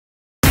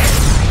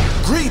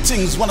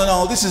Greetings, one and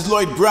all. This is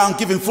Lloyd Brown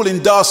giving full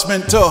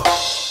endorsement to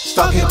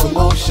Stocking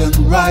Promotion,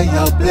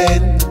 Royal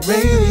Blend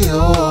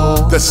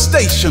Radio. The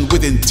station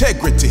with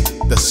integrity,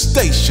 the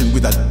station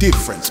with a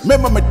difference.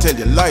 Remember me tell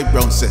you, Lloyd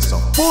Brown says so.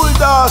 Full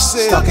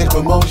endorsement. Stocking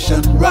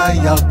Promotion,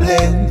 Royal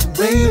Blend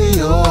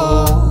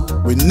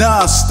Radio. We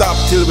now stop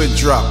till we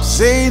drop.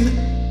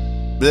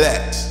 Saying,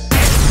 bless.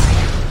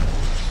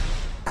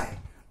 Hi,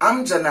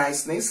 I'm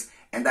Janiceness,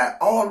 and I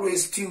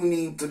always tune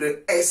in to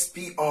the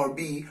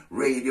SPRB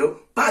Radio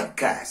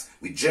podcast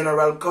with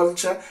General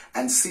Culture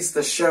and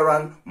Sister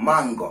Sharon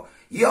Mango.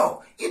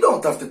 Yo, you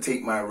don't have to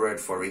take my word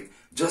for it.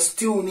 Just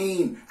tune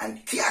in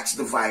and catch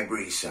the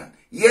vibration.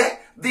 Yeah,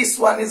 this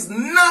one is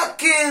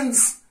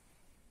knockings.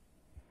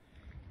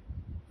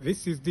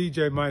 This is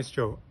DJ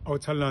Maestro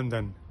out of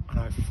London, and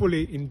I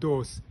fully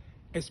endorse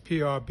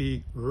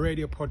SPRB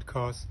Radio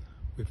Podcast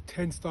with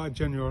 10-Star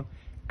General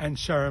and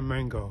Sharon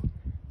Mango.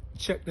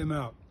 Check them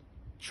out.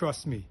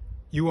 Trust me,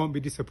 you won't be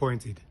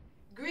disappointed.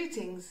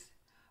 Greetings.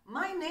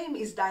 My name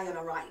is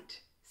Diana Wright,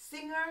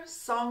 singer,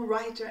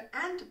 songwriter,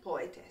 and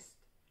poetess.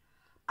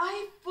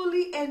 I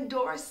fully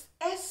endorse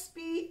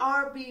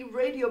SPRB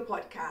Radio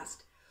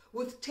Podcast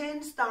with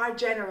 10-Star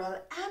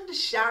General and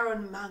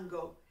Sharon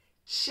Mango.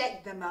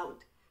 Check them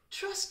out.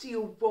 Trust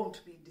you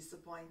won't be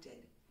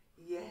disappointed.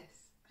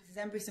 Yes. This is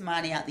Embry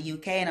Simani out the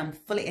UK, and I'm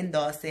fully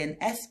endorsing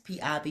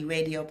SPRB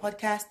Radio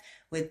Podcast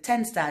with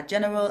 10-Star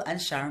General and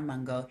Sharon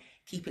Mango.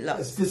 Keep it locked.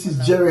 Yes, this is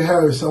Jerry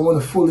Harris. I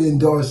want to fully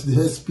endorse the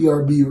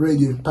SPRB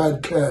Radio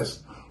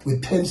Podcast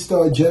with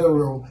 10-Star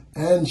General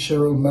and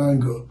Cheryl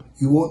Mango.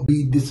 You won't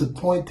be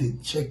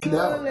disappointed. Check it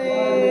out.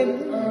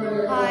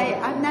 Hi,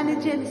 I'm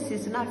Nana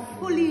Genesis, and I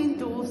fully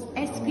endorse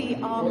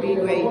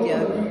SPRB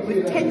Radio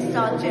with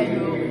 10-Star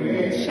General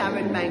and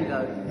Sharon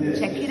Mango.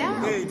 Check it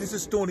out. Hey, this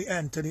is Tony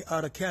Anthony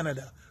out of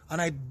Canada, and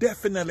I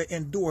definitely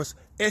endorse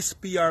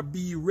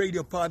SPRB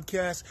Radio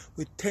Podcast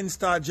with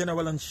 10-Star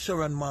General and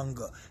Sharon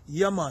Mango.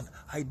 Yeah, man,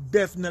 I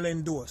definitely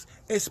endorse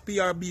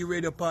SPRB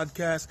Radio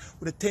Podcast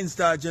with a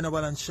 10-Star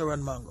General and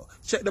Sharon Mango.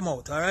 Check them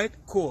out, all right?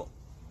 Cool.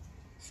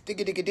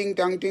 Sticky dicky ding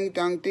dong ding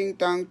dong ding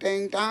dong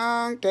ding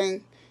dong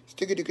ding.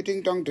 Sticky dicky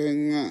ding dong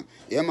ding.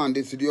 Yeah, man,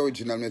 this is the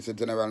original Mr.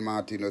 General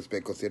Martino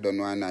because you don't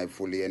know, and I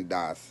fully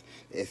endorse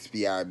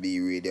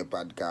SPRB Radio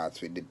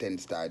Podcast with the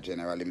 10-Star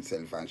General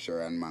himself and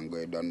Sharon Mango.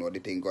 You don't know the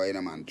thing going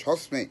on, man.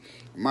 Trust me,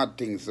 mad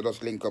things. So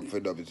just link up for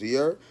dubs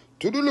here.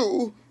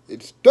 Toodaloo,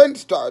 it's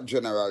 10-Star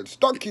General.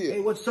 Stuck here. Hey,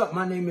 what's up?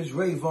 My name is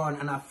Ray Vaughn,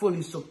 and I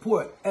fully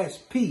support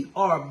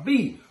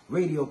SPRB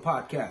Radio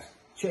Podcast.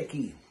 Check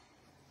in.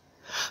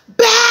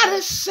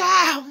 Better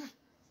sound.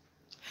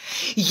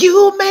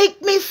 You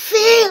make me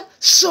feel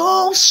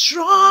so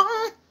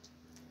strong.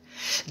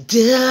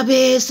 Dub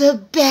is a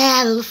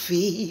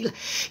battlefield.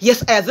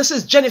 Yes, this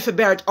is Jennifer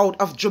Barrett out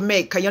of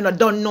Jamaica. You know,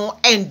 don't know,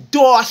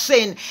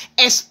 endorsing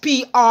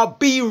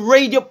SPRB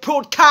Radio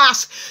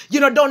Broadcast. You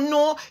know, don't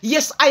know.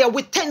 Yes, I am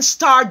with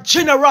 10-Star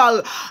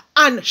General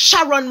and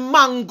Sharon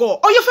Mango.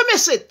 Oh, you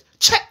miss it?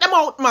 Check them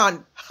out,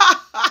 man.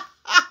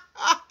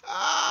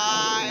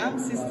 I'm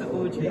Sister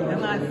OJ,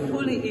 and I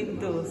fully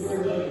endorse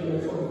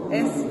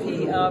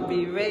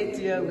SPRB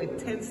Radio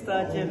with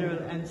 10-Star General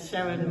and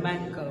Sharon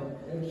Mango.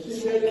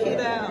 Check it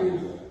out.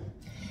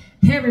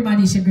 Hey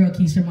everybody, it's your girl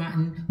Keisha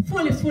Martin,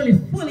 fully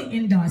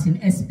endorsing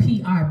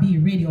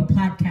SPRB Radio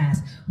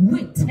Podcast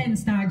with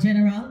 10-Star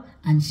General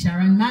and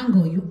Sharon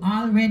Mango. You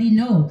already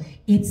know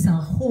it's a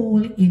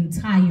whole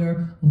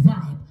entire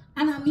vibe.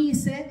 And I mean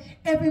say,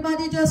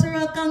 everybody just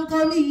rock and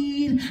come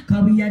in,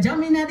 cause we are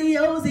jamming at the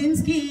housing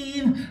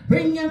scheme.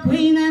 Bring your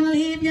queen and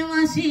leave your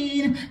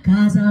machine,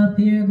 cause up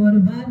here go the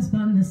vibes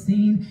from the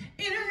scene.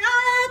 In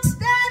rock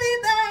steady,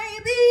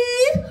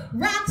 baby,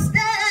 rock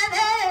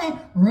steady.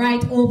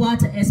 Right over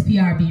to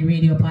SPRB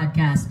Radio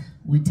Podcast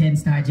with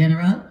 10-Star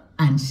General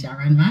and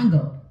Sharon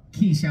Mango.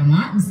 Keisha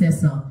Martin says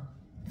so.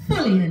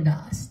 Fully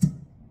endorsed.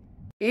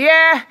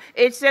 Yeah,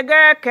 it's your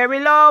girl, Kerry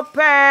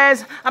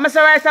Lopez. I'm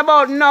so right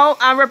about now.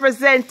 I'm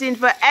representing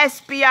for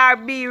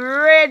SPRB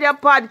Radio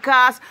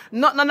Podcast.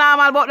 Not no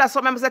normal about that. So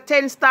I'm a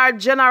 10-Star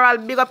General.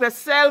 Big up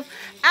yourself.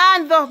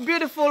 And the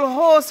beautiful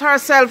host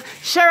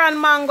herself,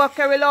 Sharon Mango,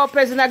 Kerry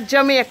Lopez in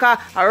Jamaica,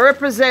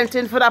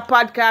 representing for the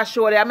podcast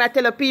show there. I'm going to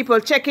tell the people,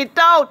 check it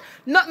out.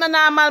 Not no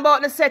normal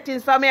about the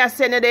settings for me. I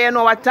send you there, you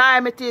know what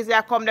time it is.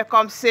 They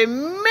come see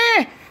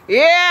me.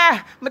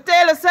 Yeah, I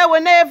tell you, say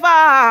whenever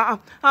I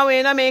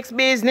wanna mix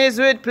business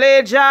with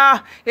pleasure.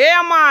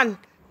 Yeah, man.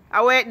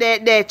 I wait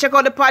there. Check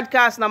out the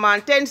podcast now,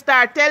 man.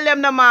 10-Star, tell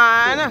them the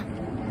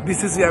man.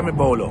 This is Yami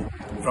Bolo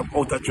from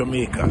out of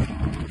Jamaica,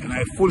 and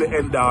I fully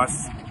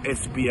endorse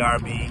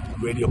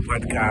SPRB Radio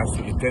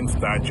Podcast with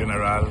 10-Star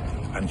General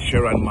and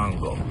Sharon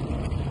Mango.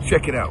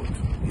 Check it out.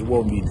 You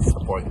won't be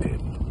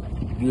disappointed.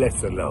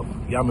 Bless and love.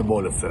 Yami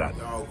Bolo said that.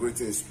 Now,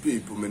 greetings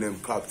people. My name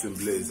Captain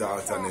Blaze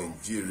out of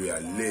Nigeria,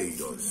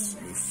 Lagos.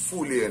 We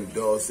fully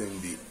endorsing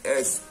the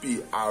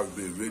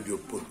SPRB Radio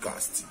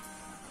Podcast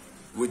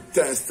with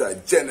 10-Star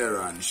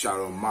General and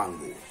Sharon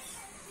Mango.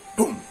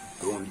 Boom!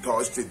 Don't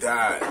touch the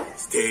dial.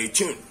 Stay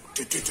tuned.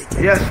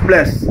 Yes,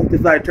 bless. It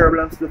is like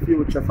turbulence to the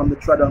future from the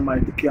Trad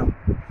Almighty Camp.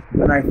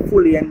 And I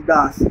fully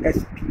endorse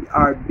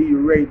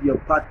SPRB Radio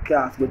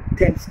Podcast with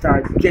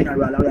 10-star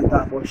General. I'm going to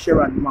talk about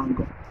Sharon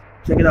Mango.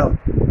 Check it out.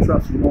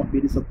 Trust you won't be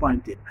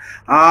disappointed.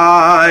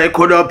 I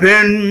could have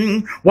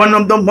been one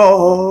of the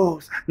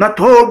most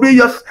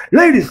notorious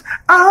ladies.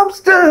 I'm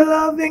still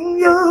loving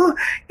you,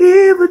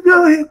 even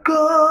though you're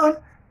gone.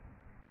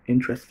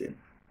 Interesting.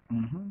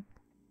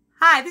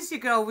 Hi, this is your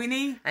girl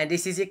Winnie. And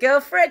this is your girl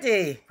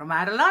Freddie. From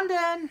out of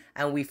London.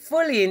 And we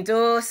fully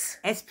endorse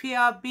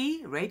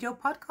SPRB Radio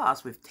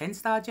Podcast with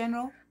 10-star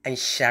General and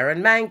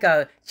Sharon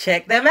Mango.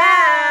 Check them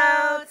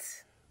out.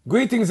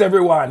 Greetings,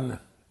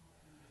 everyone.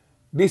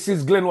 This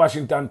is Glenn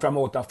Washington from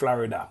out of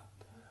Florida.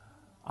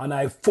 And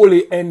I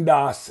fully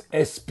endorse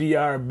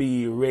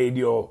SPRB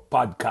Radio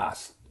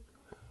Podcast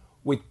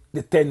with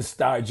the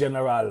 10-star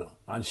General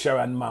and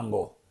Sharon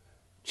Mango.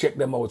 Check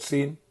them out,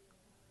 scene.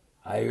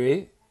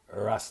 Irie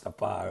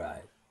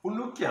Rastafari.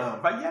 You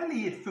can't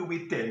violate for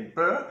with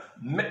temper.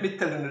 Let me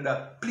tell you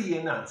that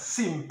plain and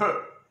simple.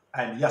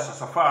 I'm Yasa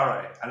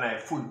Safari and I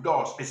full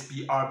endorse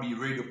SPRB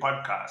Radio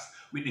Podcast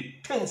with the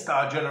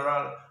 10-star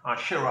General and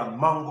Sharon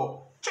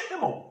Mango. Check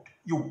them out.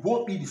 You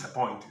won't be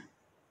disappointed.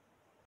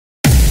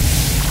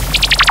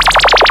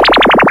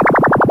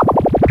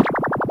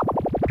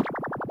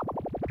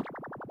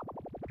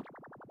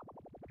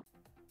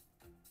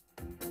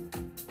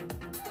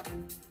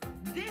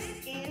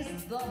 This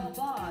is The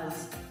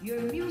Buzz,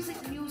 your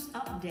music news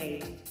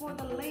update for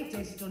the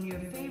latest on your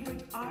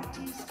favorite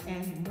artists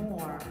and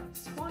more.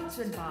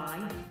 Sponsored by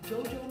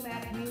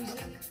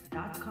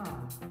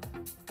JoJoMacMusic.com.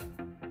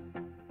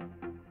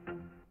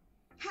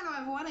 Hello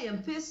everyone, I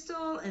am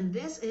Pistol and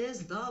this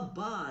is The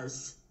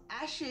Buzz.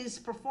 Ash's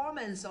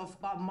performance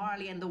of Bob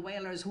Marley and the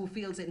Wailers Who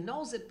Feels It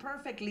Knows It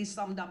perfectly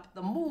summed up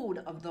the mood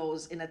of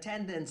those in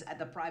attendance at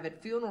the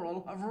private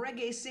funeral of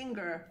reggae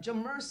singer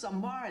Jamersa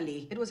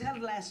Marley. It was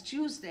held last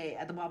Tuesday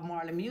at the Bob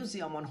Marley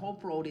Museum on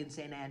Hope Road in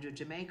St. Andrew,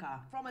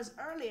 Jamaica. From as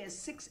early as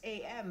 6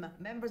 a.m.,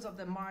 members of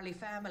the Marley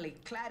family,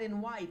 clad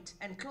in white,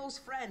 and close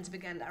friends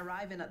began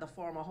arriving at the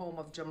former home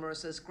of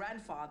Jamersa's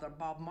grandfather,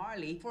 Bob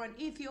Marley, for an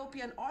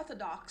Ethiopian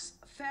Orthodox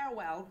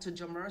farewell to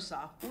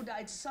Jamersa, who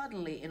died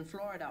suddenly in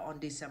Florida on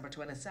December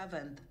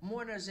 27th.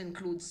 Mourners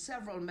include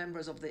several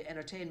members of the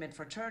entertainment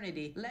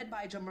fraternity, led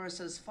by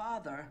Jamersa's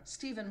father,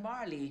 Stephen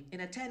Marley. In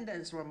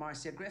attendance were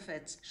Marcia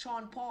Griffiths,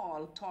 Sean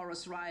Paul,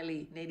 Taurus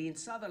Riley, Nadine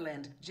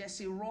Sutherland,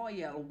 Jesse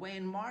Royal,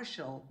 Wayne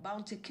Marshall,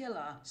 Bounty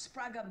Killer,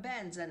 Sprague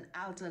Benz, and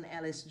Alton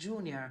Ellis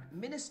Jr.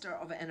 Minister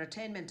of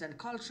Entertainment and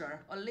Culture,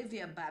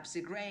 Olivia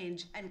Babsy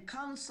Grange, and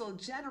Consul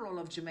General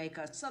of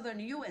Jamaica, Southern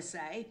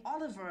USA,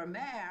 Oliver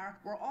Mayer,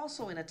 were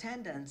also in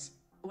attendance.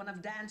 One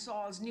of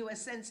dancehall's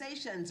newest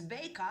sensations,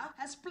 Baker,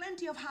 has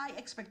plenty of high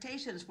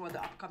expectations for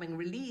the upcoming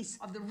release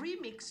of the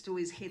remix to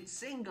his hit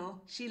single,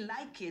 She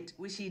Like It,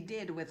 which he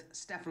did with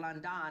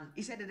Stefflon Don.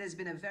 He said, "It has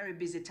been a very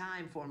busy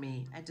time for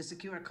me, and to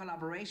secure a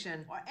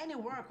collaboration or any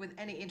work with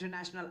any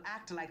international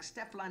actor like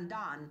Stefflon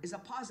Don is a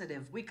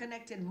positive. We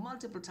connected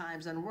multiple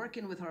times and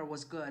working with her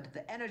was good.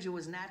 The energy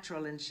was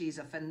natural and she's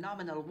a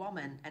phenomenal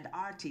woman and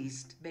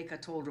artist," Baker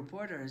told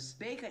reporters.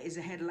 Baker is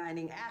a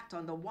headlining act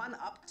on the One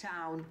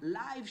Uptown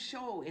live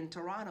show in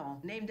Toronto,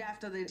 named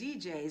after the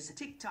DJ's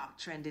TikTok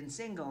trending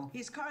single.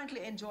 He's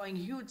currently enjoying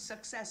huge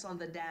success on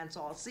the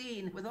dancehall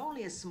scene with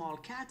only a small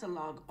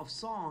catalog of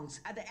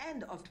songs. At the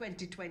end of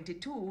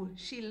 2022,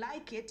 She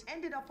Like It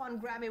ended up on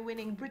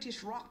Grammy-winning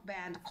British rock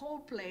band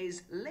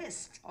Coldplay's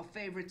list of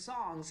favorite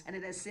songs, and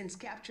it has since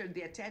captured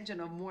the attention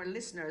of more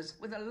listeners,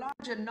 with a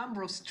larger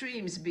number of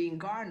streams being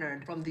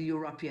garnered from the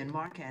European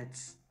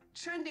markets.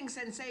 Trending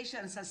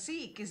sensation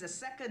Sasik is the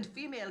second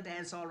female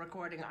dancehall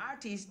recording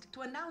artist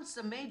to announce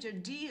a major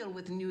deal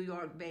with New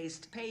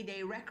York-based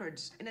Payday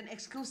Records. In an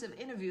exclusive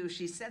interview,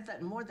 she said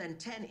that more than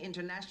 10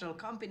 international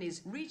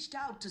companies reached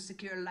out to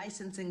secure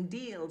licensing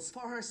deals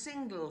for her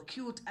single,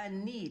 Cute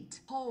and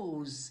Neat,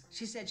 Pose.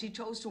 She said she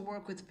chose to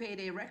work with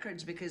Payday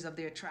Records because of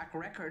their track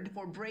record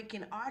for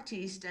breaking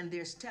artists and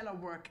their stellar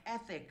work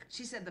ethic.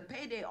 She said the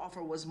Payday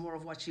offer was more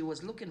of what she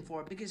was looking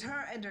for because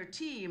her and her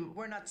team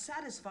were not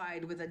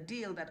satisfied with a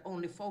deal that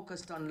only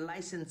focused on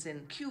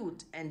licensing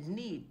Cute and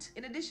Neat.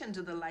 In addition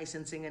to the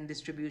licensing and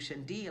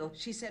distribution deal,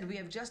 she said, "We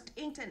have just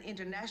inked an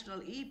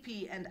international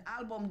EP and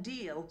album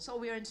deal, so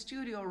we are in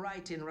studio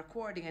writing,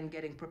 recording, and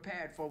getting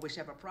prepared for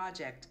whichever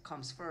project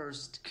comes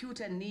first."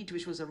 Cute and Neat,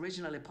 which was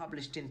originally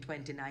published in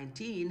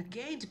 2019,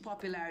 gained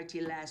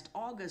popularity last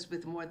August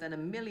with more than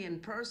 1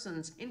 million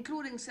persons,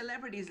 including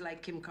celebrities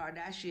like Kim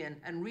Kardashian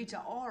and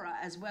Rita Ora,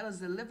 as well as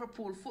the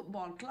Liverpool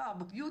Football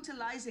Club,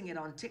 utilizing it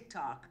on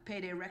TikTok.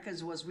 Payday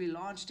Records was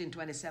relaunched in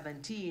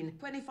 2017,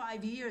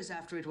 25 years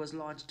after it was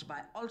launched by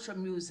Ultra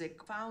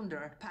Music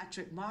founder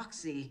Patrick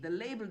Moxey. The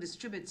label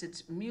distributes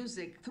its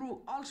music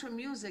through Ultra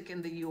Music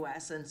in the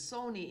US and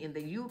Sony in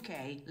the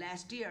UK.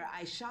 Last year,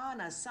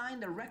 Aishana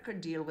signed a record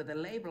deal with the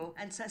label,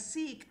 and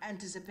Sasik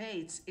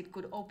anticipates it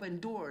could open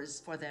doors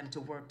for them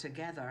to work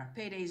together.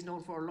 Payday is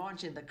known for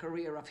launching the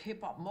career of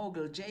hip-hop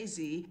mogul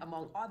Jay-Z,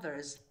 among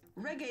others.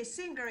 Reggae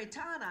singer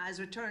Etana has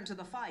returned to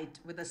the fight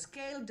with a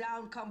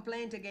scaled-down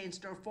complaint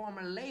against her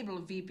former label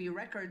VP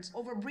Records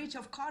over breach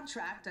of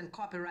contract and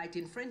copyright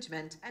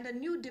infringement, and a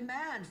new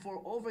demand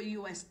for over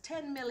US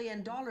 $10 million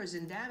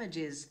in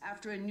damages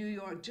after a New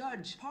York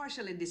judge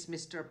partially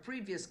dismissed her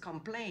previous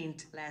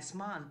complaint last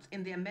month.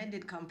 In the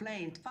amended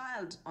complaint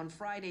filed on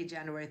Friday,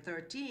 January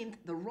 13th,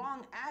 the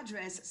wrong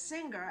address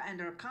singer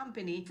and her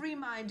company, Free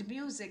Mind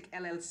Music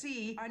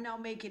LLC, are now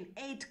making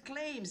 8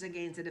 claims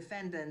against the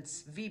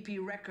defendants: VP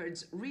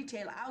Records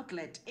Retail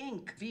Outlet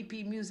Inc.,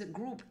 VP Music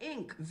Group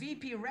Inc.,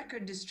 VP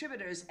Record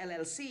Distributors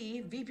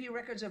LLC, VP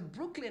Records of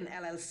Brooklyn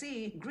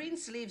LLC,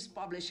 Greensleeves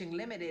Publishing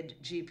Limited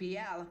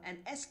GPL,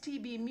 and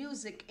STB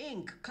Music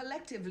Inc.,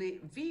 collectively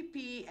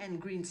VP and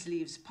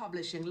Greensleeves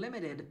Publishing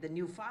Limited. The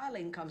new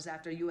filing comes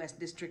after U.S.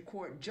 District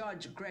Court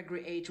Judge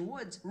Gregory H.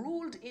 Woods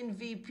ruled in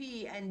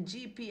VP and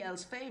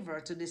GPL's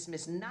favor to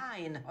dismiss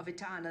 9 of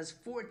Etana's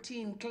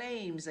 14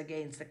 claims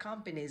against the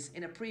companies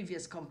in a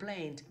previous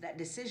complaint. That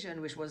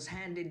decision, which was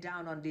handed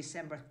down on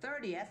December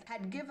 30th,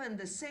 had given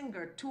the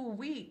singer 2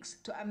 weeks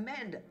to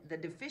amend the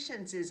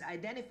deficiencies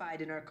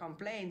identified in her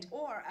complaint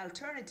or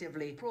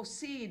alternatively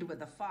proceed with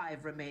the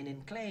 5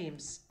 remaining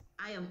claims.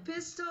 I am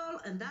Pistol,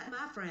 and that,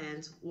 my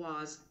friends,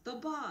 was The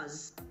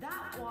Buzz.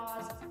 That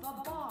was The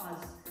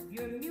Buzz,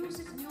 your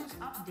music news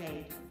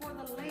update for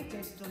the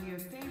latest on your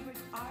favorite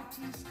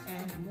artists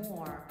and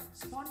more.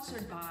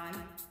 Sponsored by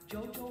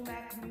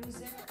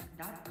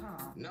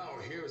JojoMacMusic.com. Now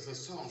here's a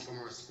song from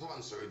our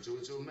sponsor,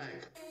 Jojo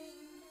Mac.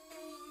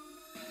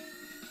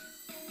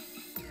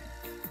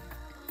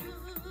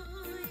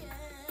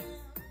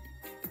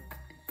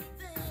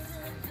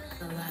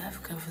 The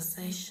Live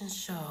Conversation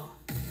Show.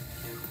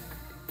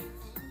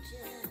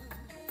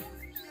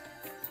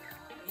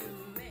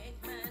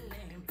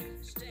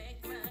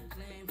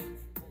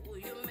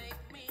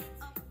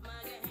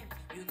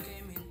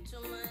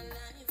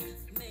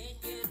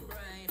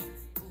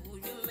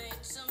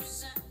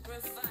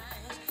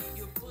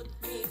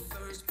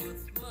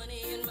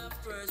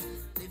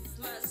 Lift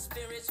my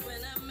spirits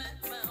when I'm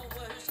at my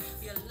worst.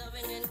 You're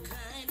loving and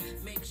kind,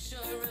 make sure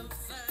I'm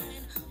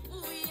fine.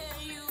 Oh yeah,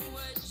 you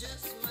were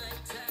just my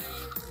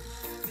type.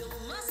 You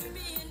must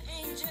be an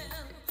angel,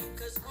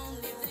 cause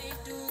only they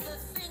do the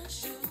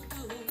things you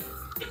do.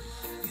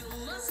 You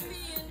must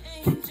be an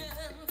angel,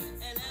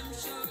 and I'm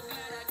sure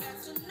glad I got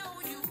to know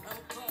you.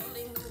 I'm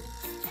calling you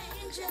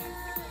angel,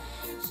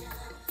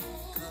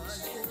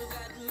 cause you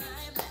got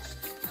my back.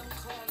 I'm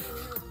calling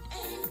you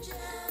angel.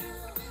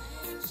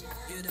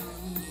 You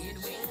don't need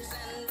wings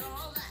and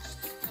all that.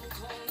 I'm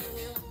calling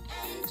you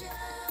angel.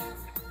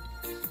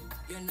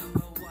 You're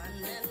number 1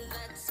 and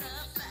that's a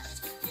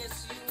fact.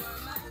 Yes, you are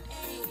my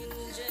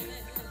angel.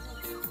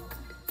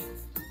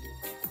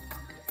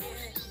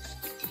 Yeah.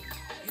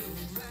 You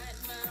right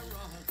my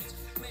wrongs,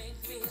 make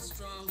me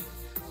strong.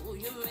 Oh,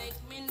 you make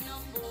me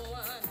number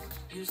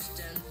 1. You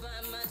stand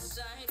by my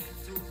side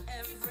through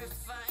every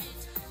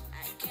fight.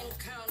 I can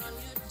count on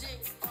you day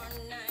or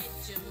night.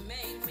 You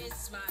make me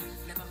smile,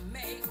 never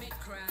make me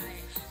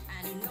cry.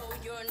 I know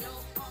you're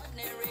no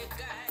ordinary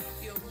guy.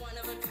 You're one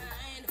of a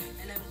kind,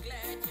 and I'm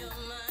glad you're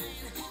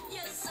mine.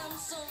 Yes, I'm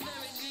so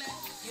very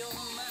glad you're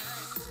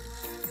mine.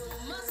 You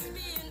must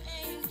be an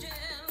angel,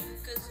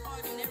 cause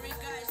ordinary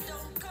guys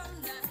don't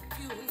come like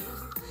you.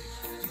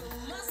 You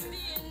must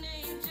be an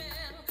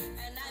angel,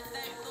 and I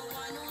thank the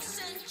one who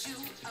sent you.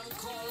 I'm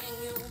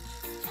calling you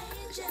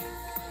angel,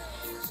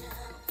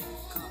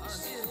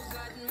 cause you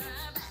got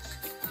my back.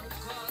 I'm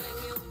calling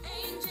you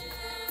angel.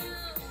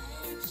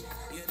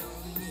 You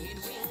don't need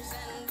wings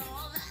and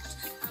all that.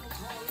 I'm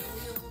calling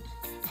you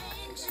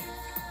angel.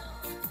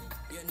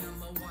 You're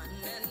number 1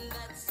 and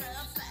that's a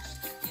fact.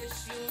 Yes,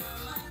 you are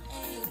my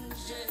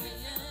angel,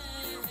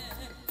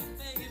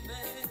 baby.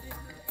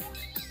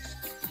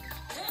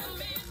 Tell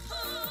me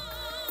who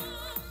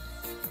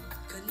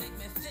could make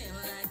me feel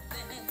like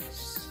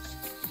this.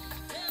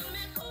 Tell me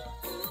who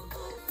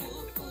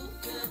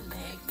could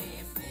make me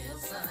feel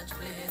such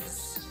bliss.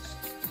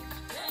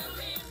 Tell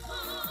me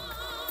who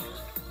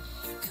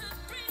could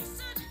bring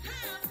such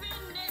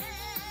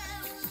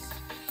happiness.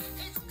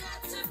 It's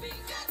got to be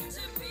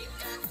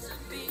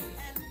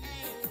an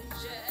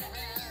angel.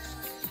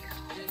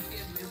 You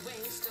give me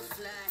wings to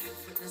fly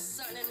with the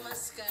sun in my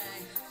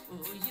sky.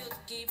 Oh, you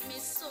keep me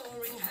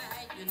soaring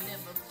high. You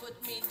never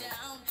put me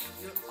down.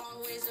 You're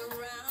always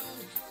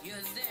around.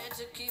 You're there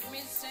to keep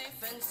me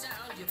safe and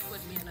sound. You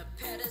put me on a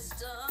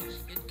pedestal.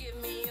 You give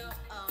me your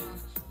all.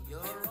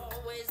 You're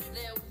always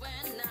there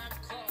when I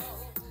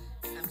call.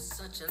 I'm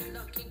such a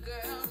lucky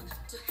girl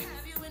to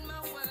have you in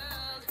my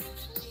world.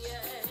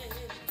 Yeah.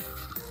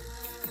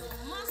 You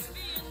must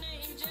be an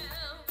angel,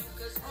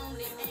 cause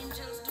only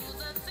angels do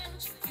the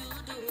things you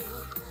do.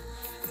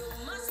 You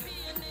must be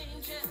an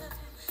angel,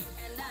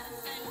 and I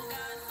thank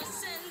God for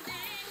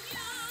sending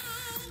you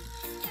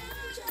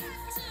angel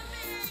to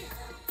me.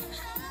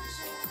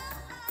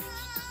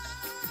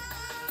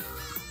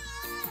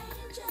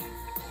 Angel,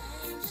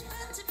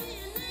 got to be an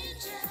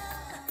angel.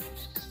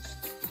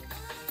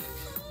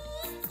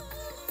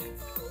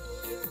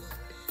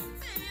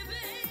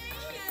 Baby,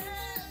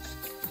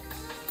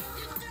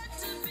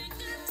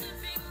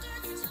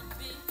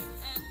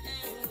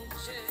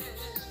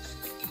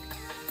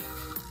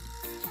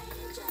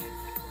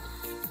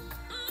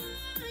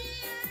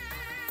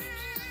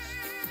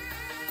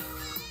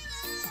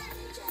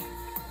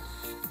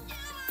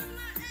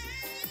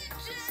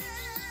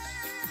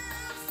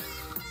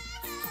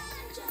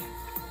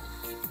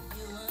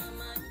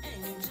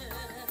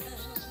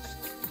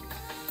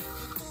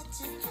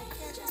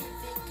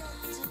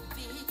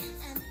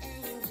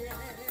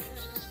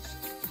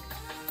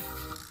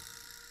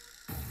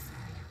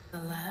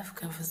 Live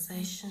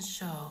Conversation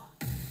Show.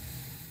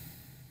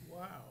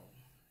 Wow.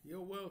 You're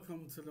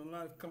welcome to the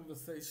Live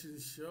Conversation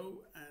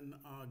Show, and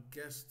our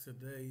guest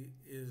today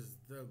is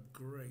the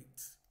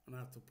great, and I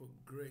have to put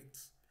great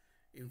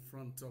in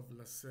front of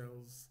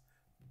Lascelles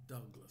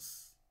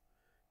Douglas.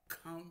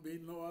 Can't be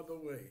no other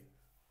way.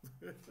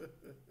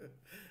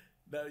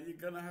 Now you're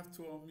going to have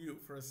to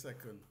unmute for a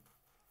second.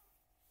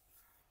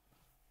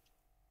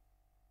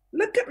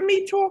 Look at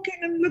me talking,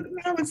 and look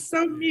now it's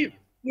so mute.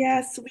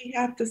 Yes, we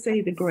have to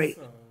say the great.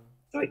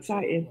 So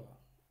excited.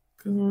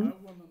 Because I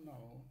want to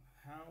know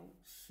how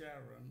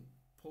Sharon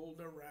pulled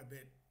a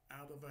rabbit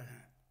out of a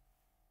hat.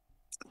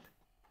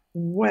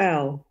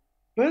 Well,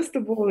 first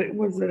of all, it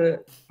was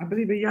I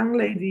believe a young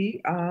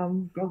lady,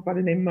 goes by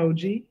the name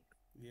Moji.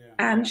 Yeah.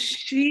 And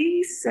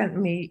she sent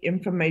me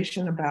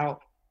information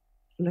about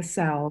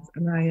Lascelles,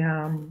 and I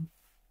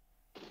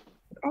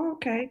oh,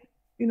 okay.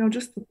 You know,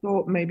 just a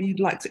thought maybe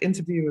you'd like to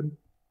interview him.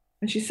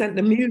 And she sent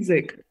the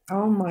music.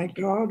 Oh my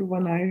God,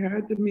 when I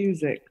heard the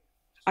music,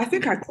 I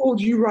think I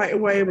called you right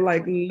away,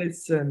 like,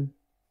 listen,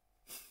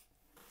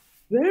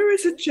 there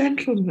is a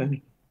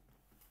gentleman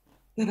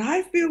that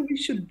I feel we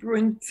should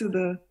bring to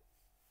the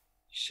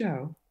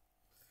show.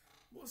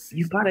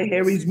 You gotta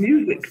hear his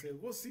music.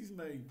 What's his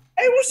name?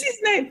 Hey, what's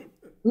his name?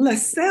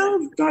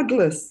 Lascelles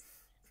Douglas.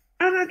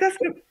 And that's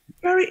a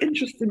very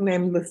interesting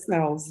name,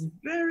 Lascelles.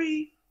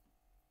 Very,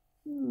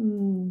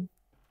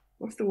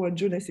 what's the word?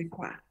 Je ne sais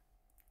quoi.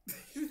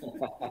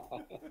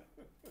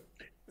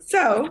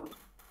 So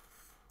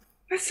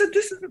I said,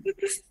 does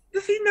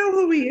he know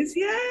who he is?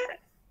 Yeah.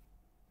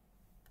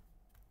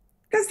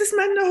 Does this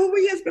man know who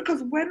he is?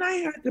 Because when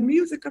I heard the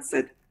music, I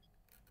said,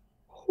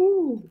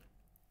 oh,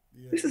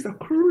 this is a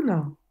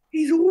crooner.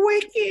 He's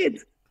wicked.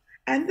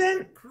 And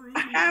then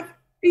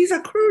he's a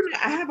crooner.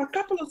 I have a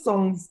couple of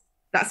songs.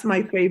 That's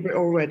my favorite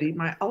already,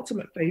 my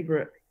ultimate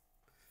favorite.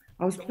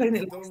 I was playing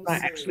it last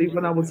night, actually,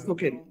 when I was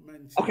cooking.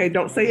 Okay,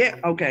 don't say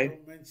it? Okay.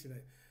 Don't mention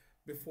it.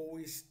 Before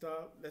we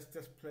start, let's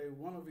just play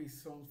one of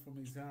his songs from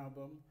his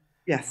album.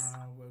 Yes.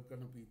 We're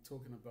going to be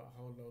talking about a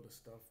whole load of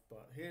stuff,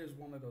 but here's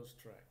one of those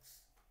tracks.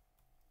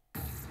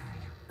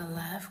 The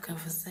Live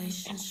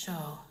Conversation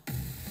Show.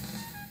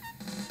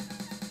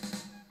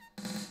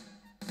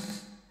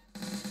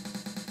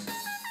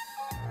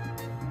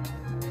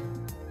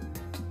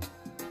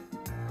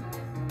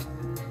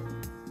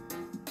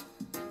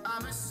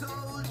 I'm a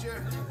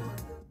soldier.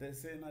 They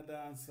say in a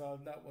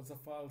dancehall that was a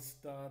false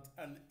start,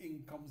 and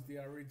in comes the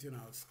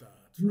original start,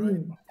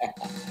 right?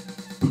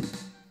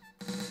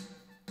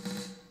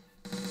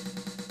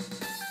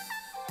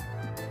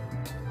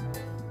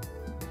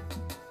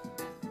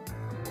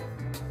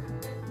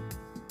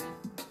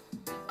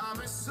 I'm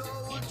a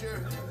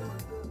soldier,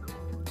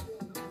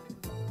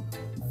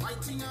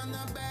 fighting on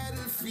the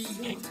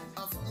battlefield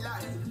of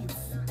life.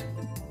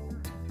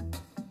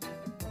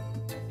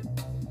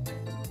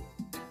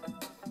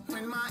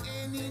 When my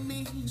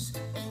enemies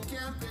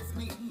encamp with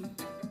me,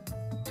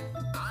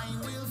 I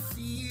will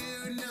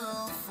fear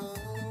no foe.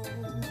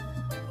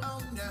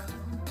 Oh no,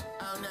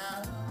 oh no.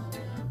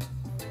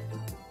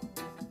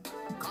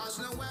 'Cause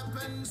no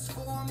weapons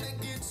formed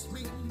against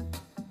me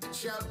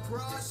shall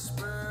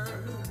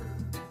prosper.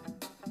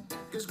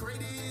 'Cause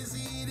greater is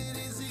he that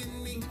is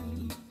in me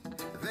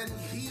than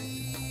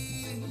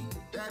he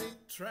that is.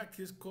 Track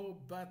is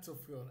called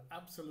Battlefield.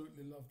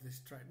 Absolutely love this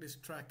track. This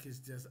track is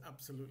just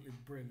absolutely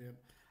brilliant.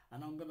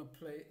 And I'm going to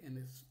play it in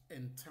its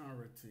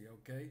entirety,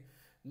 okay?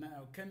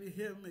 Now, can you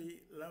hear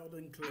me loud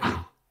and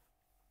clear?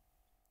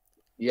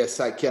 Yes,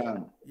 I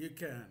can. You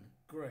can.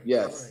 Great.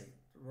 Yes. Great.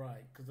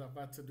 Right, because I've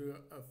had to do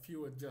a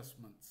few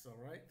adjustments, all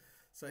right?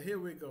 So here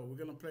we go. We're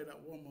going to play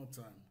that one more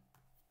time.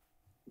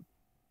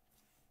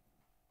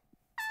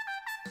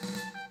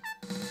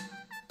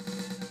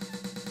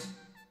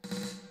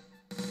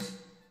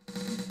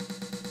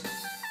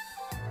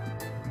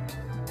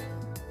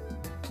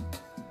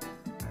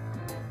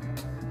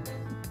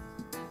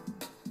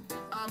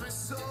 I'm a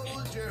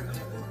soldier,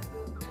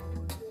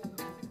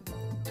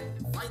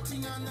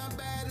 fighting on the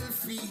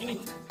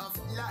battlefield of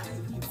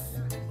life.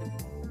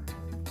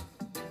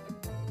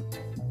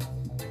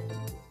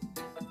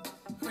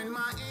 When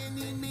my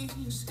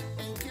enemies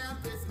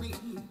encamp with me,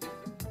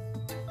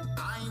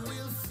 I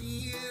will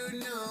fear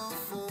no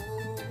foe.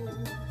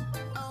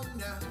 Oh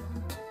no,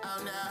 oh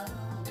no.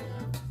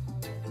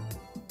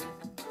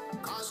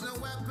 'Cause no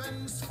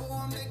weapons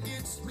formed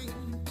against me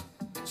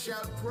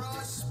shall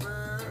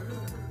prosper.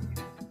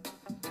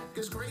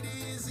 'Cause greater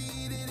is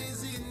he that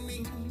is in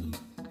me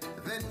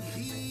than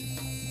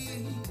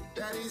he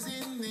that is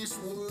in this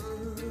world.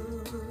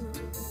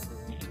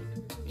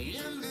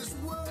 In this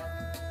world,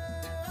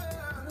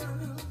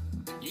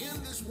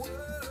 in this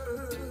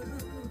world,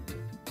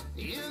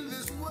 in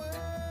this world,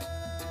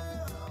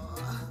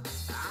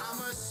 I'm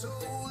a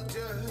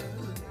soldier,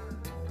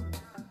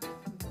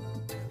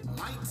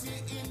 mighty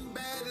in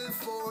battle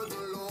for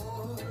the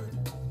Lord.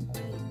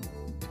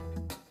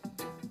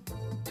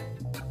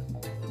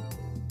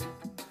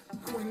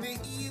 When the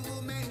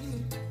evil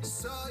men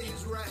saw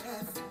his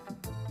wrath,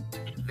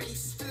 they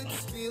stood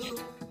still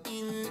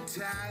in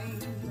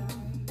line.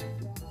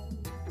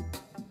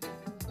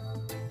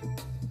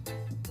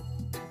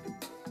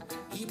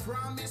 He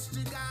promised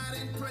to guide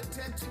and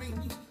protect me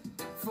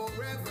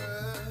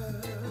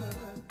forever.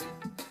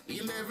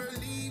 He'll never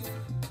leave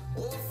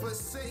or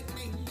forsake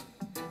me,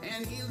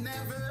 and he'll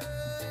never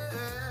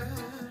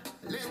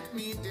let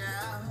me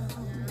down.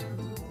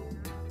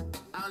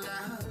 Oh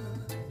no,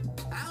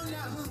 oh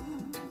no,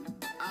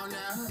 oh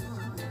no.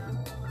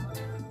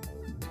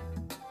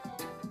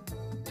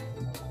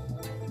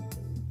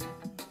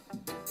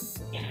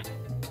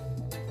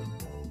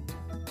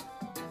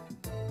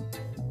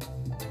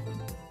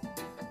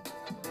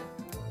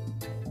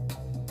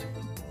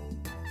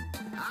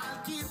 I'll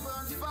keep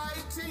on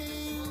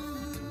fighting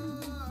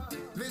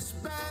this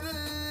battle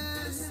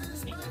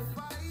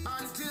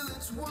until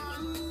it's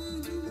won.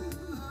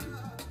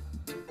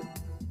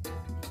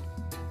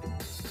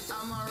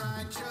 I'm a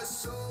righteous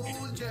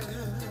soldier,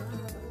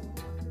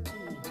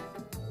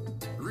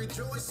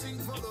 rejoicing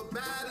for the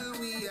battle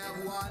we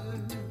have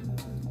won.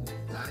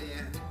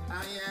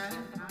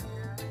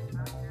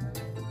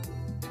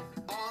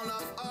 All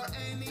of our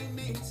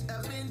enemies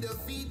have been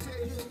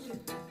defeated.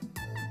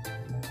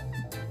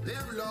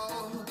 They're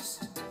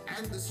lost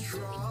and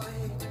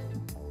destroyed.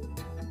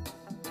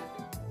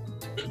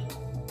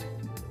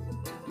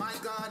 My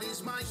God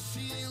is my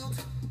shield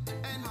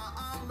and my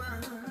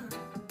armor.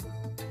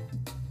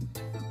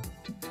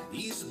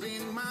 He's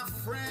been my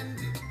friend,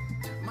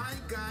 my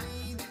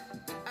guide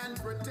and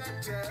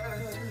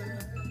protector.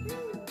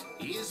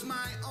 He's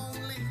my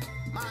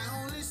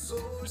only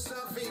source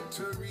of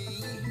victory.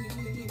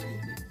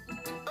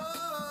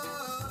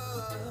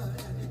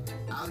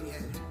 Oh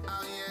yeah,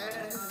 oh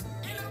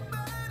yeah. In a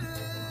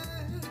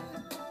battle,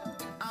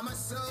 I'm a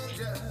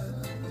soldier.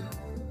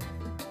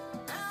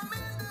 I'm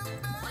in the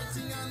battle,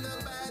 fighting on the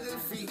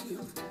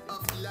battlefield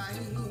of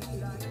life.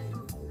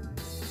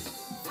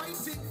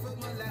 Fighting for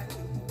my life.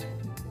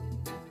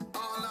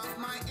 All of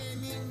my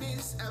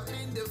enemies have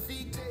been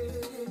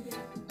defeated.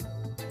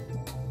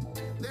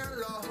 They're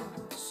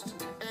lost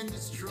and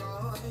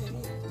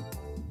destroyed.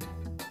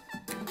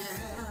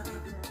 Yeah.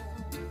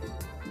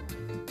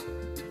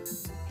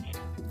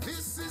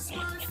 This is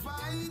my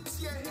fight,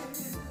 yeah.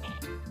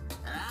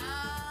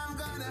 I'm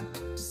gonna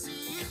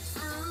see it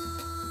through.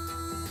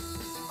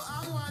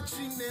 I'm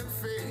watching them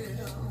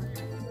fail.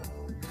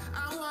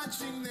 I'm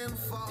watching them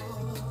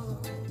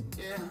fall.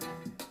 Yeah.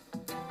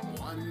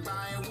 One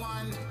by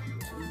one,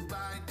 two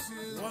by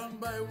two. One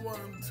by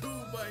one,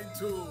 two by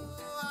two.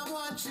 I'm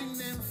watching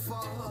them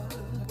fall.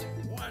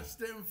 Watch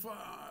them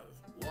fall.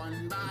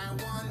 One by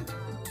one,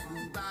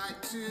 two by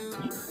two.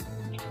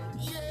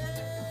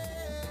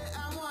 Yeah,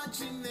 I'm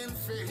watching them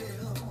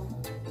fail.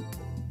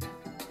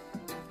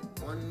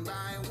 One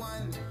by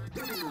one.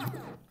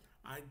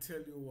 I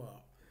tell you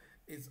what,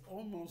 it's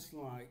almost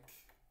like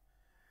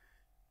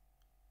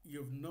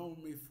you've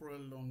known me for a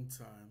long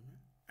time,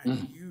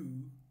 and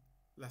you,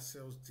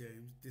 Lascelles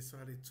James,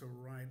 decided to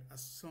write a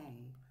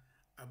song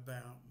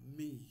about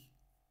me.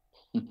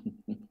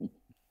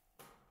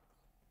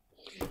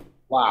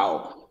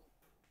 Wow.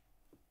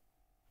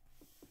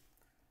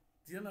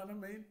 Do you know what I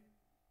mean?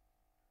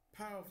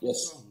 Powerful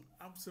song.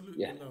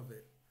 Absolutely love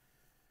it.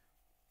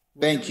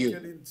 Thank you.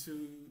 Get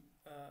into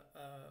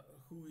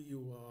who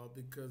you are,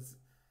 because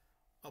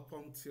up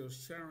until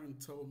Sharon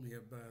told me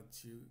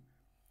about you,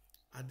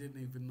 I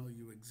didn't even know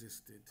you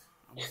existed.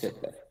 I'm sorry.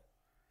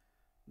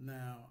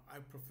 Now, I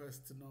profess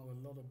to know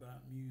a lot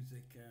about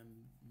music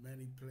and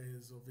many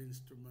players of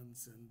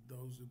instruments and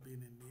those who've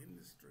been in the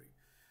industry.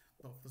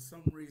 But for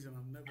some reason,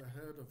 I've never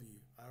heard of you.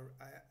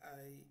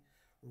 I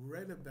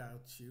read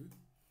about you,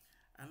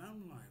 and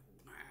I'm like,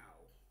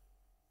 wow.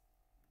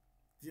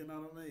 Do you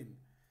know what I mean?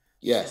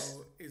 Yes.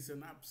 So it's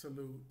an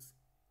absolute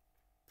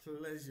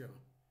pleasure.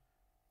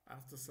 I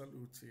have to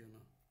salute you,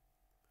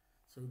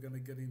 So we're going to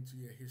get into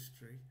your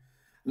history.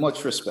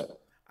 Much respect.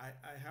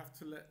 I have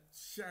to let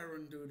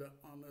Sharon do the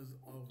honors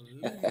of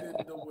leading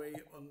the way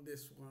on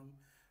this one,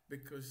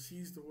 because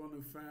she's the one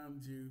who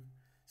found you.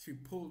 She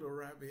pulled a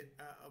rabbit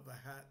out of a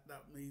hat.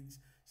 That means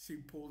she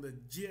pulled a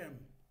gem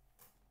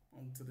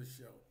onto the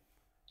show.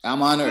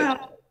 I'm honored.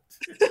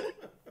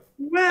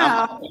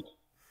 Well,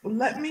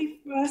 let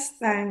me first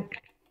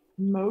thank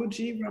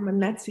Moji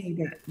Romanetti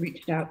that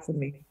reached out to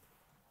me.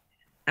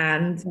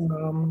 And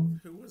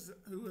who was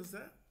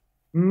that?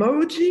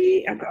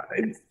 Moji,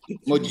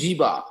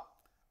 Mojiba.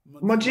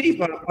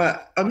 Mojiba,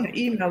 but on the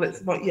email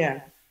it's not,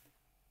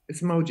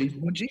 it's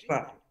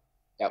Mojiba.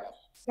 Yep.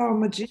 So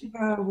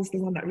Mojiba was the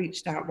one that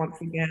reached out once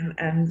again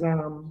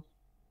and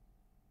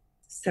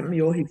sent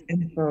me all his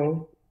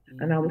info,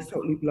 and I was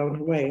totally blown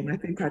away. And I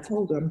think I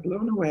told him,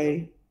 blown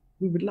away,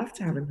 we would love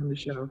to have him on the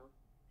show.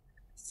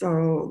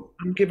 So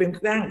I'm giving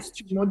thanks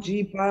to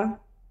Mojiba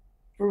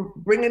for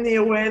bringing the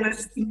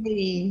awareness to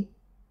me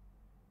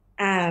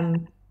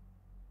and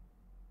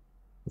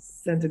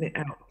sending it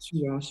out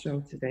to our show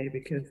today,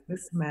 because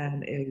this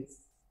man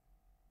is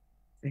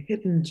a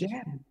hidden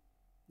gem.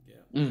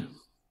 Yeah.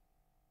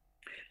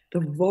 The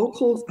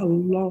vocals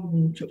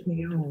alone took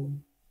me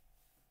home.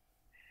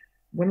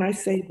 When I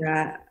say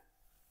that,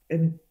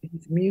 in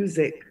his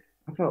music.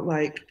 I felt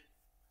like,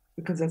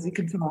 because as you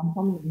can tell, I'm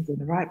from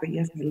London, right? But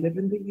yes, I live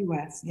in the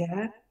US,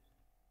 yeah?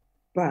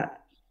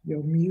 But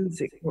your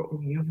music brought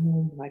me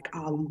home, like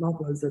our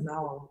lovers and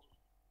our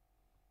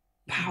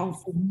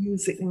powerful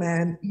music,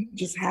 man. You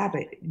just have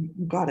it.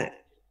 You got it.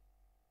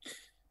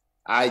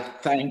 I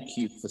thank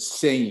you for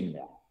saying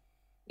that.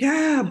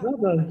 Yeah,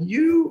 brother,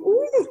 you.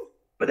 Ooh.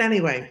 But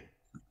anyway.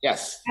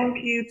 Yes.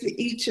 Thank you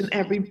to each and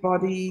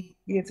everybody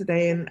here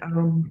today in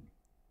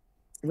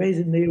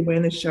Raising the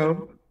Awareness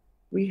Show.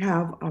 We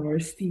have our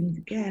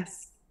esteemed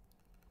guest,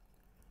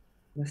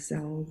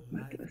 Lascelles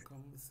Douglas,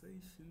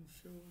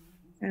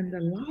 and the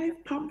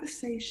live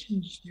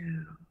conversation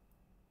show.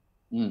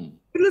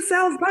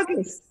 Lascelles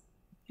Douglas.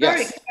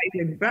 Very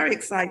exciting, very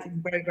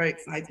exciting, very, very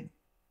exciting.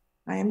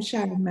 I am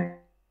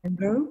Sharon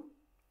Mango,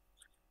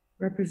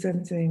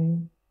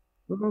 representing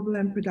Rural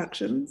Blend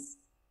Productions,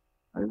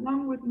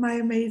 along with my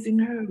amazing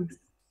host,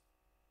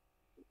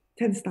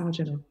 10-Star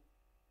General.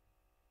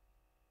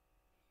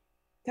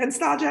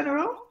 10-Star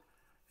General?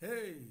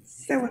 Hey.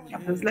 Say what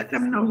happens. Let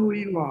them know who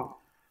you are.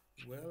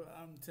 Well,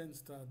 I'm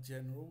 10-Star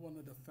General, one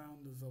of the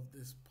founders of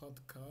this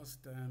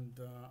podcast, and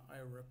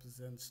I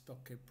represent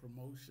Stockhead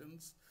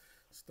Promotions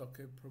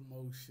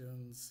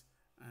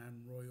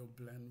and Royal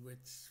Blend,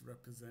 which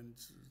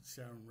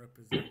Sharon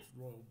represents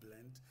Royal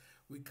Blend.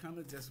 We kind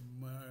of just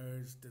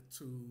merged the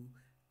two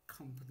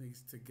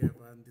companies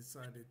together and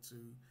decided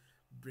to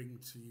bring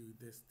to you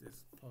this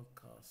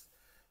podcast.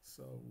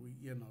 So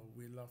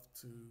we love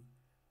to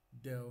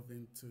delve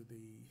into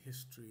the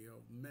history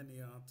of many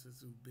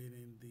artists who've been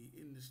in the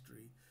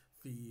industry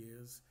for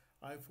years.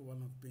 I, for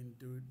one, have been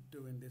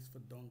doing this for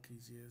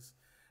donkey's years,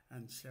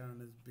 and Sharon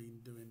has been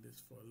doing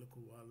this for a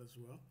little while as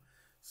well.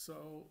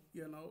 So,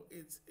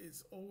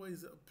 it's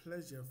always a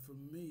pleasure for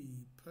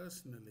me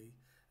personally,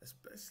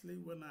 especially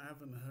when I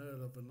haven't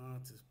heard of an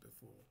artist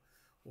before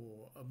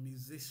or a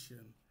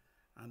musician,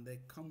 and they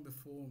come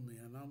before me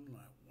and I'm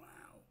like,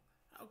 wow,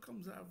 how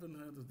comes I haven't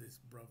heard of this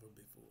brother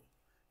before?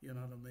 You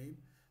know what I mean?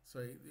 So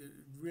it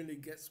really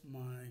gets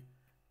my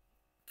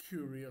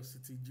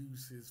curiosity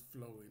juices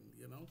flowing,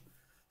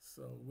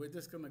 So we're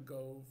just going to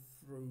go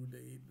through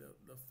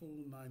the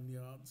full 9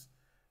 yards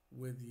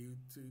with you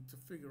to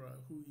figure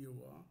out who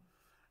you are.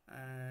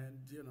 And,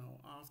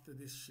 after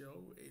this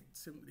show, it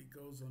simply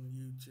goes on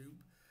YouTube.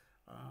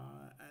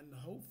 And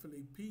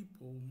hopefully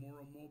more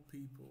and more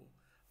people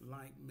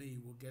like me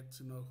will get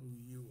to know who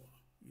you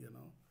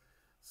are,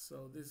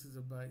 So this is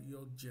about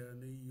your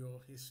journey,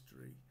 your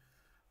history,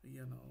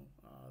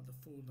 the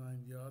full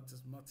 9 yards,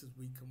 as much as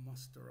we can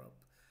muster up.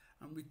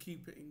 And we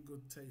keep it in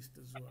good taste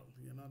as well,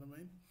 you know what I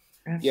mean?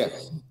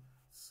 Yes.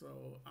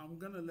 So I'm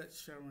going to let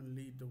Sharon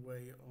lead the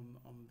way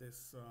on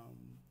this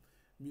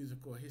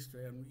musical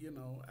history. And,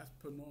 as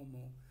per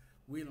normal,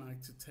 we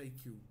like to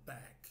take you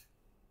back,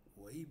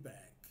 way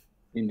back.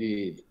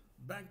 Indeed.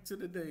 Back to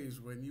the days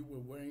when you were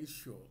wearing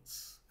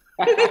shorts.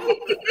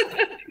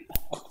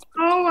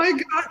 Oh my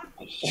God,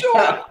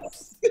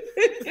 shorts!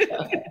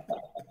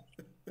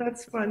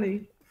 That's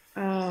funny.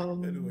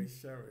 Anyway,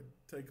 Sharon,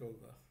 take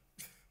over.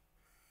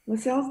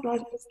 Lascelles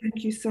Douglas,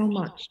 thank you so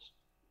much.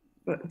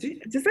 But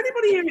does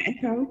anybody hear an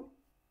echo?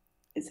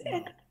 Is it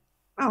echo?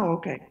 Oh,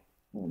 okay.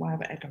 Well, I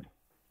have an echo.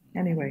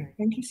 Anyway,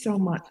 thank you so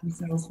much,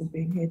 Lascelles, for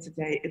being here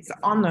today. It's an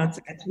honor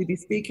to actually be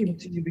speaking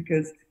to you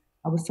because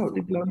I was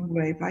totally blown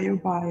away by your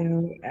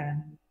bio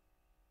and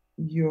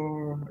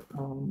your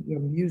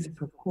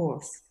music, of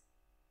course.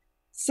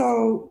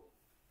 So,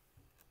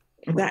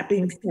 that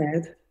being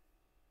said,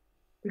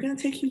 we're going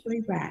to take you way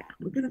back.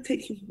 We're going to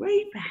take you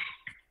way back.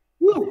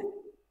 Woo.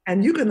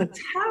 And you're going to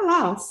tell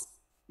us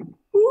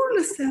who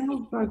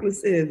Lascelles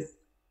Douglas is.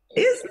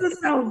 Is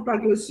Lascelles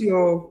Douglas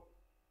your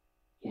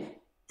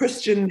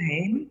Christian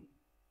name?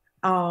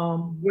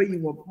 Where you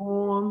were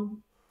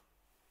born,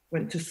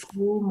 went to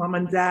school, mom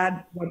and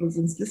dad, brothers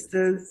and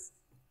sisters,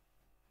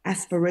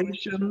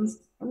 aspirations?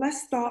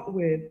 Let's start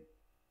with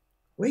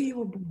where you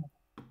were born.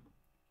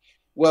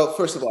 Well,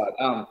 first of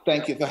all,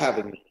 thank you for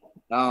having me.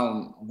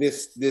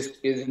 This is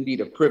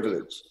indeed a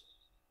privilege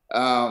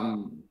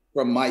from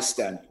my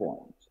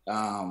standpoint.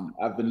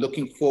 I've been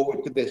looking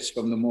forward to this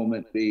from the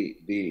moment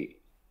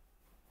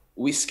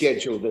we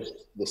scheduled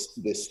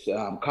this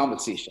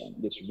conversation,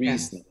 this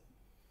reasoning.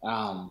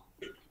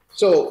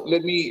 So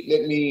let me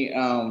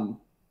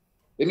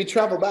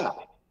travel back.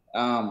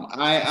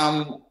 I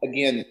am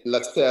again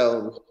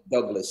Lascelles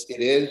Douglas.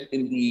 It is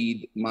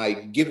indeed my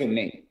given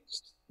name.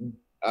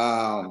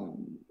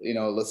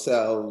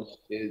 Lascelles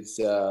is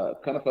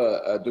kind of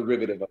a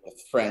derivative of the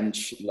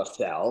French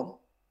Lascelles.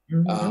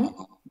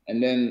 Mm-hmm.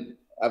 And then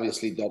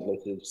obviously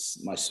Douglas is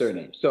my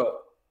surname. So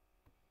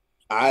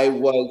I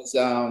was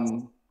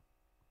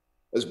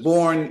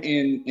born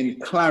in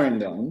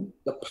Clarendon,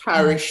 the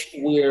parish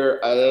where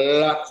a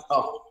lot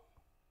of,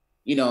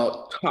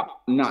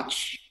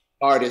 top-notch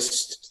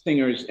artists,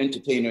 singers,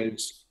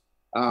 entertainers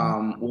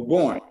were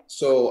born.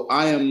 So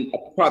I am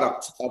a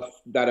product of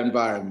that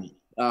environment.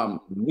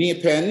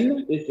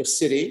 Neopen is the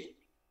city.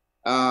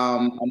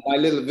 And my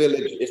little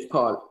village is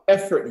called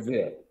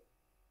Effortville.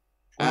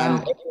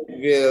 And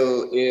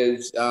Effortville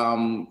is,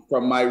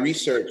 from my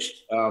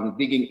research,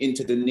 digging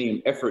into the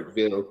name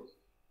Effortville,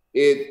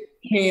 it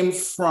came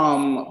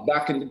from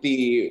back in the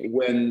day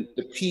when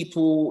the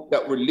people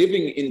that were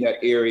living in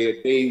that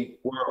area, they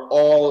were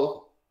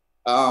all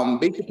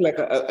basically like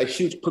a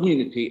huge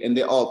community, and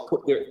they all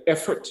put their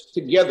effort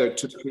together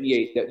to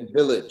create that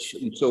village.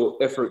 And so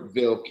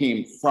Effortville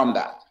came from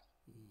that.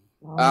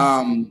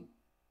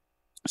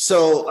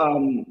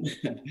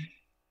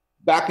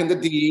 Back in the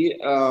day,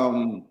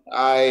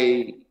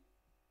 I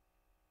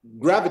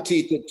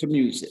gravitated to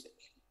music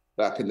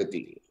back in the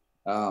day.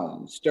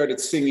 Started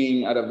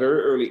singing at a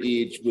very early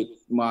age with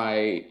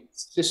my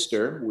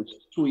sister, which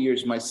is 2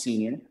 years my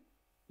senior.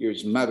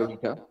 Here's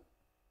Marguerita.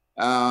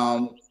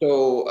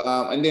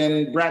 And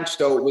then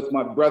branched out with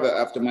my brother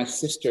after my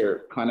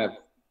sister kind of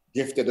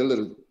drifted a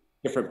little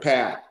different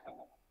path.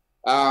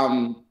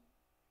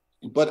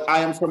 But I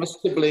am from a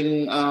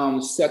sibling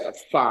set of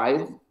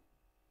 5,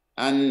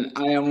 and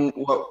I am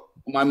what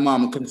my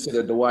mom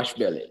considered the wash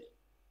belly.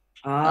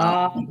 The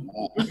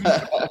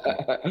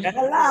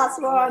last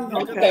one.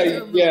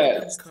 Okay.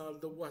 Yes.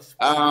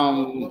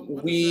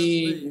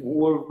 We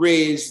were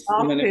raised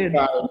in an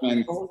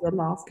environment. Oh, the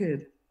last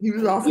kid. He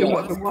was asking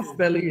what the wash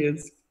belly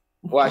is.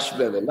 Wash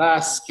belly,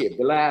 last kid,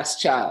 the last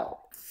child.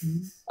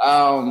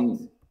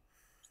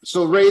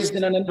 So raised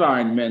in an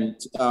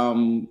environment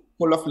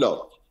full of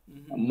love.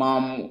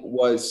 Mom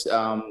was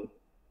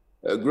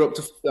grew up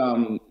to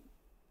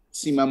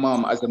see my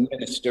mom as a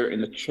minister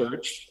in the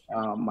church.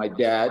 My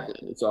dad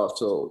is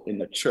also in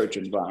the church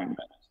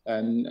environment,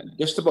 and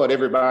just about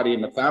everybody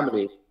in the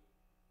family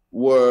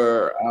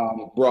were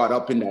brought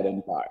up in that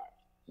environment.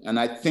 And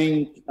I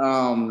think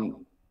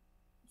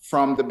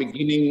from the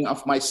beginning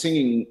of my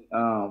singing,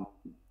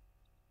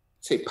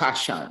 say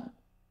passion,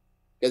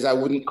 because I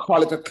wouldn't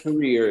call it a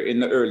career in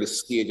the early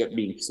stage at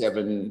being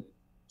 7,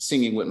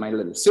 singing with my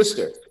little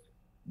sister.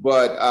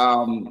 But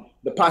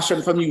the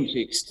passion for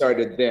music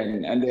started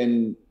then. And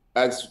then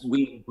as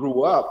we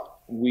grew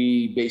up,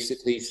 we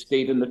basically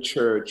stayed in the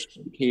church,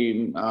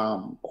 became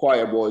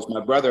choir boys. My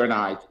brother and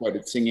I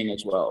started singing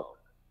as well.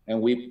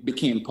 And we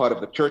became part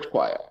of the church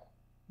choir.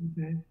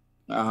 Okay.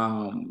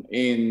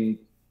 And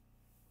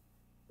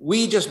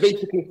we just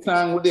basically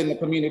sang within the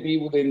community,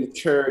 within the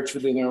church,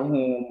 within our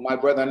home. My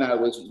brother and I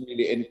was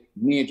really in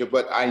major,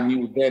 but I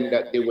knew then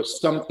that there was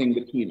something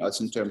between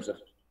us in terms of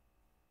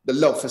the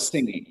love for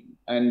singing.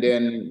 And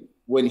then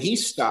when he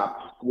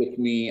stopped with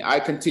me, I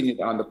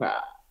continued on the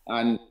path.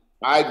 And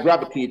I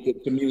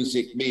gravitated to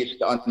music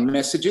based on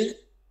messages,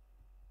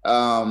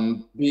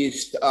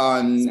 based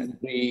on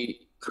the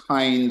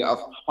kind of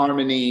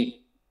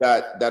harmony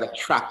that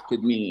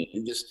attracted me.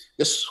 And just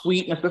the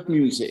sweetness of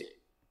music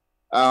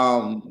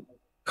kind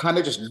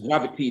of just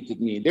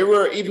gravitated me. There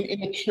were, even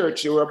in the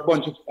church, there were a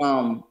bunch of,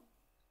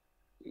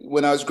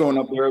 when I was growing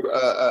up, there were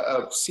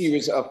a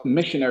series of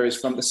missionaries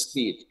from the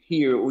state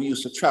here who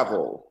used to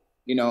travel,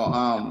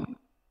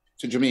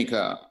 to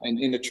Jamaica and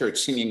in the church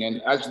singing.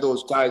 And as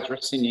those guys were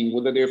singing,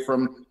 whether they're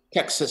from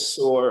Texas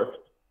or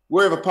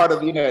wherever part of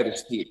the United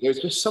States, there's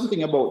just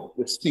something about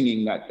the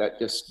singing that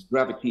just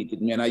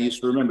gravitated me. And I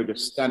used to remember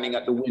just standing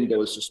at the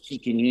windows, just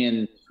peeking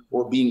in,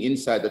 or being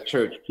inside the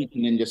church,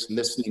 peeking in, just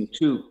listening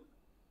to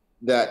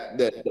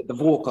the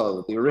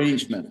vocal, the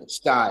arrangement, the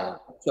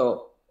style.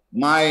 So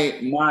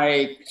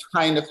my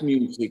kind of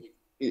music,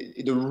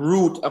 the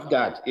root of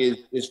that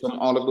is from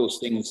all of those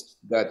things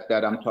that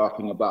I'm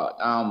talking about.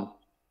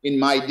 In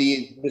my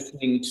days,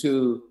 listening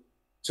to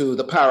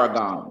the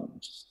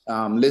Paragons,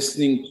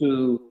 listening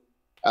to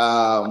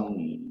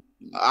Alton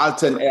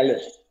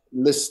Ellis,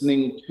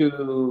 listening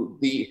to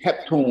the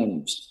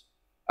Heptones,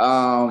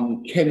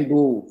 Ken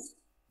Booth,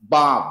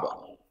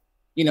 Bob.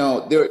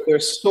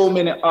 There's so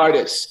many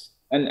artists.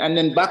 And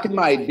then back in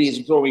my days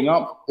growing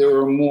up, there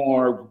were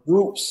more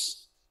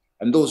groups,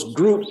 and those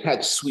groups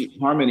had sweet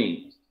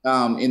harmony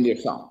in their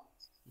songs.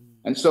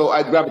 And so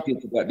I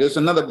gravitated to that. There's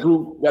another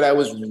group that I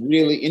was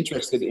really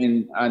interested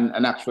in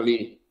and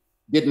actually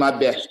did my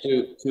best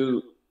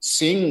to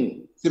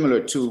sing similar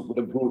to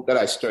the group that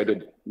I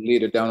started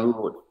later down the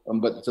road.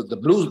 But it's the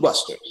Blues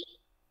Busters.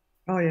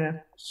 Oh, yeah.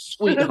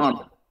 Sweet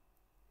harmony.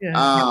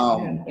 Yeah.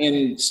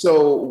 And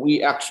so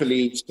we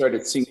actually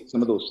started singing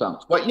some of those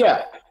songs. But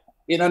yeah,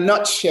 in a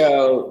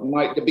nutshell,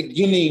 the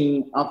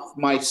beginning of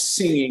my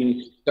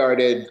singing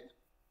started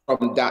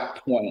from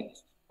that point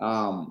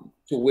to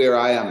where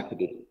I am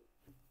today.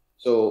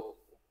 So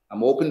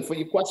I'm open for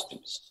your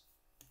questions.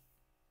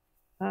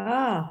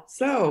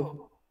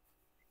 So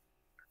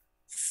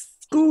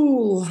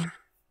school.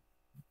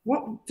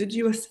 What did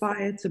you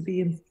aspire to be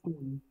in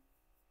school?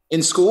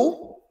 In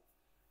school?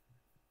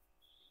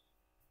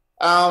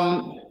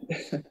 I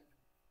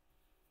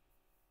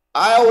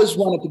always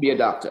wanted to be a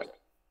doctor.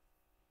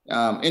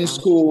 In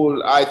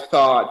school, I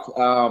thought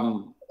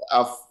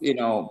of,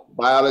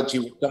 biology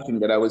was something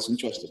that I was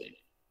interested in,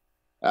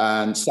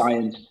 and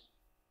science.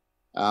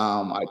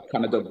 I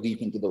kind of dug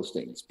deep into those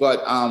things,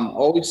 but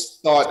always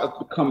thought of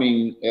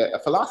becoming a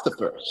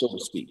philosopher, so to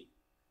speak.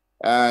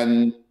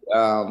 And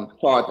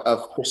thought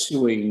of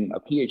pursuing a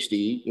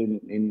PhD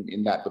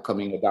in that,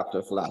 becoming a doctor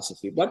of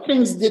philosophy. But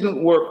things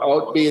didn't work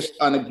out based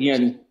on,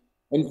 again,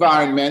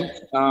 environment.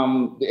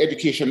 The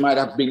education might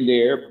have been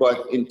there,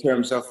 but in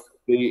terms of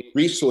the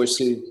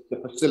resources, the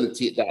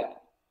facility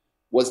that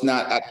was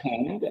not at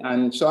hand.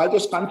 And so I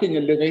just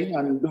continued living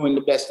and doing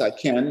the best I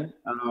can.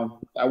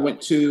 I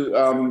went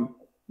to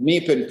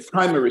Maple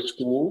Primary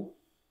School.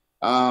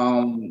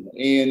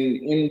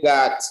 In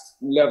that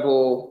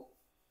level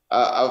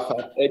of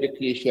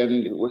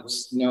education, it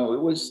was, you know, it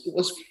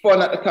was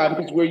fun at the time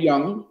because we're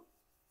young.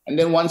 And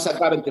then once I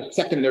got into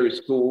secondary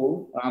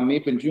school,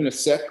 Maple Junior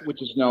Sec,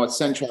 which is now at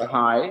Central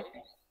High,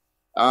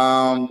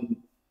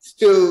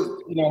 still,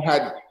 you know,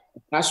 had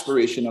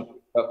aspiration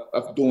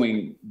of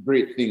doing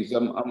great things.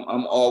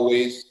 I'm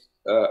always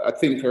a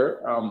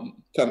thinker,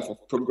 kind of a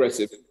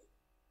progressive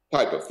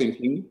type of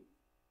thinking.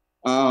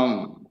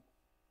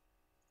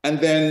 And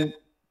then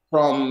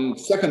from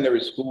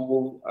secondary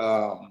school,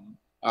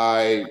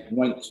 I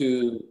went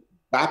to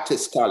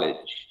Baptist College,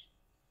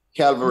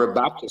 Calvary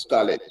Baptist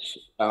College,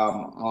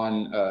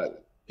 on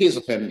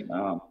Hazelton,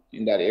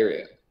 in that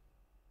area.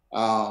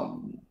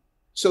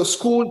 So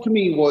school to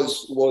me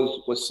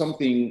was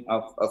something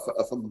of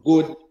a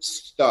good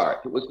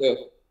start. It was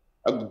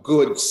a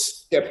good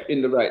step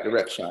in the right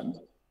direction.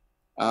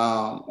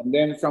 And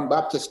then from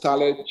Baptist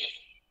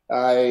College,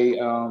 I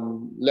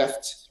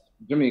left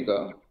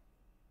Jamaica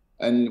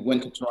and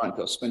went to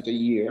Toronto, spent a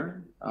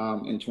year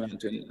in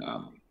Toronto.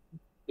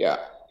 Yeah.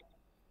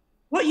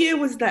 What year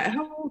was that?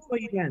 How old were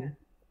you then?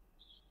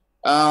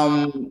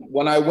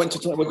 When I went to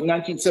Toronto, it was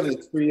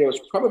 1973. I was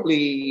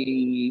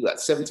probably, what,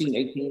 17,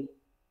 18.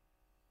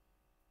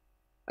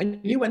 And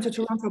you went to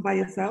Toronto by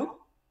yourself?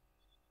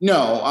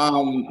 No,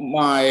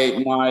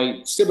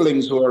 my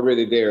siblings were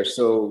already there.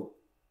 So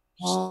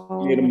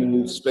made a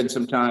move, spent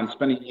some time,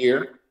 spent a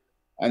year,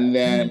 and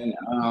then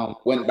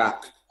went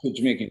back to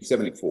Jamaica in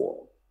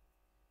 74.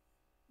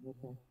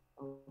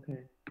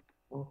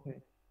 Okay.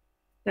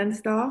 10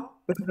 star,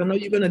 because I know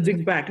you're going to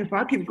dig back. If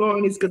I keep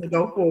going, it's going to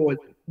go forward.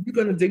 You're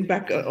going to dig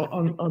back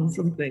on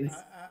some things.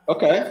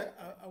 Okay.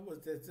 I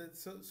was there.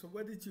 So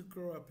where did you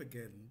grow up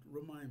again?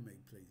 Remind me,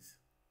 please.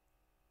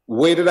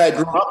 Where did I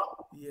grow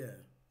up? Yeah.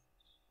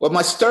 Well,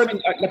 my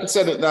starting, like I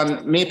said,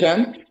 on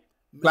Maypen,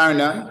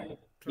 Clarendon.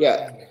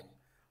 Yeah.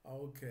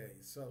 Okay.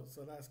 So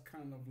that's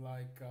kind of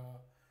like,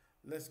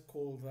 let's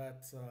call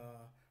that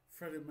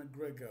Freddie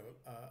McGregor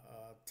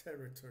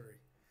territory.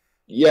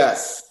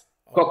 Yes.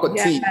 Cocoa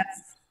tea.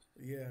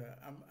 Yeah.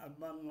 And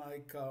man,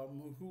 like,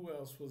 who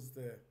else was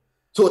there?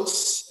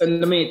 Toots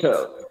and the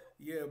Metal.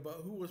 Yeah,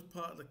 but who was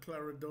part of the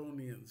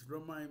Clarendonians?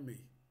 Remind me.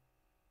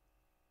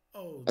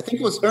 Oh, I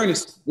think it was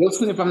Ernest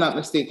Wilson, if I'm not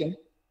mistaken.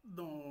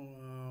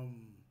 No,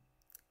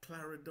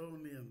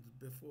 Clarendonians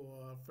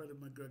before Freddie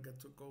McGregor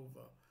took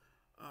over.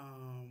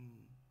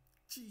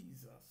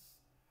 Jesus.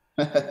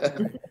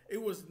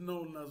 It was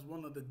known as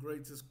one of the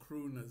greatest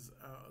crooners.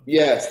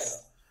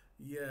 Yes.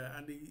 Yeah,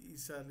 and he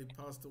sadly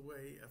passed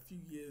away a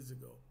few years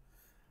ago.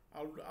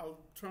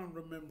 I'll try and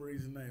remember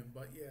his name,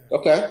 but yeah.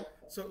 Okay.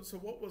 So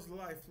what was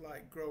life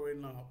like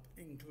growing up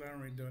in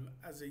Clarendon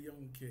as a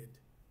young kid?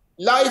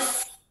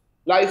 Life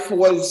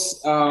was,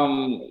 I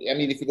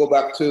mean, if you go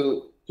back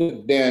to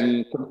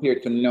then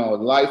compared to now,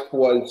 life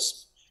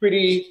was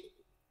pretty,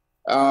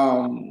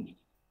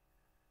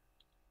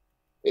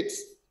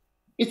 it's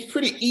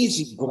pretty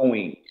easy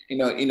going. You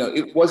know,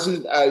 it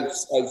wasn't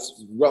as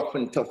rough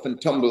and tough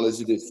and tumble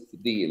as it is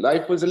today.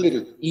 Life was a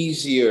little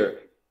easier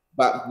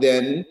back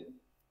then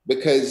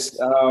because,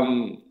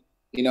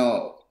 you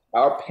know,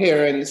 our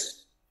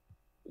parents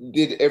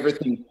did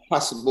everything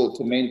possible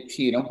to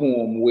maintain a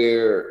home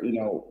where, you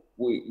know,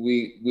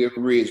 we were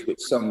raised with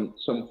some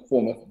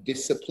form of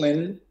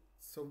discipline,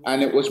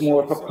 and it was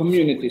more of a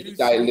community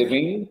style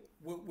living.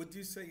 Would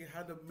you say you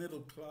had a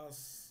middle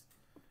class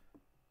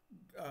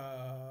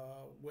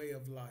way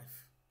of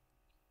life?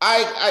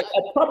 I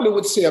probably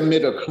would say a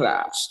middle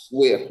class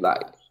way of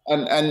life,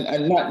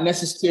 and not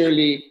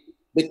necessarily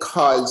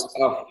because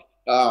of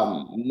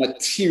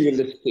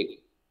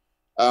materialistic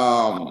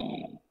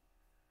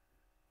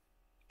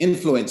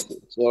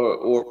influences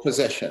or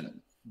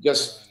possession.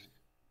 Just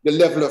the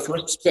level of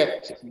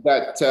respect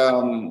that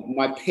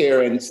my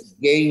parents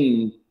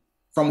gained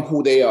from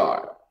who they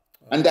are,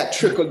 and that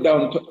trickled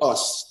down to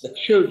us, the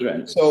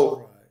children.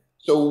 So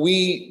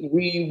we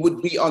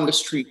would be on the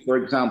street, for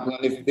example,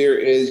 and if there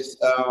is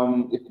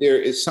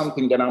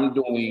something that I'm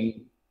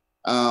doing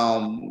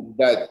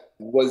that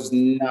was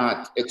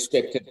not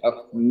expected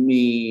of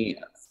me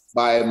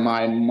by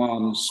my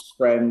mom's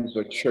friends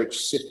or church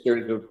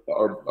sisters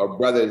or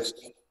brothers,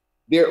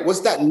 there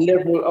was that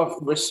level of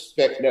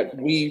respect that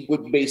we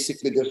would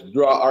basically just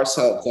draw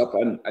ourselves up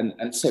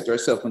and set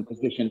ourselves in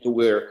position to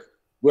where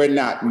we're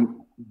not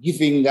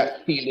giving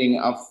that feeling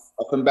of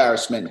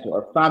embarrassment to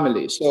our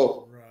family.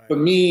 So for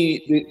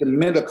me, the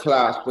middle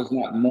class was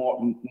not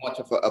much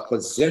of a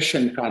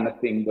possession kind of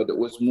thing, but it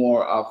was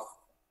more of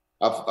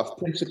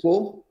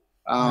principle,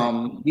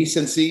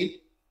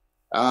 decency,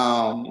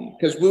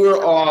 because we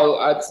were all,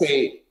 I'd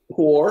say,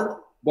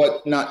 poor,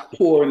 but not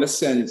poor in the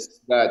sense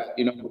that,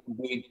 you know,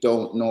 we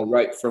don't know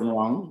right from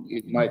wrong.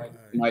 It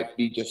might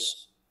be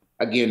just,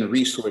 again,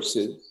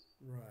 resources.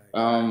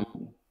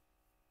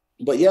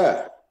 But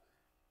yeah,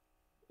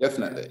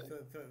 definitely.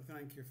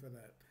 Thank you for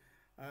that.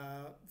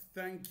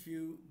 Thank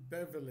you,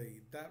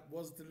 Beverly. That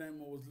was the name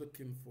I was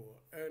looking for.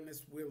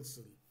 Ernest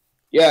Wilson.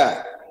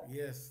 Yeah.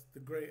 Yes, the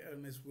great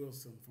Ernest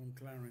Wilson from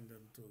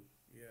Clarendon too.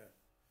 Yeah.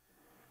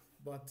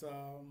 But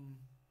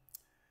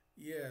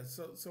yeah,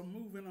 so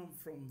moving on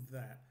from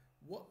that,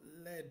 what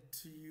led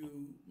to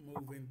you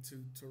moving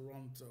to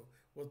Toronto?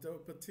 Was there a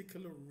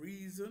particular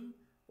reason,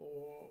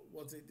 or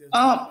was it just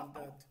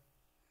that?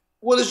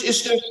 Well, it's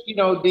just, you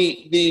know,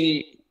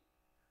 the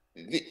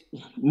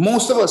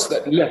most of us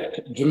that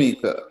left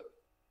Jamaica,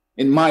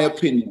 in my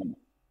opinion,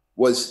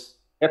 was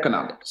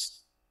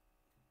economics.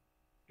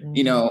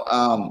 You know,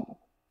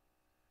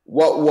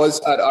 what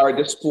was at our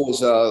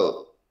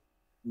disposal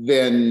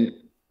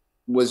then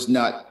was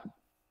not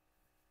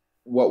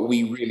what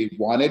we really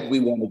wanted. We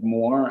wanted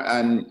more,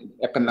 and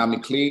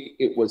economically,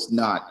 it was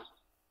not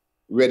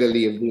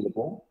readily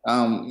available.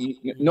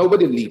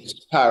 Nobody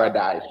leaves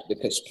paradise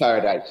because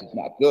paradise is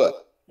not good.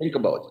 Think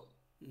about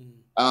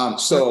it.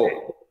 So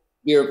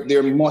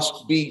there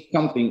must be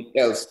something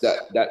else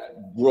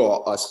that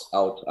draw us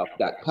out of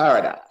that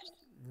paradise.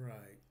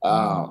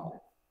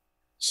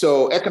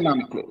 So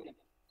economically,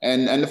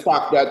 and the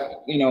fact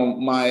that, you know,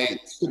 my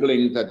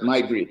siblings had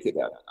migrated,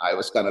 I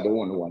was kind of the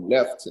only one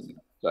left, and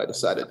so I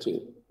decided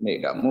to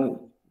make that move.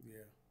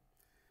 Yeah.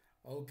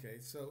 Okay,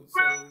 so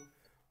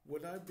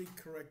would I be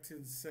correct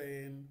in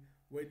saying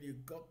when you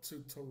got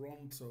to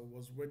Toronto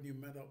was when you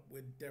met up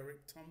with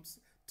Derrick Thomas?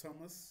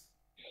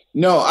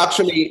 No,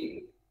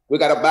 actually, we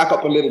got to back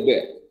up a little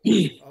bit.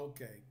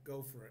 Okay,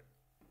 go for it.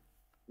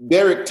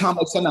 Derrick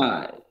Thomas and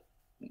I,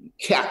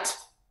 Cat,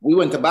 we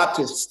went to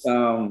Baptist,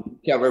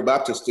 Calvary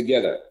Baptist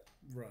together.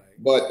 Right.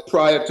 But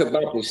prior to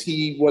Baptist,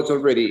 he was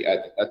already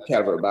at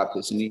Calvary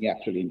Baptist, and he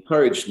actually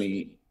encouraged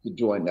me to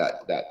join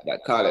that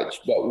college.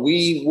 But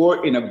we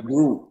were in a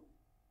group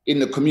in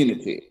the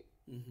community.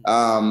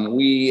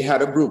 We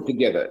had a group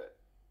together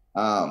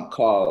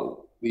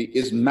called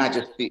His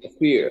Majestic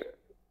Affair,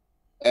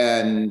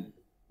 and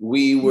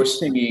we were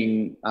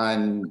singing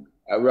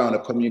around the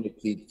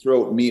community,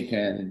 throat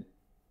meeting,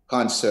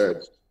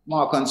 concerts,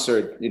 small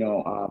concerts, you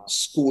know,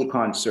 school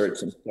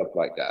concerts and stuff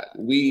like that.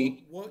 And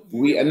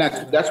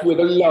that's where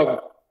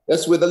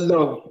the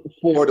love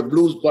for the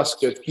Blues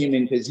Busters came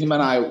in, because him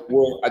and I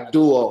were a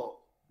duo,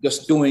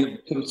 just doing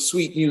some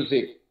sweet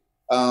music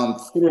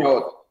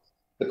throughout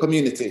the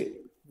community.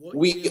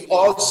 We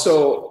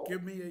also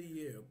give me a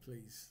year,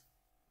 please.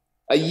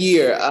 A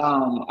year,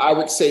 I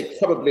would say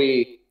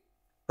probably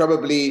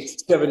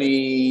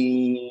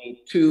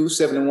 72,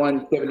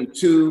 71,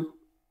 72.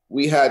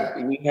 We had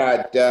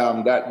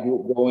that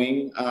group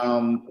going.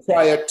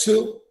 Prior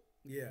to,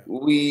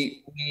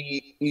 we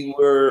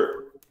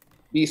were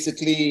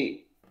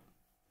basically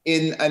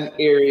in an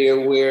area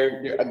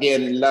where,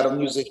 again, a lot of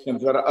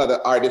musicians, a lot of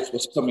other artists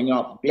was coming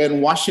up. Glenn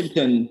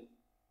Washington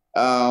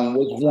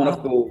was one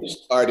of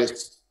those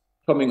artists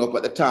coming up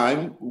at the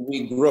time.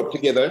 We grew up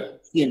together,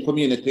 same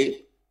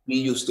community. We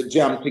used to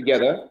jam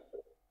together.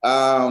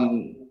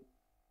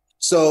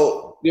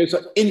 So there's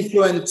an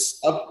influence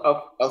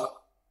of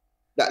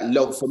that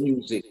love for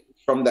music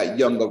from that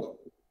younger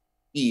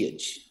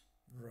age.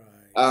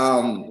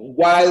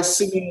 While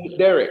singing with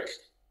Derrick,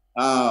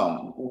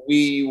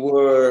 we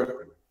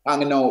were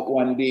hanging out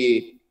one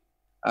day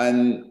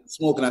and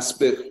smoking a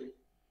spliff,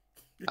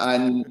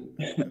 and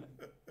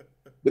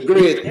the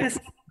great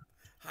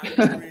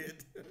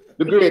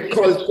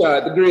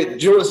culture, the great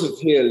Joseph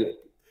Hill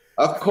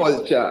of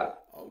culture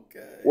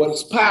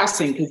was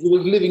passing, because he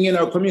was living in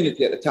our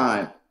community at the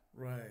time.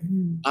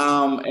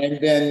 And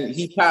then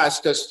he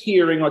passed us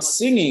hearing us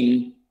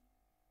singing,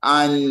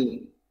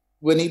 and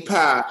when he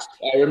passed,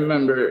 I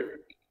remember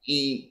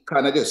he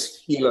kind of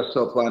just healed us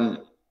up, and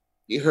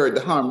he heard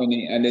the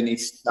harmony, and then he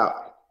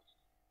stopped,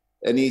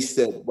 and he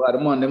said, "Well, the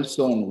man, them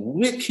sound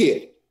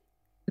wicked."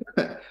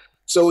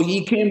 So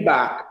he came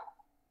back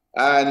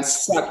and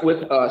sat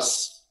with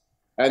us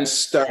and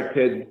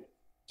started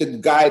to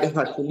guide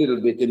us a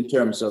little bit in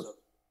terms of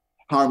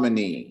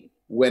harmony,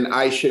 when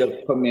I should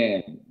have come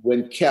in,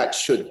 when Cat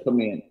should come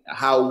in,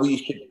 how we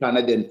should kind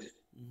of then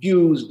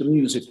fuse the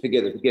music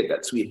together to get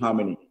that sweet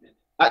harmony.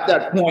 At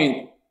that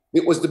point,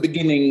 it was the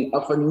beginning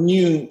of a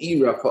new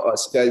era for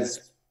us,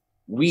 because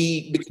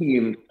we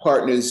became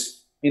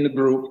partners in the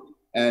group,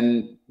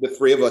 and the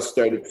three of us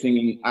started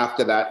singing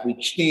after that. We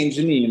changed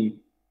the name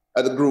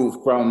of the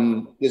group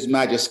from His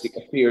Majestic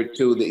Affair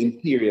to the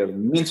Imperial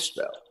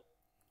Minstrel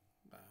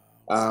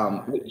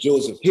with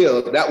Joseph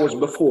Hill. That was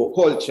before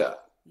culture.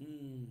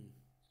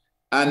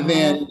 And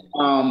then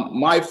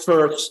my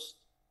first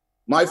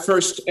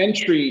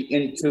entry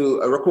into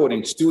a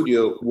recording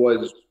studio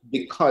was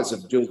because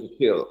of Joseph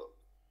Hill,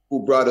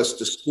 who brought us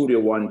to Studio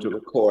One to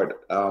record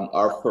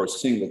our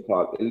first single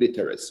called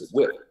Illiteracy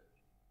Whip.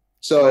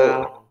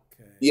 So,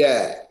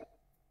 yeah.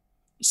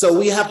 So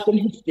we have some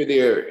history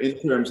there in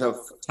terms of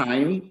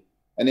time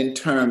and in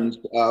terms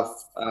of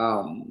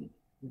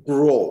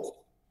growth,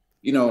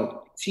 you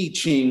know,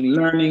 teaching,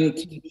 learning,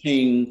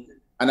 teaching,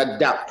 and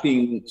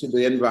adapting to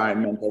the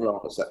environment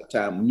around us at the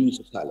time,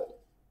 musically.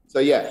 So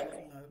yeah.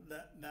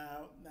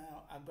 Now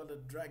I've got to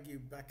drag you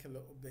back a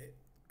little bit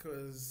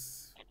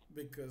because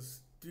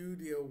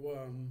Studio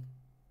One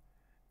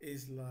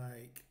is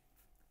like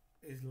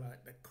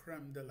the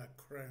creme de la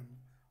creme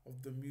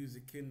of the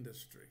music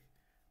industry.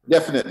 Right?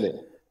 Definitely.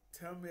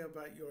 Tell me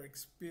about your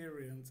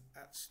experience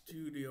at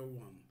Studio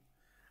One.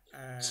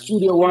 And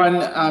Studio One.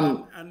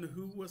 And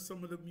who were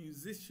some of the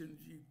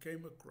musicians you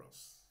came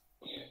across?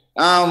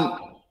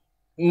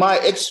 My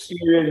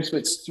experience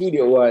with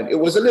Studio One, it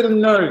was a little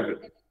nervy.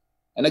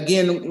 And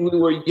again, we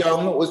were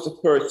young. It was the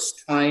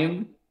first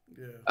time.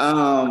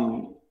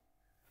 Yeah.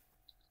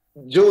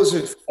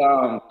 Joseph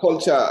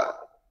Culture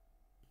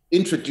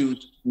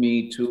introduced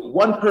me to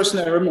one person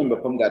I remember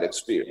from that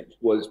experience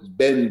was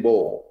Ben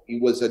Ball. He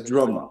was a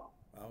drummer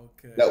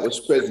that was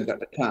present at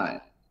the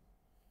time.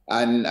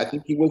 And I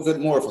think he was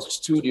more of a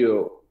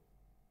studio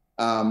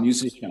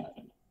musician.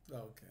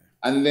 Okay.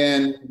 And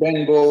then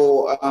Ben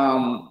Ball,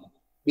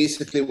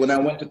 basically when I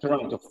went to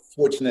Toronto,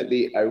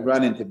 fortunately, I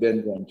ran into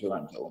Ben Ball in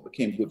Toronto,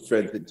 became good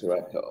friends in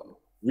Toronto,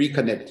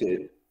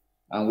 reconnected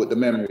with the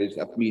memories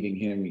of meeting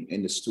him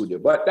in the studio.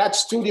 But that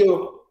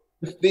studio,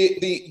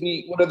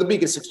 the one of the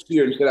biggest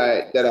experience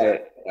that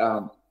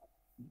I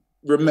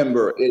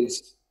remember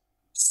is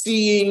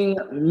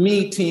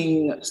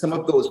meeting some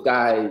of those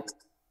guys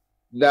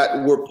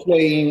that were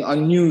playing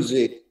on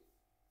music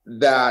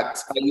that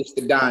I used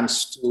to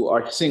dance to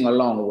or sing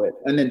along with,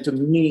 and then to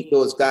meet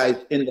those guys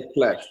in the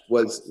flesh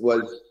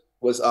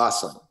was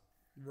awesome.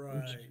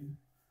 Right.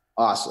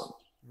 Awesome.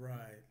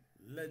 Right.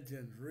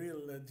 Legends, real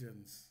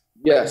legends.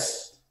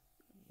 Yes.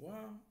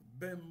 Wow.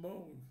 Ben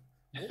Bone.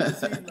 What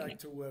was he like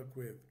to work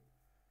with?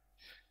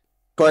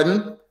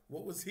 Pardon?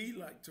 What was he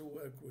like to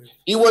work with?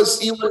 He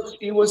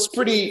was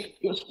pretty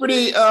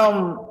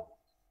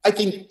I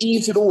think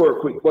easy to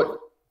work with,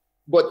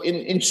 but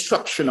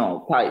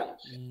instructional type.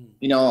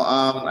 You know,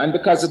 and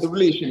because of the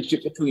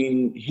relationship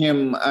between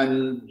him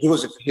and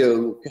Joseph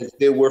Hill, because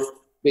they were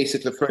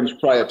basically friends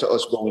prior to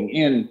us going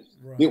in,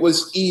 it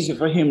was easy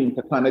for him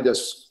to kind of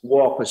just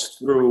walk us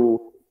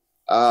through,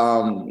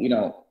 you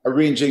know,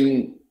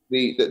 arranging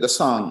the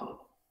song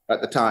at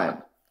the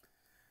time.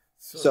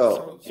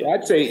 So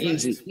I'd say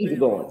easy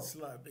going.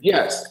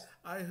 Yes.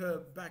 I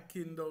heard back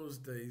in those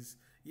days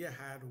you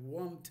had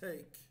one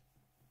take.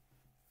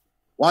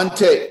 One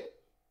take.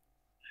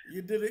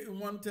 You did it in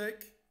one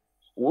take?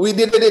 We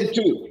did it in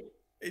two.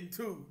 In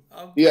two?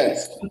 Okay.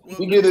 Yes, well,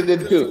 we did it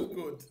in two.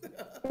 Good.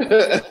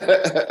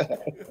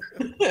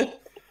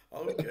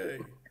 Okay.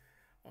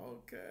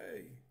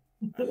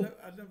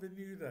 I never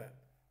knew that.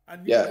 I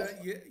knew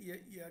that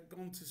you had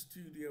gone to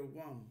Studio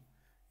One,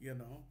 you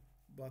know,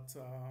 but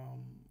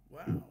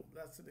wow,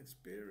 that's an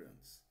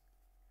experience.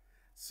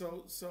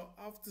 So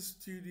after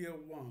Studio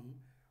One,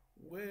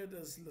 where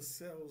does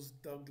Lascelles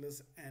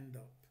Douglas end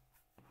up?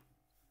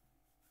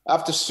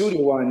 After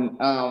Studio One,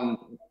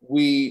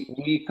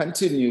 we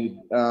continued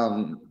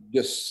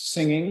just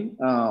singing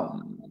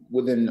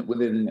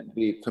within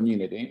the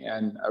community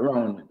and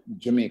around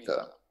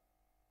Jamaica.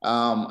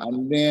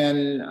 And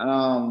then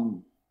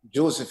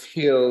Joseph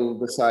Hill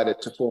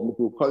decided to form the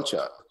group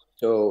Culture.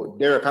 So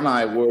Derrick and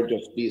I were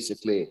just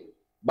basically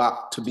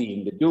back to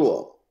being the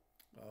duo.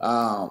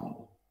 And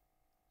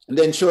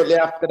then shortly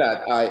after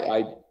that,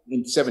 I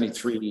in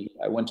 '73,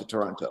 I went to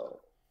Toronto.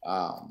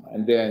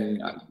 And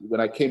then when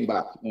I came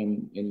back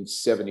in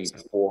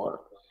 '74,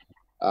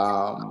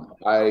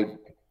 I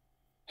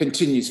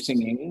continued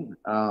singing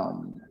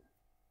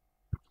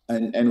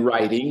and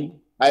writing.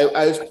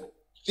 I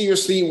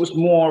seriously was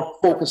more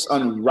focused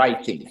on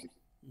writing.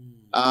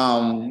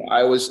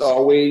 I was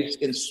always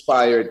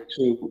inspired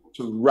to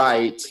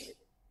write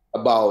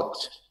about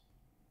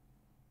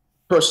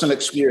personal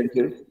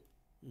experiences,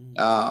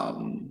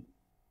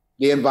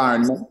 the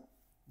environment,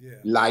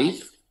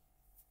 life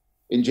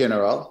in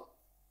general.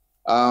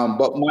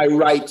 But my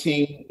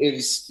writing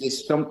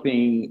is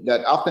something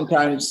that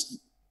oftentimes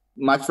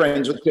my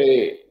friends would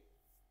say,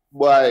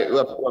 "Why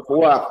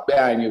walk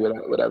behind you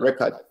with a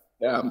record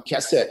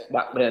cassette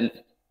back then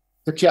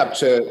to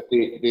capture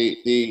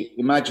the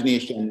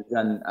imagination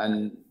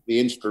and the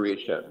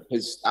inspiration?"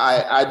 Because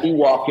I be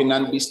walking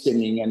and be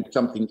singing and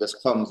something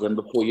just comes, and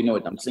before you know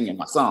it, I'm singing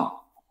my song.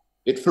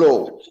 It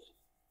flows.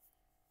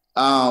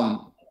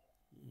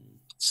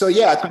 So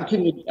yeah, I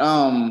continued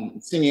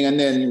singing, and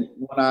then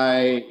when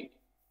I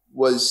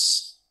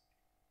was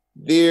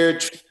there,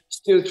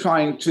 still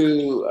trying to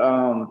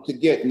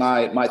get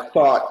my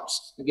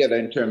thoughts together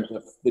in terms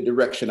of the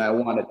direction I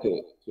wanted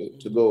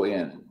to go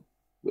in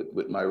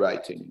with my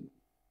writing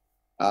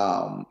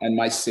and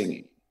my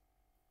singing.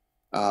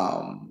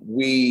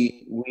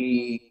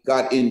 We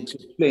got into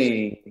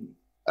playing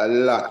a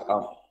lot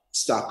of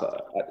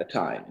soccer at the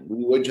time.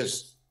 We were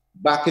just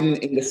back in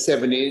the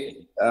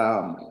 '70s.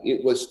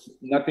 It was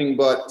nothing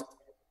but,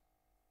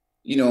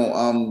 you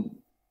know,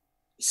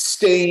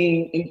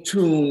 staying in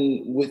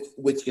tune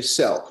with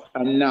yourself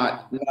and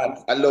not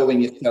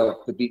allowing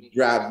yourself to be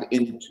dragged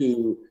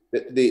into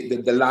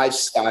the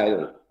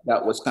lifestyle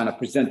that was kind of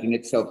presenting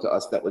itself to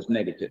us that was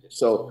negative.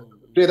 So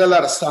played a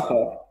lot of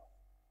soccer,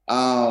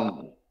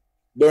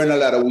 burned a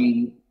lot of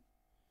weed,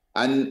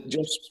 and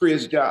just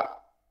praise God,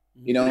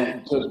 you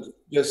know,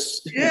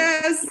 just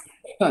yes,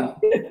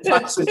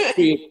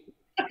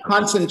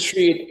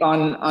 concentrate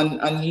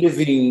on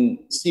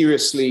living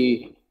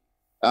seriously,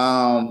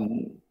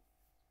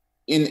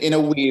 in a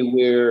way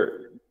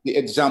where the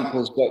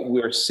examples that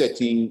we're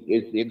setting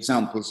is the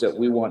examples that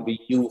we want the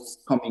youth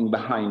coming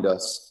behind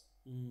us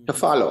to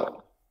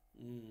follow.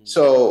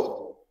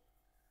 So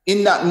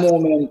in that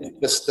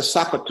moment, the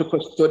soccer took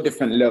us to a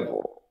different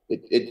level.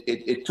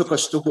 It took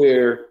us to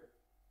where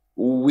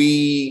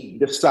we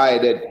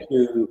decided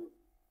to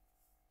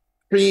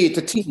create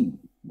a team.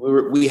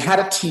 We had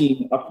a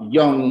team of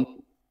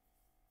young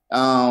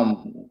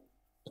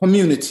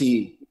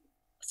community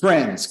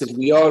friends, because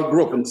we all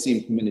grew up in the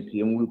same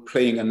community and we were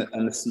playing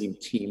on the same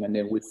team. And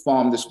then we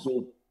formed this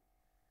group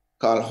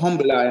called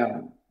Humble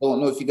Lion. I don't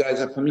know if you guys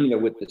are familiar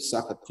with the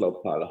soccer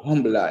club called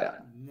Humble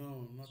Lion.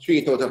 No,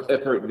 Straight out of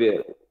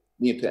Everettville,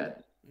 New Pen.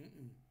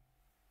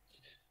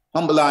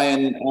 Humble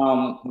Lion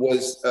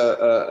was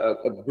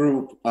a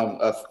group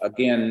of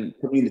again,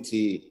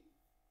 community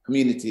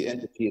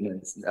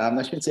entertainers.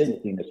 I shouldn't say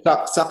anything.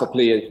 Soccer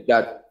players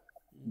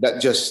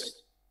that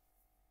just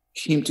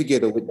came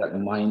together with that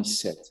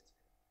mindset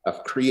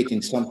of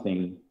creating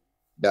something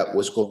that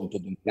was going to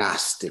be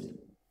lasting.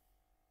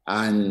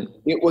 And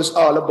it was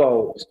all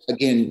about,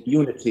 again,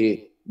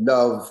 unity,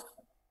 love,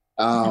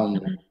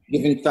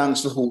 giving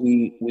thanks to who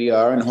we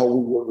are and how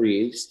we were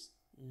raised.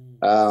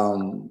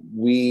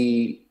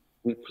 We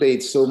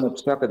played so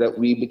much soccer that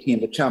we became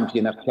the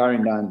champion of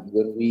Clarendon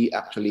when we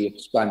actually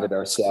expanded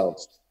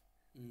ourselves.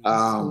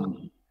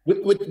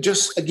 With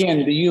just,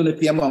 again, the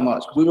unity among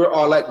us. We were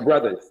all like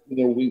brothers. You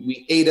know,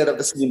 we ate out of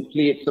the same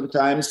plate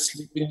sometimes,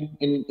 sleeping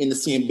in the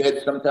same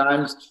bed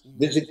sometimes,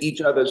 visit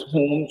each other's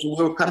homes. We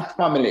were kind of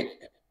family.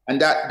 And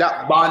that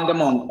bond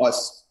among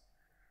us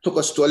took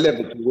us to a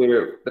level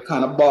where the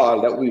kind of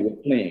ball that we were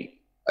playing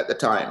at the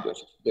time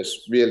was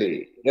just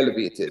really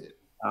elevated.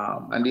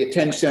 And the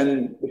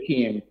attention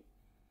became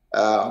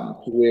to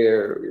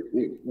where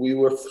we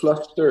were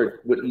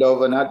flustered with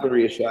love and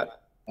admiration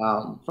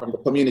from the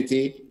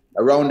community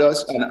around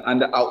us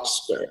and the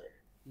outskirts.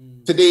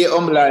 Today,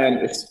 Lion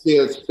is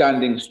still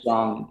standing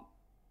strong,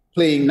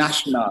 playing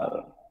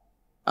national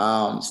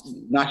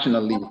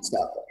league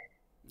soccer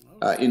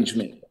in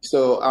Jamaica.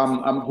 So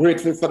I'm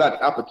grateful for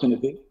that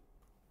opportunity.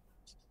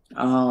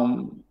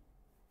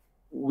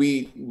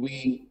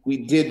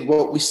 We did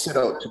what we set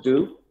out to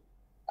do,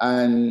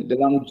 and the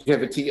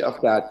longevity of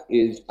that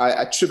is I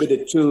attribute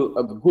it to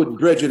a good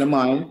brethren of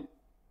mine,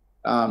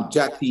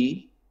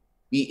 Jackie.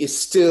 He is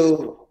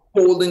still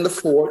holding the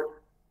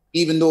fort,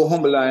 even though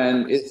Humble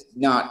Lion is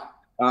not,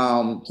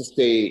 to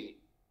say,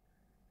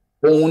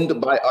 owned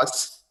by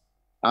us,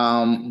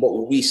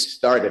 but we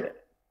started it.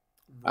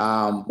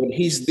 But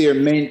he's there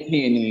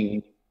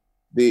maintaining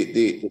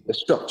the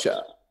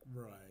structure.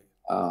 Right.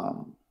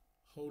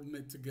 Holding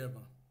it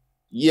together.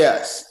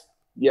 Yes.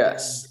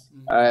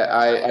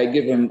 I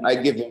give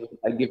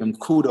him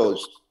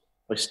kudos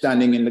for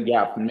standing in the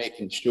gap and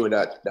making sure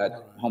that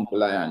Humble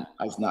Lion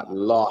has not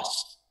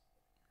lost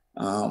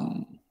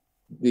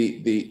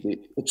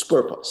its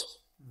purpose,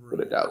 put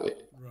it that way.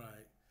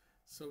 Right.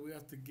 So we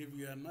have to give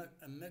you a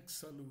next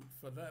salute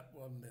for that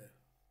one there.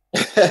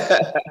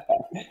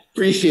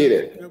 Appreciate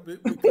it.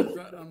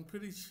 Because I'm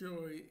pretty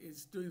sure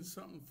it's doing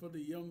something for the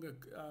younger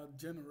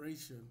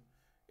generation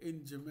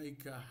in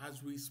Jamaica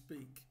as we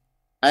speak.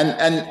 And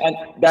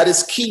that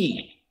is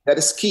key. That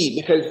is key,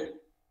 because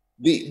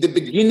the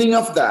beginning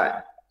of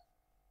that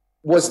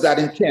was that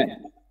intent.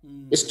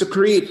 Is to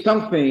create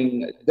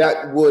something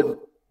that would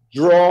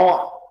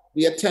draw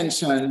the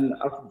attention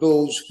of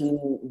those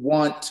who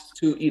want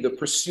to either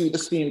pursue the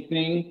same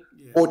thing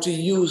or to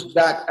use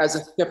that as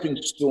a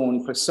stepping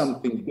stone for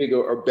something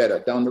bigger or better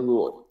down the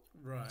road.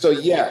 Right. So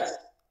yes.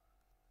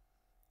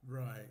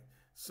 Right.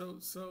 So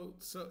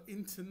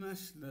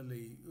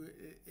internationally,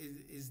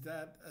 is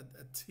that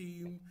a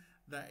team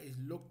that is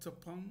looked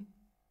upon?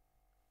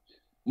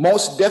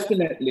 Most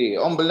definitely.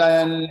 Humble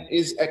Lion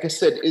is, like I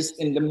said, is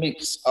in the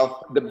mix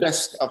of the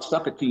best of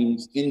soccer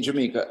teams in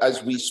Jamaica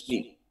as we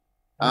speak.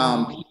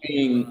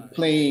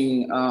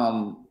 Playing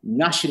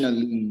National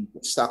League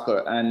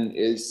soccer, and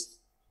is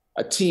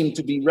a team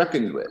to be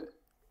reckoned with.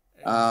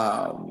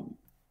 I'm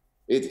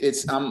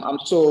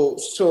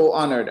so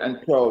honored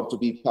and proud to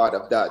be part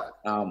of that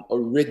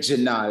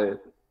original,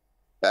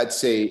 I'd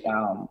say,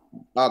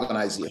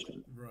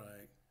 organization.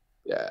 Right.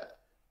 Yeah.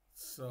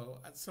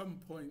 So at some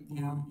point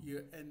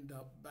you end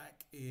up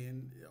back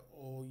in,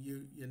 or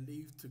you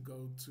leave to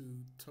go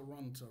to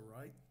Toronto,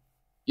 right?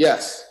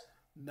 Yes.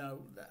 Now,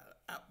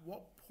 at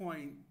what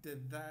point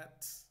did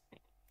that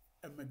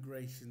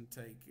emigration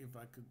take, if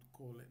I could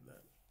call it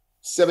that?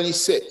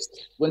 76.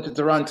 Went to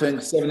Toronto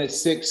in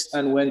 76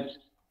 and went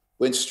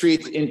went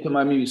straight into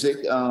my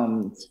music,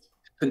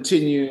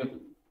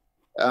 continue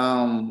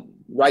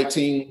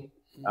writing,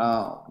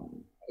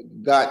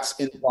 got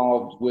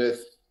involved with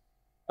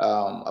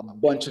a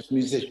bunch of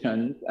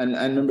musicians. And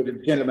I remember the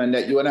gentleman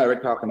that you and I were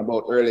talking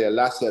about earlier,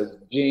 Lascelles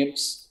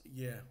James,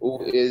 who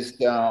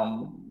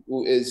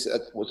was a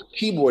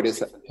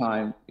keyboardist at the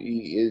time.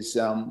 He is,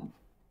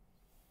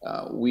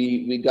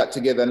 we got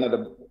together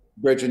another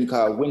brethren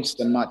called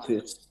Winston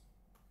Mattis,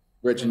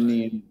 brethren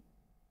named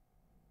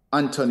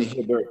Anthony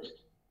Hibbert,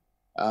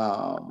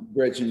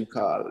 brethren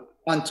called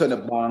Anthony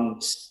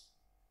Banks.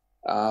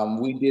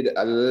 We did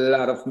a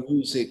lot of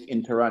music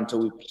in Toronto.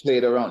 We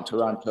played around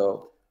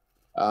Toronto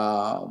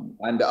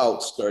and the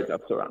outskirts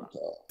of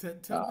Toronto.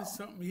 Tell me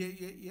something.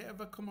 You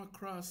ever come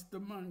across the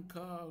man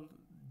called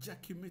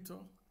Jackie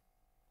Mitto?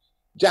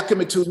 Jackie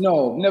Mitto,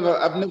 no, never.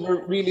 I've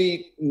never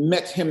really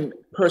met him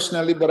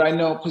personally, but I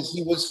know because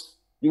he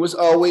was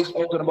always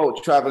out and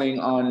about traveling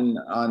on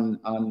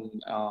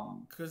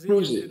because he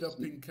cruises. ended up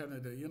in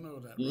Canada, you know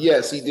that, right?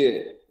 Yes, he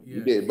did. Yeah.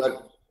 He did,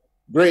 but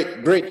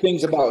great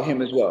things about him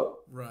as well.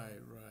 Right.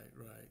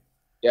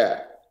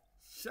 Yeah.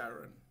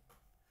 Sharon.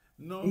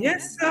 No.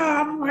 Yes,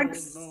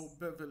 no,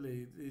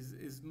 Beverly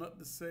is not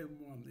the same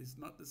one. It's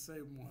not the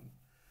same one.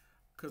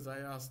 Because I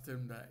asked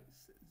him that.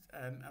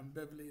 And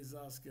Beverly is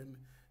asking,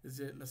 is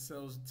it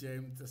Lascelles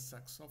James, the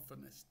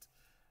saxophonist?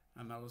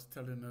 And I was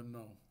telling her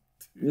no.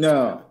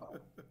 No.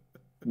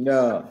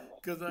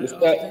 Because I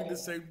asked him the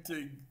same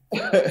thing.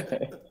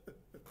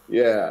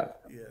 Yeah.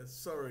 Yeah,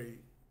 sorry.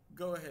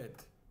 Go ahead.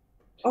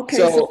 Okay,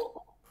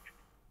 so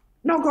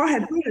no, go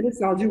ahead.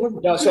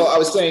 No, so I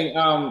was saying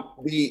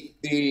the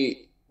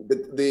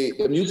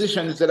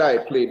musicians that I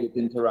played with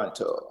in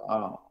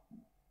Toronto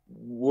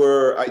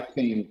were, I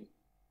think,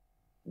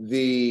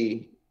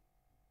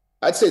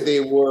 I'd say they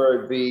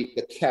were the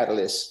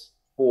catalyst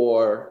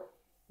for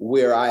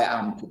where I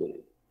am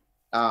today.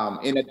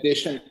 In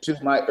addition to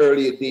my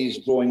earlier days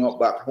growing up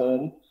back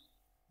home,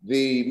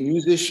 the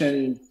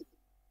musicians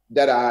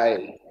that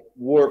I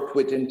worked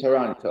with in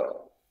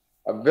Toronto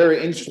are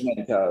very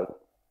instrumental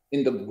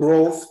in the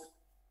growth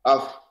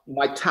of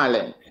my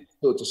talent,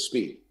 so to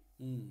speak.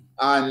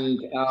 And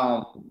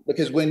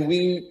because when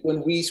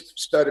we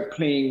started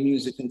playing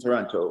music in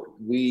Toronto,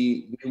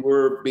 we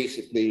were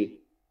basically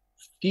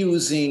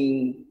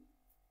fusing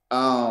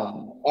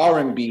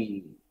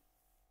R&B,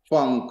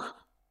 funk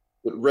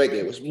with reggae.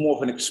 It was more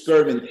of an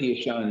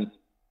experimentation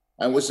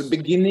and was the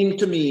beginning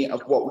to me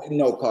of what we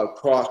now call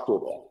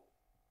crossover.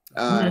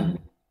 And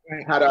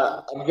had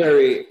a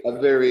very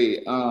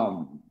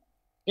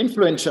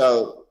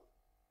influential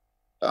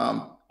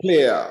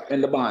player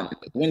in the band,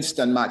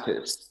 Winston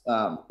Mattis.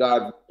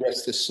 God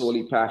rest his soul,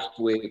 he passed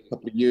away a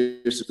couple of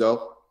years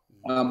ago.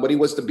 But he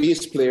was the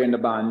bass player in the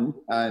band,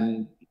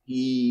 and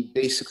he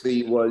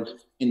basically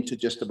was into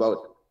just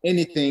about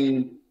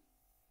anything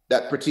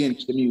that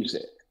pertains to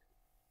music.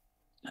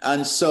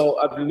 And so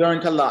I've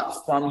learned a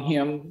lot from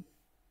him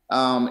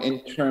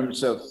in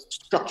terms of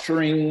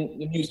structuring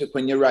the music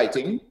when you're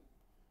writing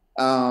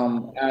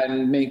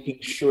and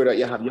making sure that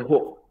you have your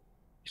hook,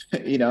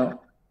 you know,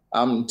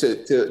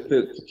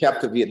 to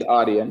captivate the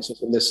audience of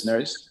the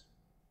listeners,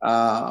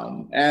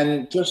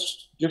 and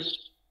just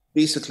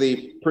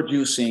basically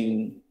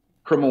producing,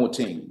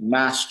 promoting,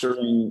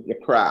 mastering your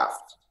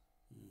craft.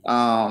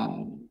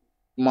 One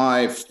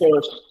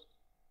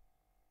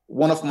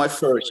of my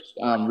first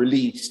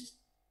release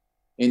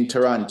in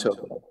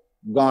Toronto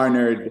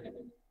garnered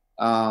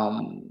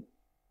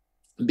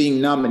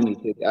being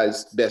nominated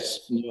as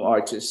Best New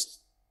Artist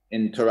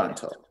in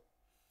Toronto.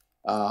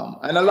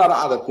 And a lot of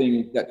other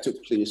things that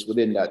took place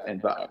within that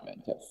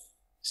environment of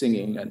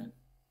singing and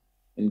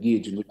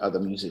engaging with other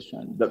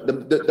musicians.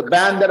 The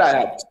band that I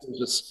had was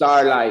the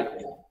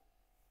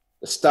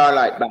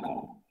Starlight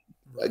Band.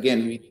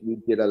 Again, we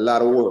did a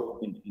lot of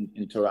work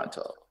in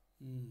Toronto.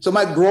 So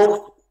my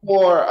growth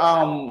for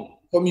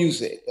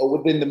music, or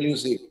within the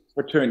music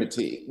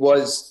fraternity,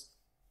 was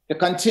to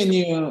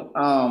continue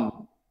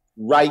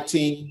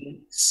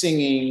writing,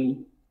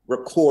 singing,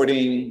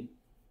 recording,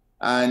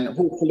 and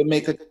hopefully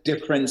make a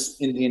difference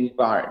in the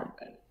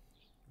environment.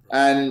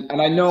 And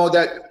I know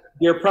that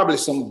there are probably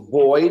some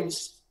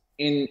voids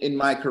in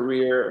my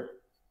career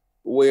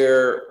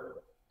where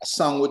a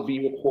song would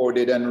be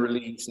recorded and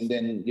released, and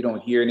then you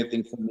don't hear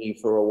anything from me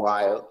for a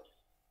while.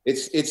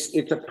 It's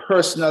a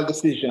personal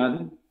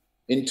decision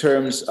in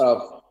terms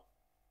of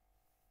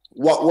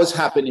what was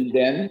happening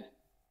then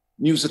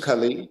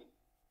musically,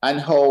 and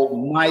how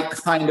my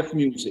kind of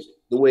music,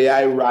 the way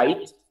I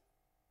write,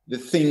 the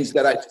things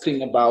that I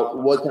sing about,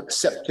 was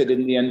accepted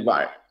in the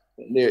environment.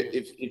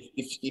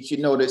 If you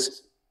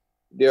notice,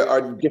 there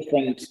are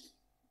different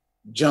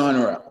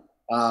genre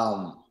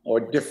or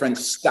different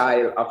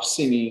style of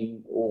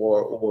singing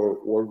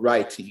or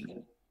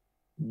writing.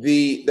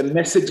 The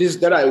messages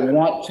that I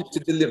want to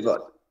deliver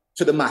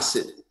to the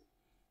masses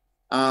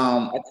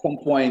at some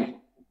point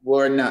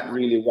were not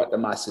really what the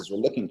masses were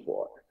looking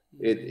for.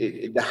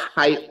 The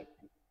hype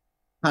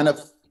kind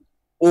of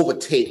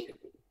overtake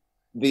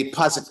the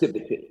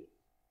positivity.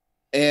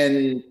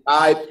 And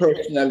I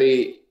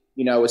personally,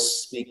 I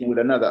was speaking with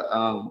another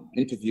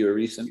interviewer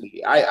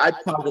recently. I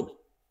probably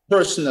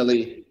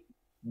personally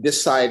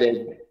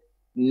decided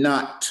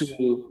not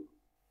to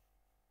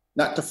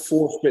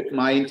forfeit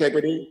my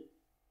integrity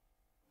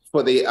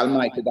for the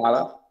almighty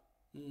dollar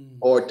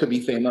or to be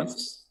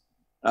famous.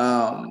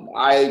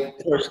 I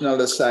personally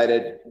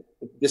decided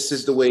if this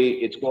is the way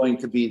it's going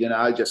to be, then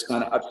I'll just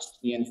kind of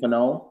abstain for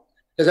now.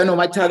 Because I know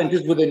my talent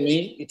is within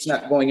me, it's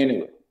not going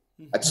anywhere.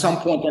 At some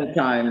point in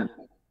time,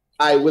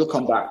 I will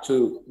come back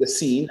to the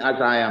scene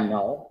as I am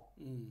now.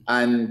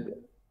 And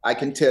I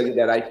can tell you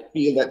that I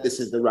feel that this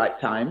is the right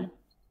time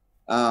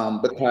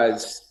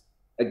because,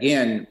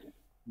 again,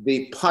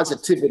 the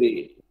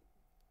positivity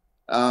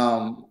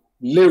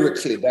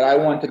lyrically that I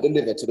want to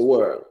deliver to the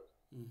world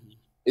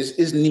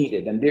is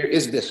needed. And there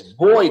is this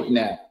void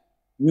now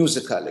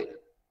musically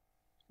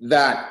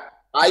that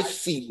I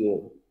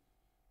feel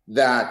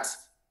that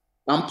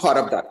I'm part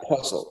of that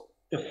puzzle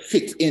to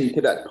fit into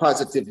that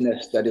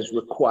positiveness that is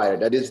required,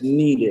 that is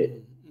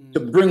needed to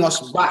bring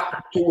us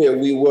back to where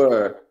we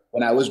were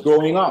when I was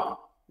growing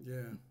up.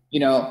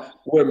 Yeah.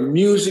 Where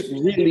music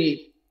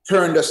really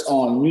turned us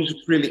on, music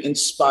really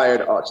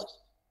inspired us.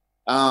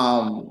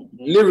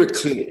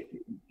 Lyrically,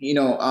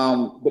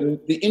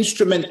 the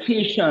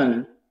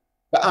instrumentation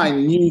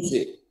behind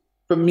music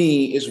for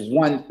me is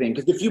one thing.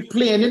 Because if you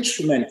play an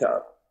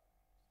instrumental,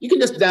 you can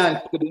just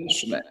dance to the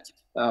instrument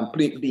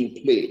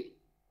being played.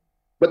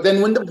 But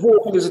then when the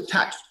vocal is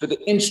attached to the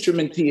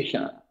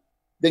instrumentation,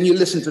 then you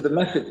listen to the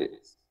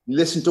messages, you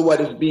listen to what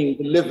is being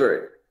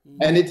delivered.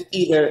 And it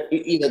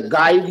either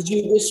guides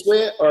you this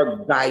way or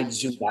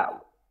guides you that way.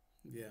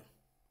 Yeah.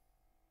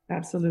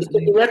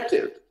 Absolutely. It's a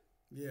directive.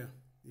 Yeah.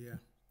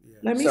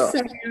 Let me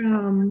say,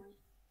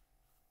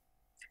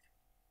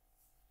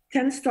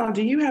 10-Star,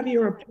 do you have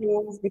your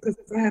applause? Because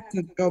I have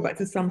to go back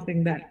to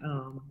something that,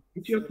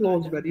 if your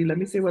applause ready, let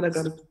me see what I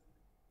got to.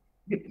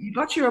 You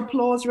got your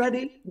applause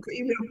ready? You got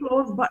your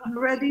applause button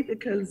ready?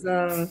 Because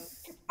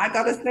I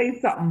got to say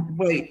something.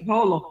 Wait,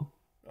 hold on.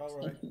 All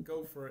right,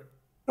 go for it.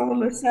 So,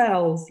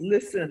 Lascelles,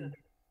 listen.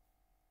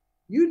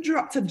 You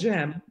dropped a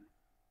gem,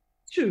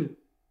 too.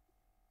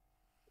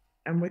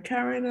 And we're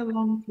carrying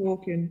along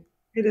talking.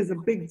 It is a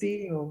big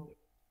deal.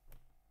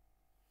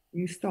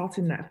 You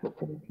starting that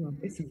football club.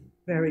 It's a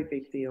very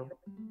big deal.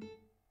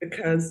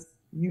 Because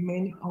you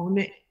may not own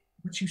it,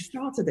 but you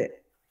started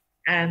it.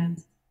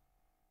 And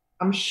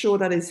I'm sure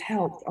that has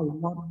helped a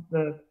lot of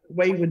the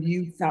wayward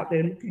youths out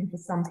there looking for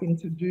something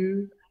to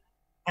do.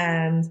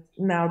 And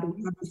now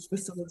they have this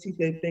facility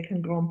that they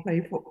can go and play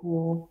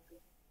football.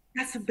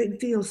 That's a big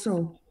deal.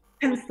 So,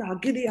 10-Star,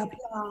 give the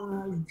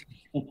applause.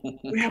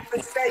 We have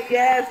to say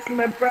yes,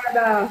 my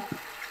brother.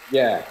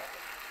 Yeah.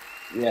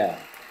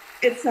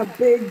 It's a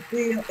big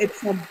deal.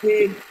 It's a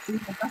big deal.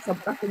 That's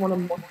one of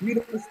the most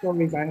beautiful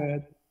stories I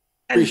heard.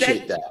 And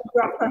Appreciate that.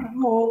 Drop a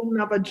whole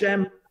nother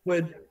gem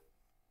with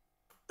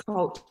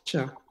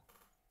culture,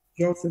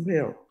 Joseph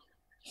Hill.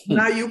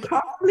 Now you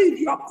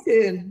calmly dropped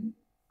in.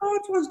 Oh,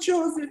 it was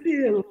Joseph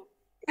Hill.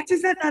 That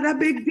is another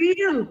big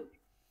deal.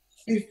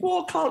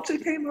 Before culture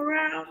came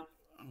around.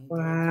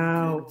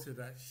 Wow. To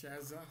that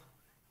Shazza.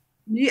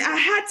 Yeah, I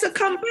had to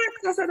come back.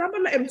 I said, I'm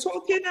gonna let him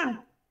talk here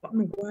now. But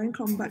I'm going to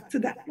come back to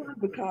that one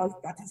because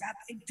that is a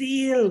big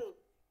deal.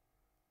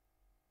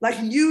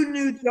 Like you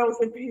knew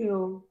Joseph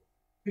Hill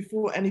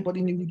before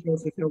anybody knew who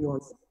Joseph Hill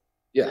was.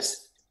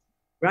 Yes.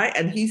 Right?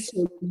 And he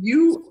saw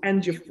you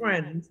and your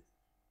friend.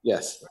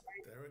 Yes.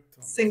 Right?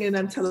 Singing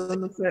and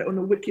telling them to on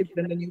the wicked,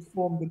 and then you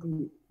formed the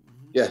group.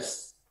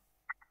 Yes.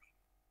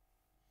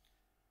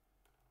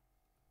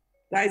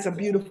 That is a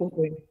beautiful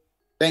thing.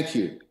 Thank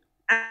you.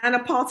 And a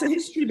part of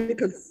history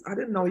because I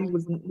didn't know he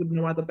was with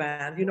no other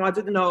band. I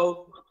didn't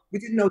know, we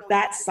didn't know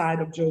that side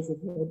of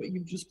Joseph Hill, but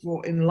you just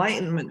brought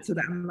enlightenment to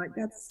that. I'm like,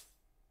 that's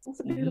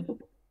a beautiful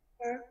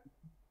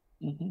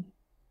thing.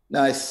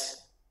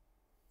 Nice.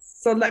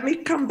 So let me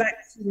come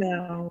back to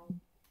now.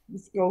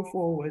 Let's go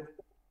forward.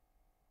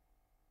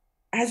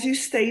 As you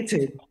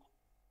stated,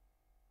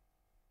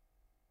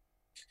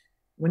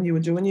 when you were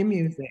doing your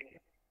music,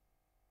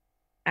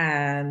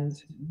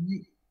 and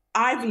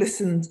I've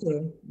listened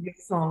to your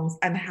songs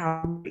and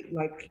how,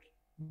 like,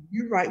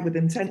 you write with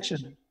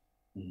intention.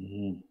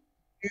 You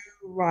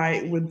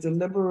write with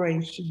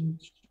deliberation,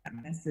 that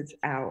message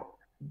out.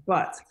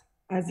 But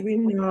as we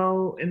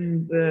know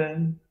in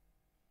the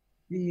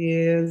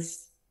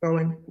years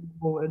going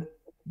forward,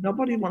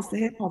 nobody wants to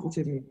hear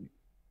positive music.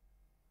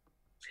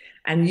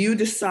 And you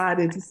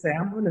decided to say,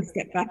 I'm going to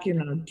step back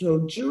in. And so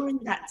during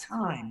that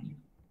time,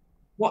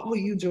 what were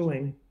you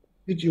doing?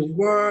 Did you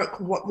work?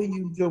 What were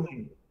you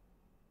doing?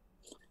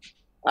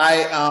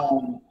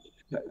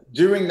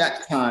 During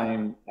that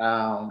time,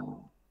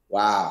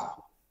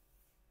 wow,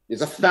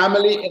 it's a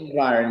family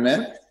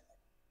environment.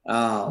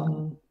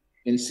 And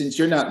since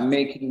you're not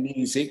making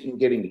music and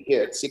getting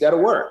hits, you got to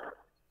work.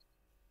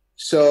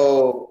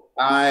 So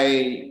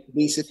I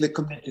basically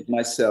committed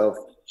myself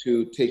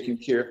to taking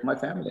care of my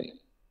family.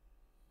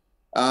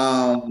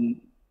 And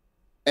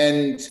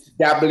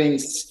dabbling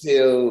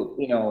still,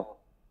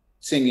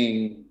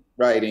 singing,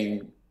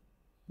 writing,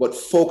 but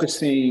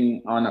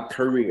focusing on a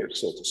career,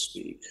 so to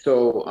speak.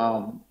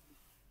 So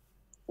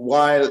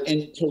while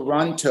in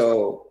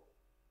Toronto,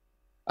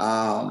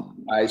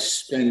 I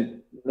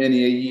spent many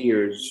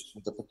years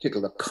with a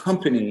particular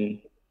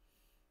company,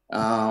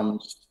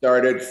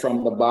 started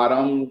from the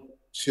bottom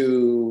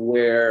to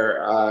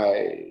where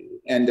I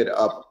ended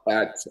up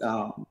at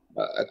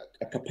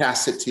a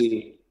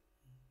capacity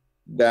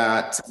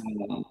that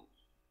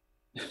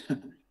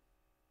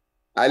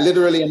I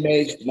literally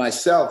amazed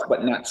myself,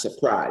 but not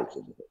surprised,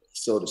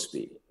 so to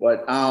speak.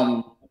 But,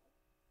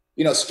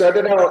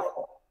 started out,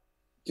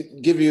 to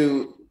give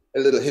you a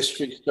little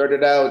history,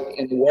 started out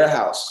in the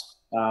warehouse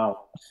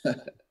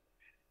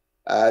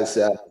as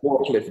a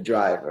forklift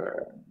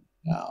driver,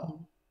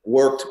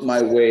 worked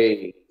my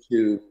way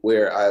to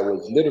where I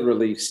was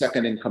literally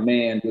second in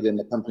command within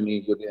the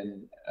company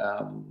within,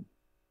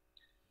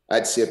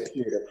 I'd say, a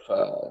period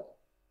of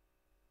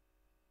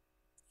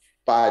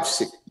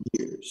 5-6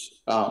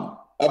 years.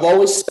 I've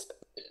always said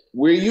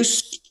where you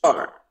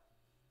start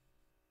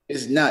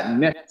is not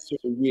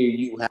necessarily where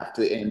you have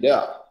to end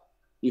up.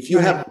 If you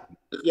have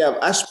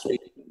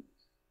aspirations,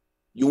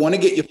 you want to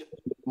get your foot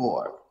in the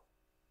door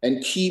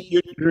and keep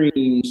your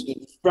dreams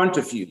in front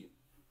of you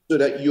so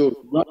that you're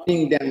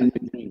running down the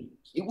dreams.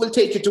 It will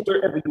take you to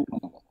wherever you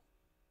want to go.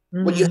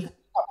 But you have to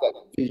have that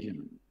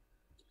vision.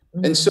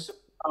 And so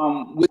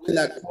within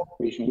that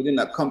corporation, within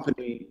that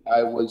company,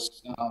 I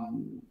was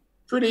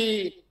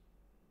pretty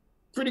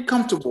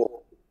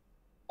comfortable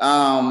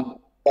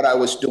what I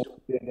was doing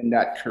in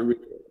that career.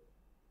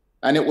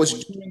 And it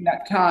was during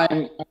that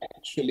time I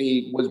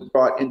actually was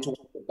brought into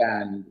the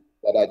band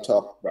that I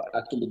talked about. I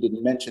actually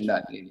didn't mention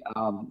that name.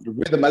 The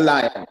Rhythm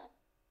Alliance.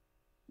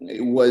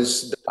 It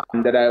was the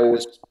band that I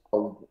was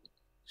called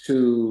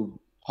to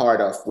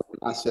part of with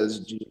Lascelles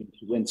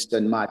Douglas,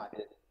 Winston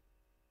Martin,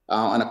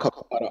 and a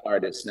couple of other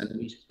artists. And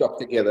we stuck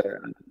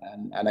together.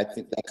 And I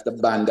think that's the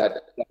band that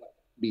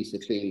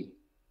basically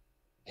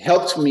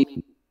helped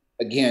me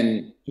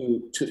again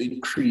to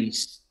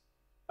increase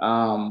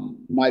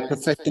my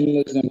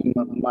professionalism,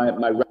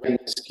 my writing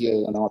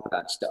skill, and all of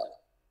that stuff.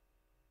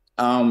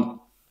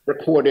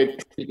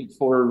 Recorded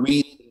for a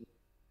reason.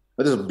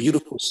 But there's a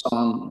beautiful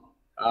song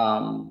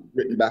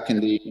written back in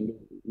the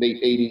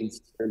late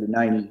 80s, early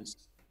 90s.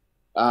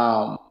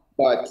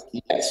 But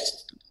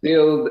yes,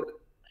 build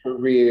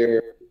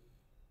career,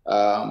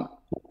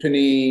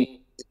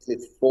 company,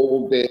 it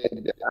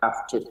folded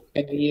after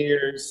 10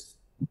 years.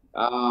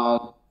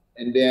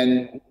 And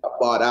then I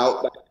bought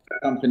out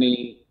that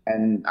company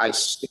and I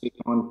stayed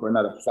on for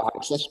another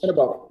 5. So I spent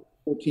about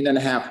 14 and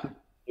a half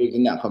years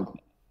in that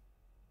company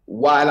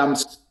while I'm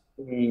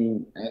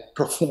singing and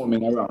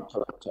performing around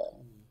Toronto.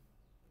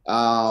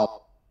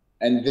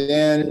 And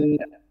then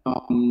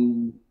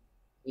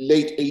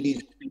late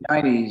 80s,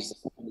 90s,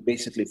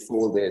 basically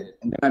folded.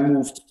 And then I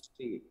moved to the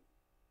States.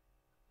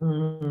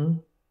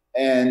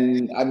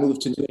 And I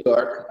moved to New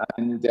York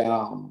and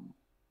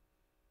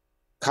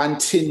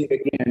continued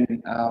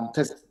again,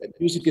 because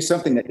music is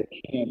something that you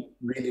can't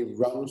really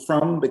run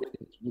from because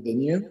it's within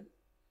you.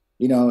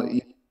 You know,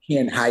 you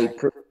can't hide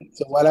from it.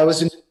 So while I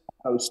was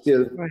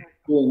still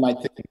doing my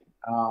thing.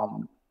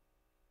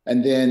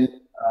 And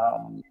then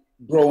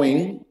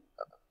growing,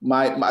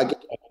 my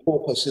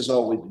focus has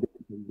always been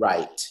to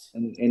write.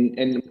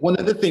 And one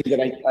of the things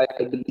that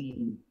I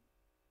believe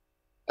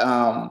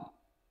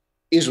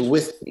is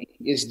with me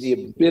is the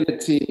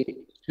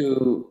ability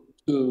to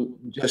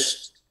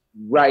just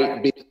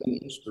write based on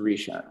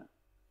inspiration.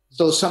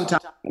 So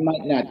sometimes I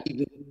might not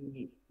even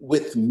be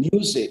with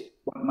music,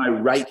 but my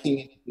writing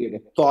is here.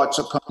 The thoughts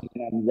are coming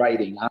and I'm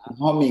writing, I'm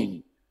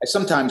humming.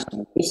 Sometimes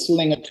I'm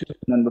whistling a tune,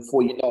 and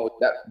before you know it,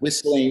 that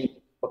whistling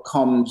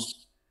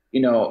becomes,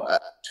 a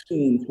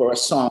tune for a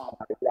song.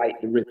 I write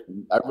the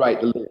rhythm, I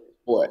write the lyrics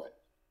for it.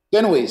 So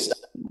anyways,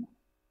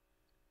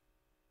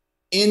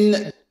 in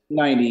the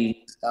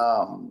 90s,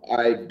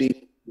 I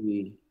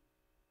basically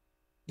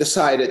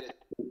decided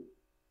to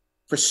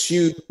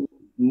pursue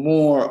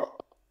more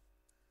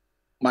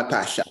my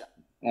passion,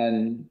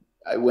 and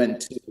I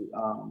went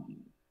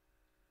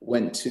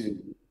to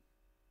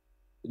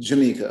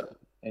Jamaica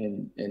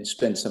and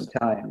spent some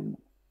time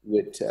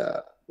with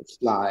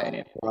Sly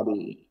and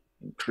Robbie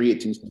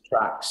creating some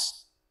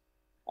tracks,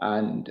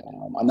 and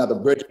another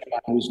British man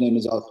whose name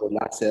is also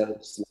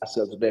Lascelles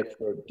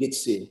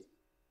Douglas.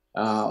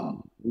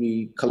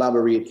 We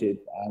collaborated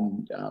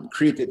and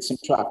created some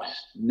tracks,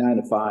 9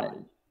 to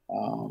 5.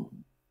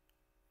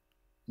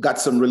 Got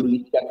some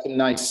release, got some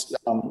nice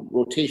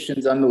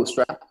rotations on those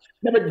tracks.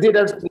 Never did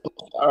as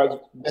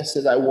best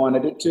as I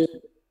wanted it to,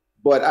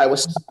 but I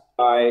was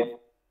satisfied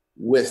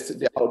with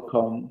the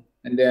outcome,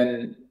 and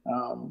then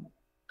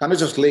kind of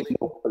just laid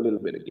low for a little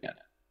bit again.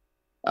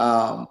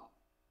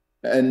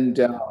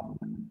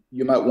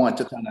 You might want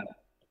to kind of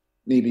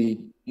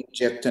maybe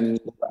inject and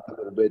go back a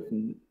little bit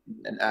and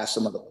ask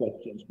some other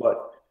questions,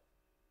 but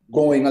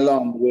going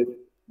along with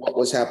what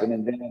was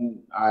happening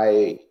then,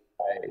 I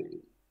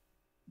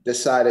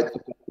decided to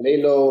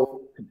lay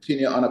low,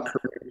 continue on a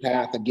career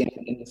path again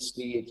in the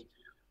States,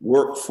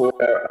 work for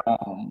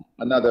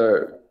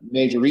another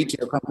major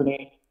retail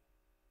company,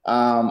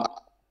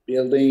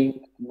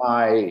 building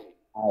my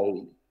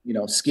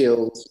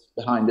skills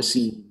behind the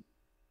scenes.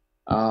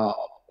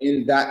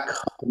 In that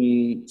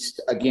company,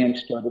 again,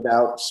 started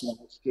out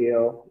small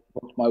scale,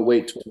 worked my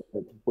way to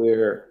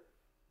where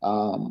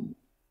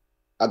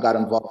I got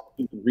involved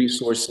in human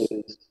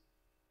resources,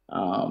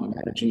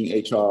 managing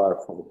HR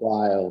for a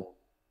while.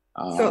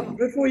 So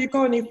before you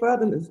go any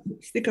further, let's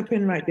stick a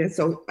pin right there.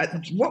 So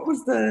what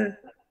was the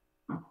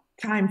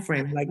time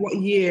frame? Like what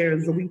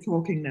years are we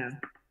talking now?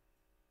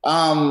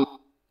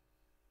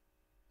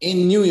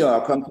 In New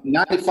York,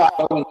 95,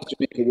 I went to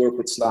Jamaica, work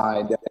with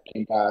Slide, then I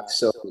came back.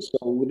 So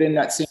within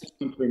that same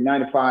time frame,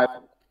 95,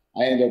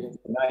 I ended up,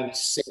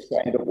 96,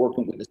 I ended up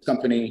working with this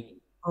company.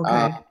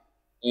 Okay.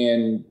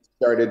 And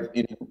started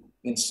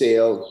in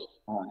sales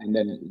and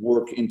then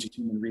work into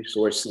human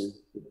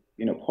resources,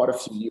 quite a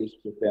few years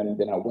with them.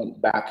 Then I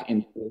went back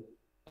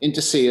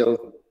into sales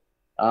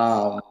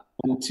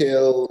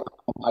until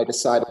I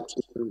decided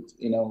to,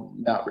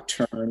 not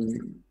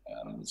return.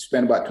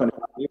 Spent about 25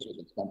 years with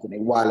this company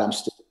while I'm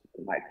still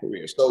in my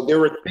career. So there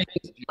were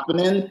things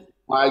happening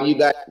while you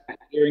guys are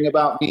hearing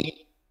about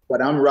me,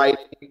 but I'm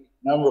writing,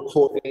 and I'm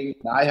reporting,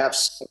 and I have,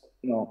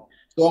 So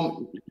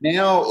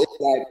now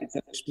it's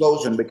an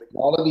explosion because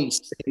all of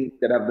these things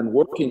that I've been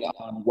working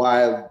on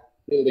while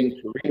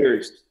building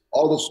careers,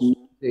 all this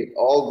music,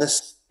 all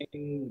this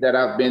thing that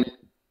I've been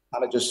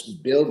kind of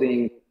just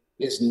building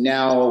is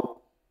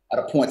now at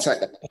a point, it's like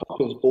the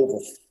cup is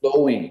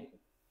overflowing.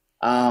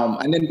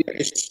 And then there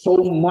is so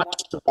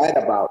much to write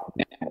about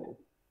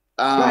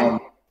now.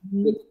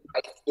 With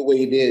life the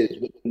way it is,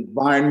 with the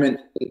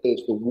environment it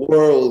is, the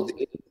world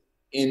is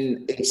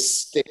in a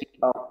state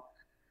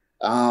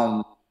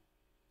of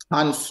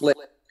conflict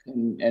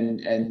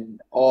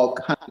and all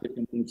kinds of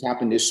different things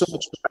happen. There's so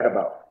much to write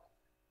about.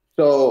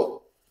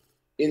 So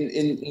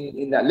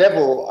in that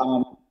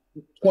level,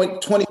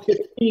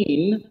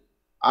 2015,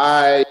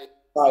 I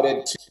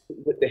decided to,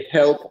 with the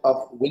help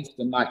of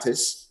Winston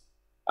Mattis,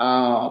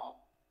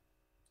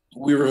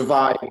 we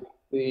revived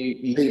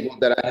the label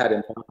that I had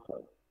in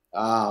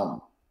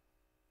Tampa.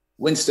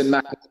 Winston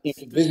Mattis came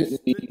to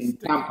visit me in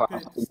Tampa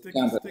at the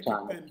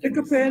time. Stick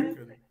a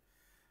pin.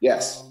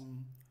 Yes.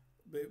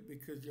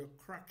 Because you're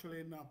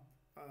crackling up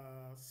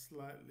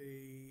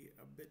slightly,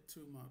 a bit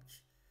too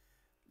much.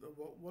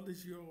 What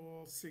does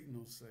your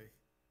signal say?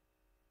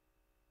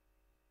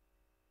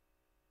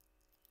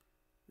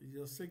 Is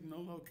your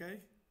signal okay?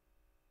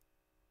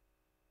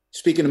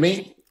 Speaking to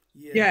me?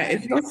 Yeah,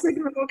 is your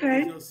signal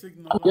okay? Is your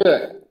signal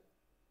good.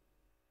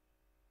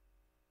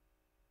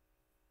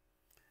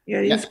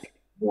 Yeah,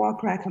 you are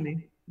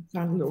crackling. It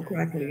sounds a little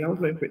crackly. I was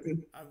waiting for it to.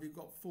 Have you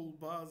got full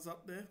bars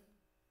up there?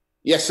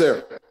 Yes,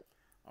 sir.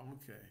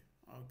 Okay.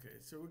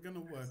 So we're going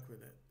to work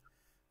with it.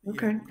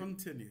 Okay. Yeah,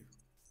 continue.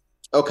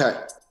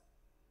 Okay.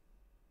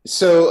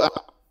 So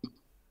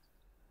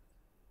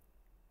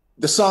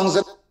the songs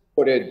that I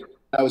recorded,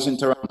 I was in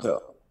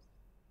Toronto.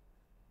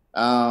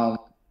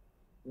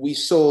 We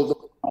sold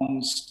the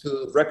songs to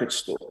the record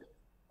store.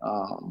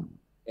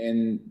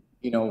 And,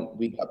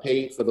 we got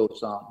paid for those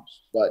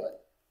songs.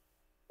 But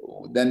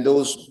then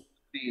those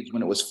days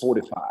when it was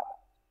 45,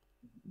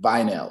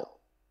 vinyl,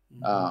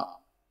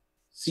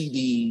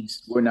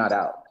 CDs were not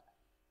out.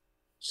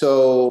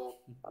 So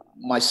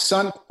my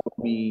son called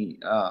me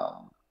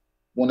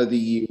one of the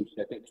years,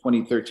 I think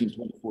 2013,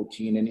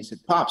 2014, and he said,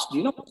 "Pops, do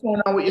you know what's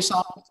going on with your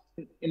songs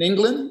in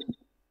England?"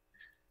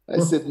 I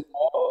said,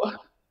 "No."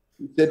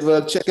 He said,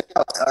 "Well, check it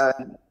out.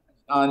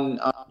 On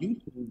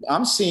YouTube,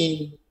 I'm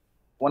seeing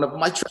one of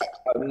my tracks,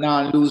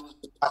 Non-Lose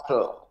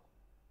Battle.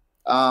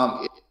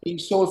 It's being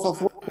sold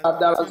for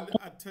 $45.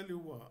 I tell you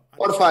what.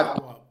 45.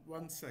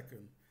 1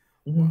 second.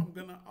 What I'm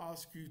going to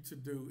ask you to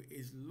do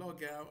is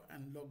log out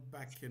and log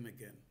back in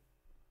again.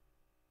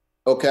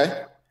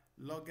 Okay.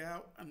 Log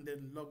out and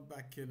then log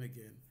back in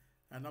again.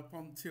 And up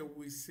until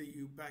we see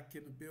you back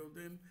in the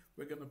building,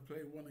 we're going to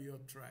play one of your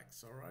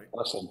tracks, all right?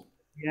 Awesome.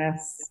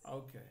 Yes.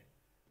 Okay.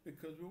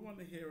 Because we want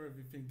to hear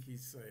everything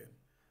he's saying.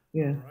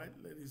 Yeah. All right,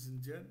 ladies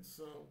and gents.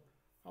 So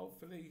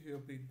hopefully he'll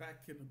be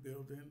back in the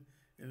building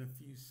in a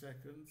few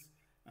seconds.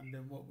 And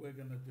then what we're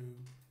going to do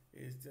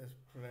is just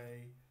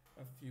play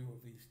a few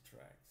of these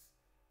tracks.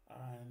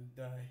 And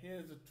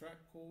here's a track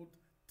called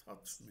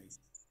Touch Me.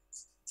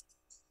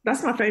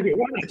 That's my favorite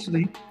one,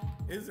 actually.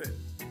 Is it?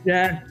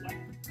 Yeah.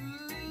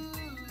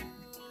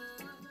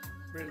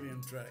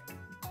 Brilliant track.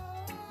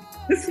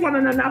 This one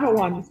and another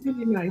one. It's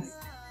really nice.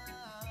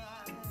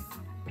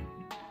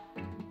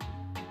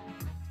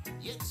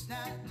 It's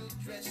not the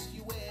dress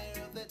you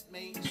wear that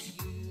makes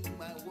you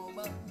my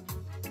woman.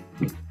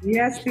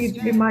 Yes,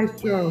 DJ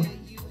Maestro.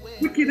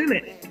 Wicked, isn't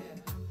it?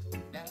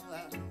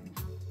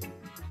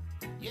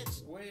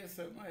 Wait a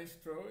second,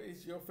 Maestro.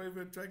 Is your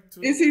favorite track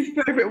too? It's his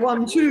favorite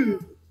one too.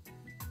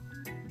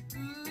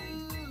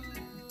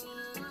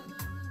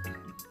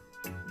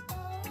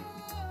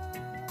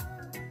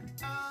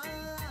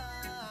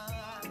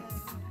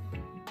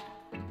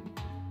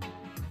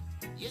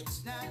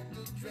 It's not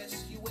the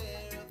dress you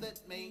wear that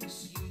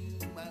makes you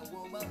my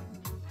woman.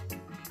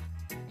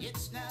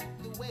 It's not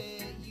the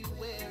way you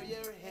wear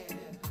your hair.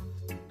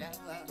 Now,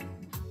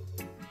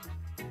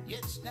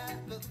 it's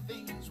not the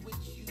things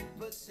which you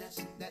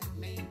possess that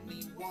made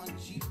me want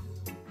you.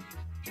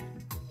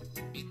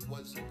 It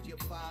wasn't your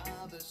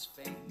father's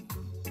fame.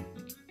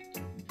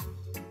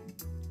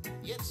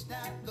 It's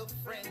not the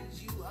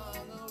friends you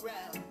hung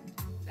around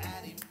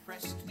that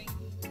impressed me,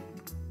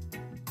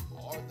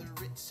 or the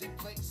ritzy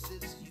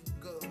places you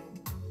go,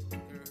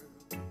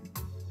 girl.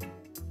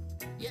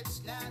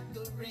 It's not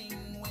the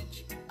ring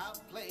which I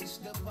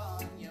placed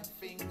upon your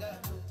finger,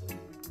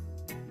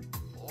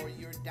 or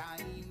your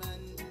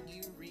diamond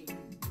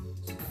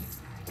earrings.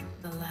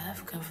 The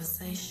Live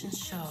Conversation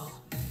Show.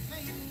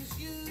 Things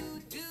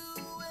you do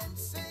and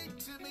say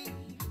to me,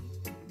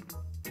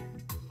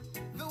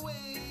 the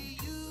way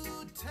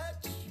you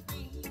touch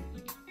me,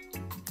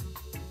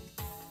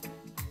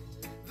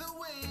 the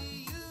way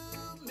you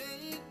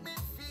make me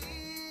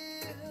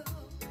feel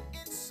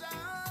inside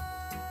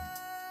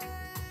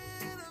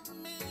of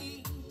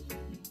me,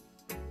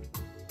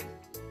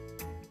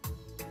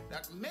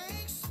 that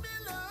makes me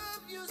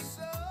love you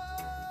so.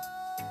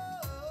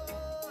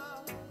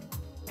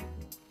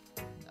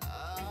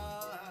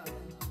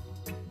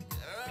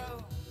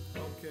 Girl,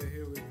 Okay,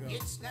 here we go.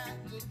 it's not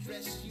the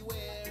dress you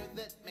wear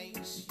that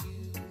makes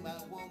you my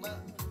woman.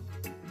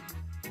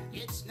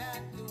 It's not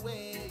the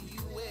way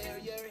you wear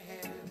your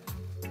hair.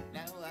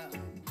 Now,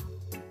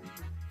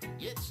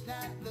 it's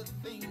not the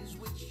things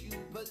which you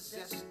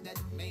possess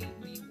that made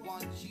me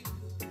want you.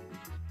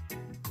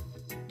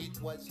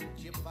 It wasn't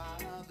your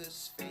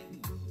father's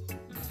fame.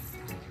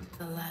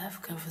 The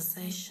Live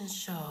Conversation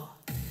Show.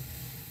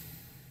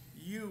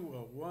 You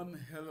are one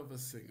hell of a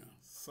singer.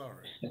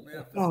 Sorry. May I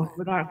have to Oh, say.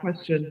 without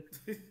question.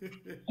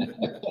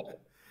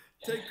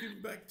 Take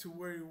him back to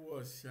where he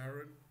was,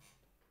 Sharon.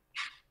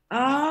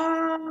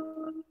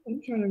 I'm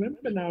trying to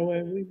remember now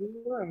where we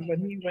were when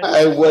he went.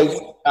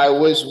 I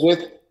was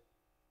with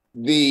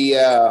the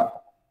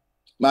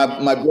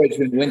my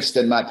brethren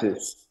Winston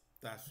Mattis,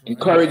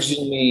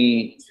 encouraging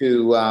me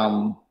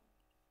to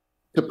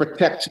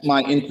protect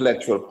my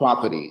intellectual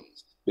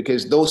properties,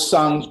 because those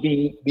songs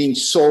being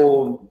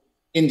sold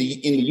in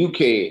the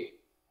UK,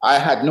 I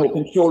had no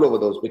control over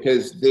those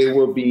because they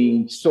were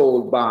being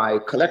sold by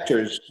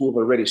collectors who have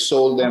already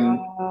sold them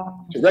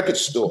to record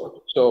stores.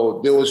 So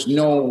there was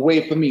no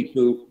way for me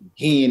to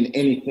gain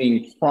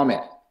anything from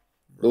it.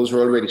 Those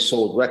were already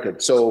sold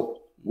records. So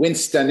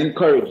Winston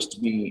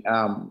encouraged me,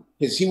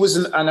 because he was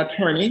an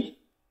attorney,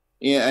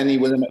 and he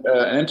was an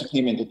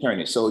entertainment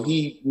attorney. So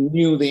he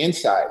knew the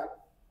inside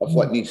of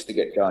what needs to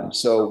get done.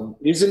 So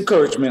his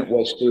encouragement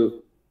was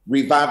to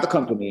revive the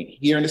company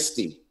here in the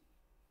States,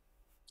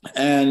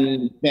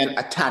 and then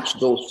attach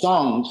those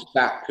songs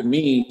back to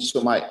me, so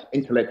my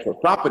intellectual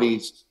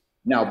properties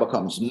now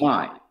becomes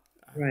mine.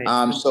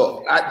 Right.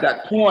 So at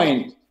that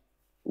point,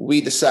 we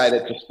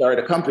decided to start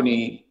a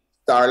company,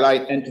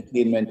 Starlight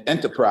Entertainment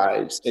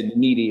Enterprise and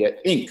Media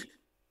Inc.,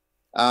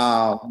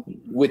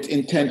 with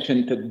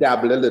intention to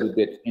dabble a little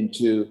bit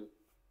into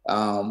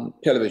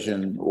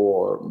television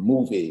or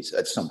movies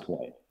at some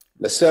point.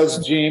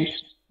 Lascelles James,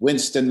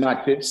 Winston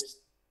Mattis,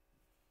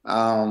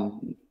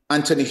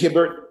 Anthony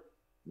Hibbert,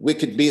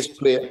 wicked bass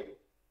player,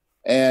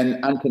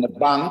 and Anthony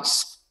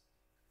Banks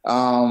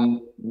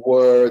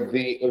were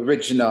the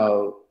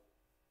original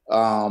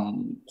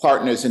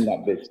partners in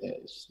that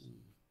business.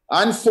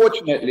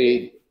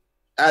 Unfortunately,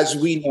 as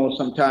we know,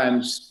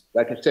 sometimes,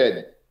 like I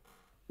said,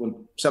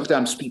 when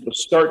sometimes people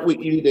start with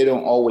you, they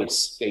don't always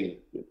stay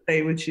with you.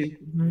 Stay with you.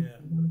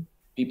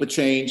 People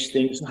change,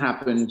 things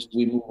happen,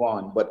 we move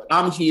on. But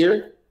I'm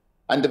here,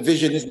 and the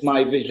vision is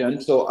my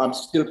vision, so I'm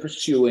still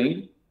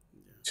pursuing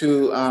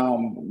to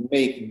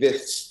make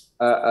this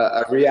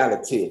a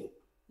reality,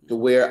 to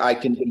where I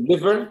can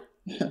deliver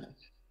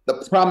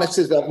the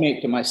promises I've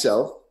made to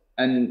myself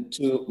and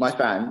to my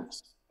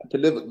fans, to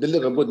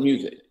deliver good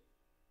music.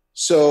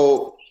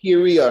 So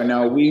here we are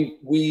now.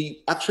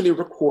 We actually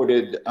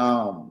recorded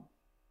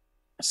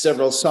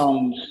several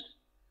songs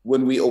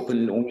when we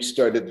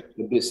started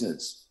the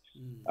business.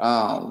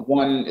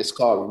 One is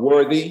called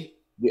Worthy,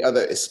 the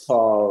other is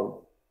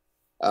called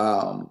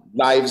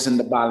Lives in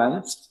the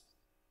Balance.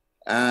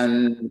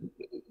 And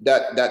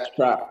that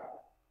track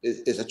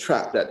is a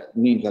track that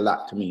means a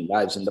lot to me,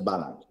 Lives in the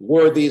Balance.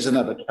 Worthy is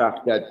another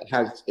track that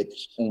has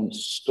its own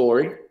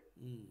story.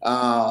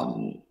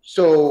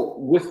 So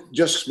with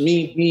just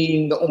me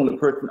being the only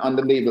person on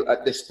the label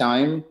at this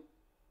time,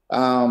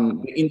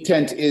 the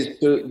intent is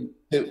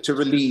to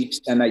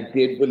release, and I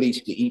did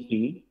release the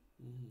EP.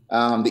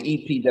 The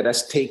EP that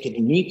has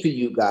taken me to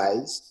you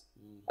guys,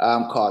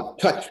 called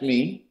Touch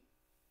Me.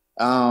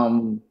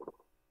 And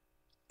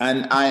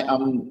I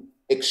am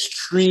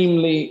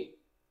extremely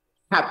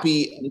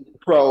happy and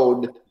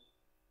proud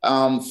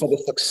for the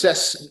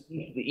success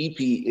the EP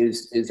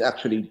is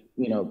actually,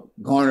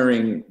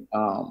 garnering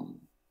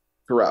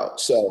throughout.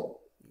 So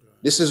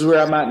this is where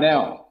I'm at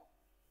now.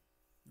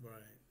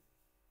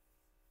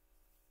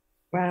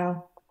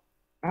 Wow.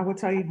 I will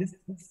tell you this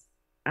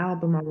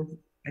album, I was,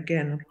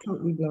 again,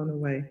 totally blown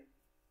away.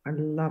 I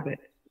love it.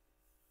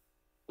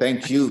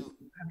 Thank you.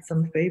 I have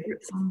some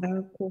favorites on there,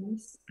 of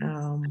course.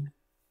 10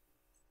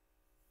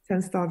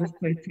 Star just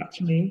played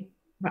Touch Me.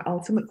 My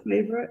ultimate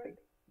favorite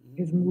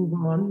is Move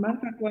On. Matter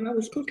of fact, when I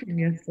was cooking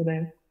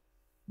yesterday,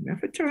 I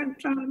have to turn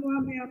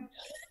on me up.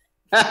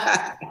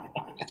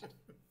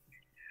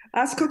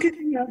 I was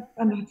cooking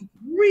and I had to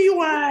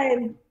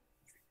rewind.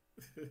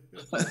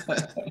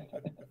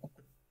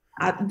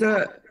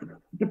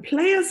 The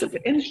players of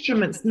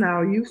instruments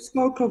now, you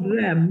spoke of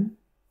them.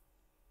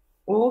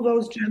 All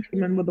those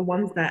gentlemen were the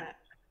ones that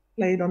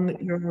played on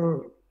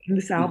in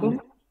this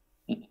album.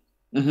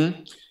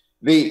 Mm-hmm.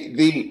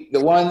 The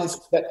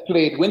ones that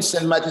played,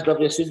 Winston Matthews,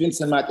 obviously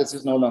Winston Matthews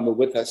is no longer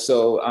with us,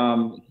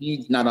 so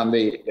he's not on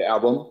the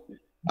album.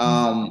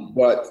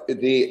 But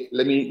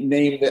let me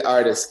name the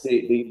artists.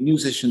 The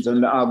musicians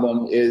on the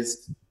album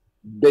is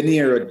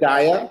Benir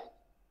Daya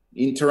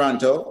in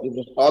Toronto.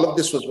 All of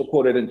this was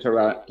recorded in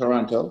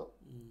Toronto.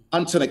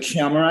 Anthony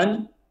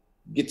Cameron,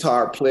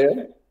 guitar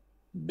player,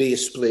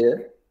 bass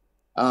player.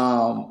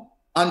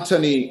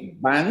 Anthony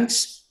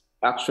Banks,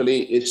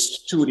 actually is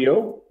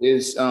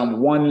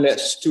One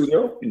Less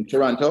Studio in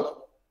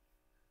Toronto.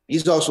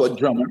 He's also a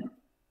drummer.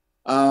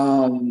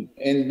 And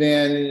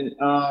then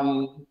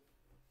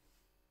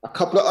a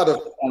couple of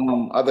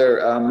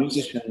other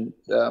musicians,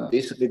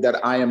 basically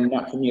that I am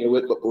not familiar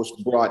with, but was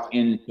brought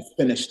in to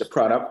finish the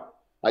product.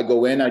 I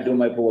go in, I do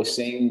my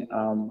voicing,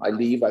 I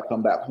leave, I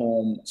come back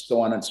home,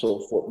 so on and so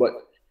forth. But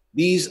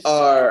these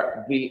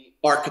are the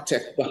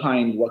architects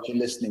behind what you're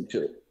listening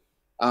to.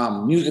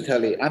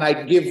 Musically, and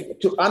I'm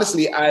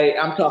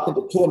talking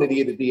to Tony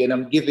the other day, and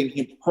I'm giving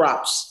him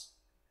props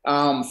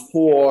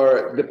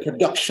for the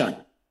production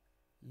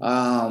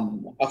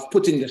of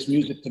putting this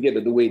music together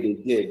the way they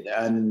did.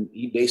 And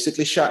he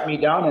basically shot me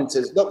down and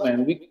says, "Look,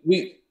 man,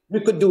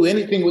 we could do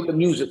anything with the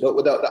music, but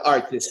without the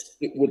artist,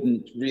 it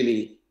wouldn't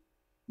really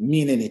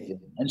mean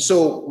anything." And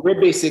so we're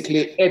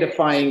basically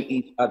edifying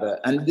each other,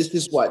 and this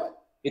is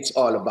what it's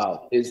all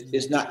about: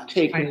 is not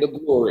taking the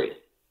glory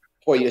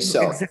for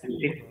yourself.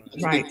 Exactly.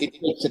 Right. It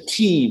takes a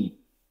team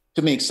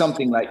to make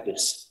something like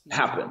this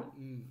happen.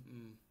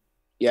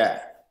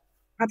 Yeah.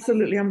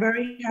 Absolutely. I'm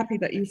very happy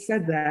that you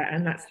said that.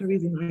 And that's the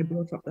reason I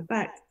brought up the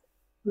fact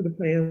who the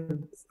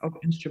players of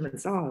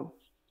instruments are.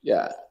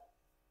 Yeah.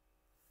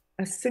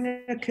 A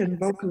singer can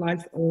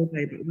vocalize all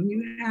day, but when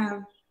you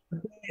have the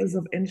players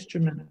of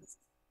instruments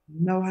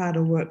know how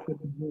to work with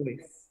the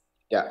voice.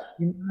 Yeah.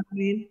 You know what I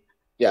mean?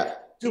 Yeah.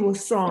 Do a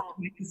song,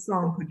 make a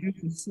song,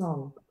 produce a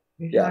song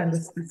behind a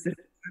specific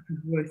type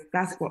of voice.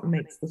 That's what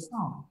makes the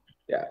song.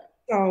 Yeah.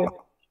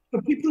 So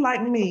for people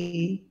like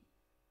me,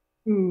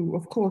 who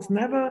of course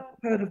never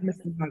heard of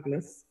Mr.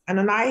 Douglas, and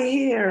then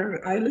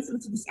I listen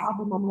to this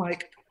album, I'm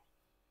like,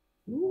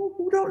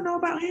 who don't know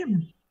about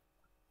him?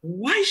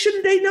 Why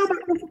shouldn't they know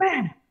about this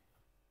man?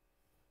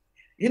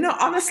 You know,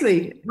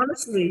 honestly,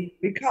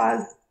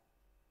 because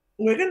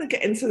we're going to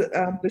get into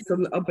this a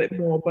little bit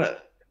more,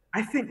 but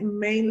I think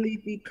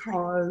mainly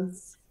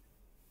because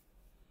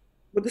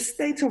with the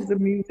state of the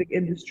music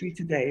industry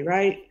today,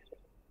 right?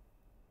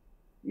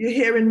 You're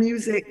hearing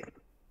music,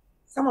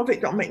 some of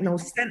it don't make no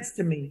sense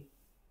to me,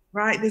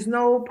 right? There's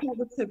no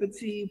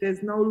positivity,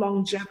 there's no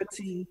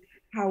longevity.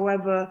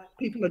 However,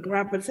 people are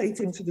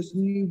gravitating to this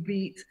new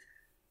beat.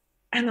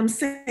 And I'm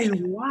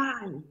saying,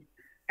 why?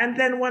 And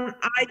then when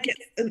I get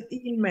an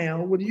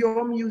email with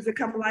your music,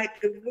 I'm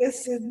like,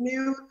 this is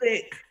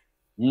music.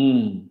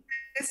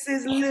 This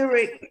is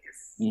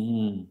lyrics.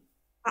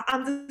 I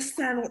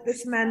understand what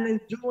this man is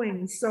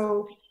doing.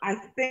 So I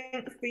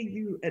think for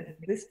you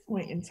at this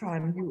point in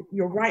time,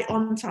 you're right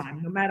on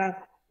time. No matter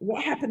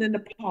what happened in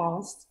the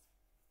past,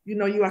 you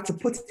know, you have to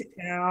put it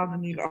down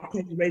and you're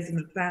raising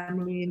a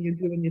family and you're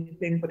doing your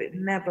thing, but it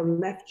never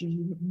left you.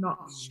 You have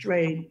not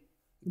strayed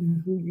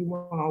from who you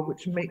are,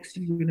 which makes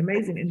you an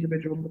amazing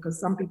individual, because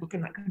some people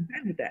cannot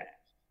contend with that.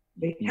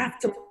 They have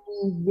to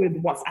move with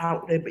what's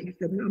out there, but you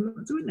said, no, I'm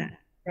not doing that,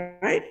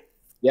 right?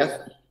 Yes,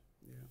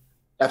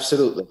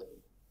 absolutely.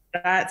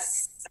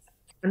 That's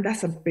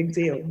a big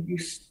deal. You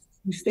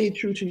stay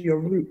true to your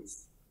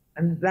roots,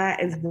 and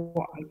that is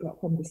what I got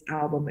from this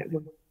album.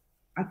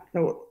 I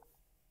thought,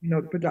 you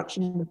know, the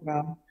production was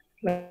well,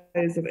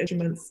 players of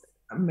instruments,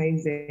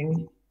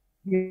 amazing.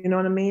 You know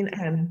what I mean?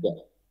 And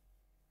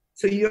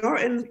so you're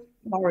in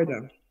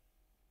Florida.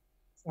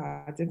 So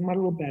I did my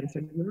little band. So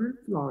you're in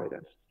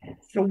Florida.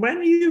 So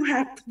when you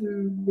have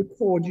to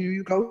record, do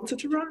you go to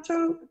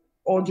Toronto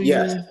or do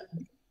you?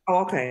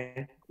 Oh,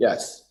 okay.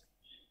 Yes.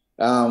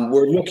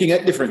 We're looking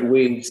at different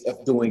ways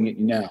of doing it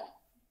now.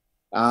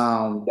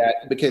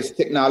 Because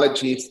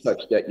technology is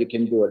such that you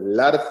can do a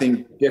lot of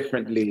things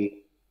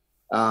differently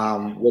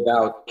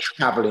without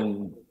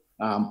traveling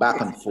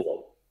back and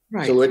forth.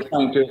 Right. So we're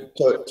trying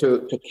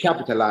to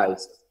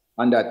capitalize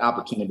on that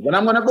opportunity. But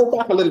I'm going to go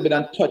back a little bit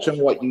and touch on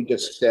what you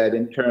just said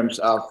in terms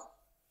of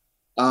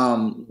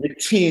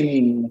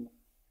retaining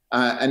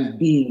and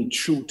being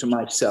true to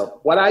myself.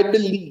 What I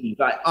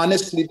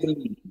honestly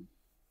believe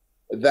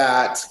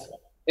that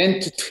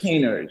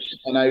entertainers,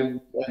 and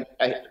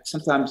I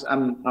sometimes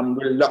I'm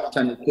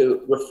reluctant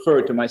to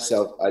refer to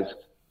myself as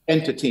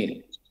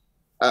entertaining,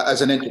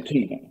 as an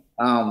entertainer.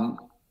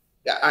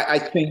 I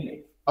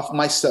think of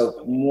myself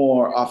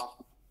more of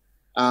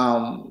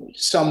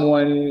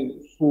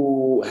someone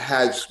who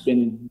has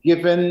been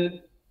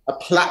given a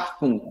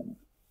platform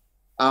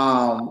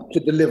to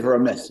deliver a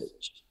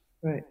message,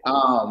 right,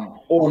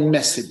 or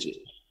messages.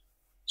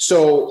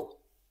 So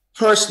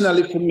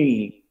personally for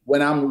me,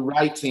 when I'm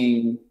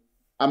writing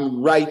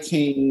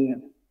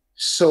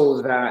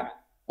so that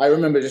I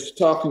remember just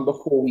talking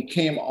before we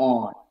came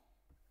on.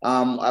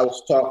 I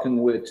was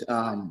talking with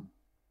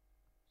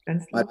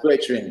my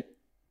brethren,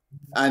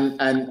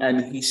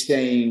 and he's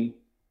saying,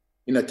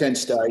 you know, 10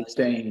 Star, he's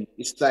saying,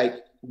 it's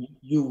like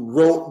you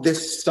wrote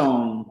this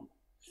song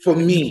for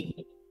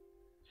me.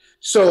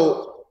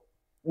 So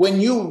when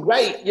you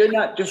write, you're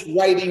not just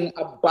writing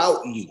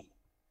about you.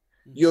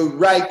 You're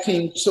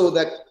writing so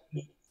that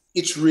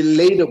it's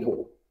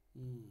relatable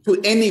to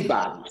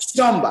anybody,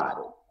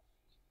 somebody.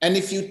 And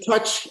if you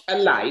touch a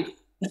life,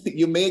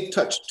 you may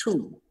touch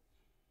two.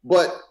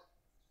 But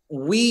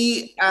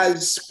we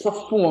as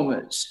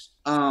performers,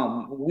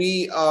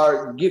 we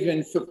are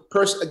given,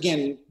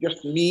 again,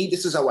 just me,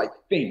 this is how I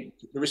think.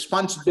 The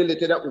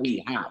responsibility that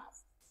we have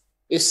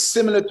is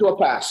similar to a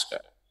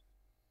pastor.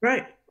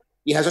 Right.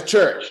 He has a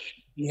church.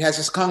 He has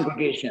his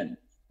congregation.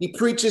 He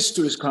preaches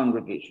to his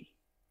congregation.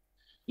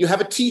 You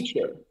have a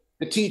teacher.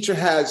 The teacher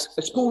has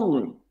a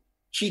schoolroom.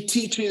 She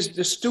teaches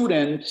the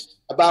students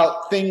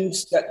about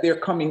things that they're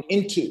coming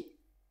into,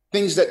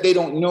 things that they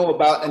don't know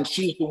about, and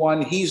he's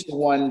the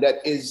one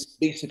that is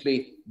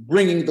basically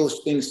bringing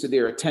those things to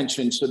their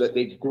attention so that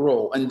they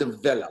grow and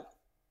develop,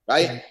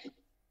 right?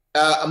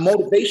 A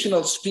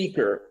motivational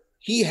speaker,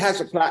 he has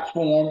a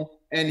platform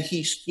and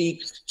he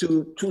speaks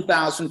to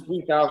 2,000,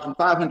 3,000,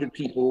 500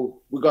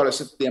 people, regardless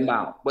of the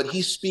amount, but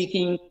he's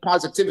speaking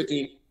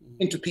positivity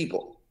into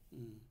people.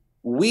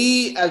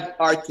 We as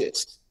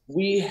artists,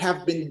 we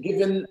have been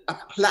given a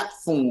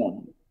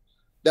platform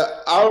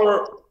that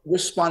our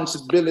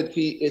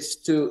responsibility is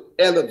to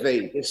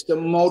elevate, is to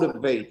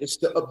motivate, is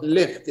to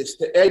uplift, is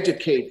to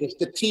educate, is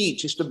to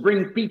teach, is to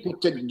bring people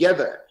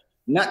together,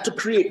 not to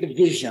create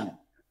division,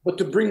 but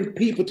to bring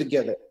people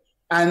together.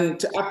 And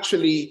to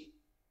actually,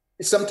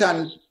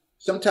 sometimes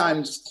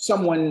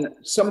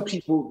some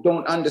people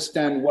don't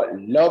understand what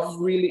love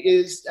really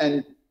is,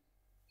 and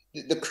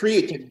the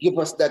Creator give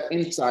us that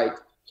insight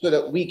so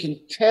that we can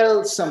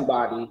tell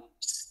somebody,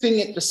 sing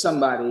it to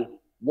somebody,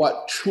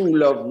 what true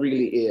love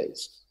really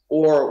is,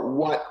 or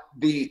what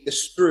the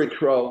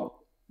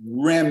spiritual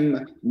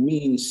realm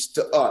means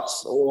to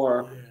us,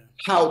 or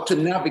how to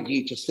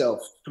navigate yourself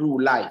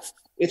through life.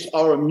 It's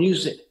our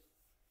music.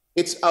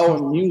 It's our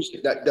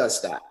music that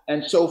does that.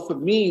 And so for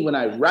me, when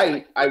I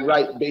write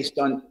based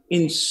on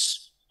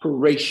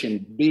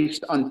inspiration,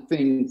 based on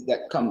things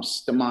that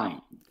comes to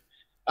mind.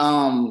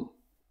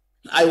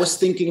 I was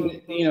thinking,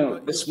 you know,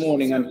 this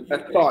morning, and a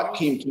thought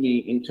came to me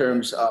in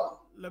terms of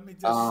let me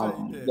just say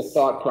this. The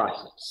thought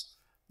process.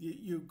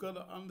 You've got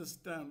to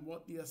understand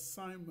what the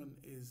assignment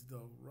is,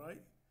 though, right?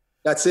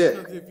 That's it.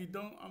 Because if you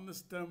don't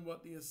understand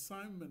what the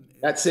assignment is,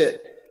 that's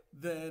it.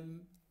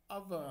 Then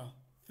other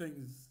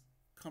things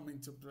come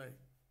into play.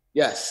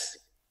 Yes,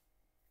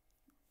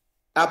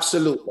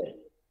 absolutely.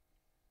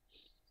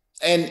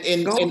 And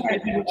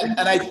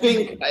I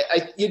think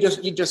you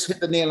just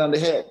hit the nail on the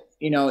head.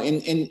 You know,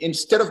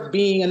 instead of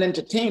being an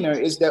entertainer,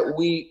 is that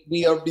we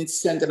have been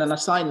sent an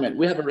assignment.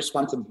 We have a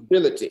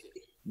responsibility,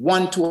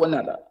 one to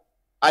another.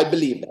 I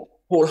believe that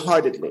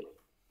wholeheartedly,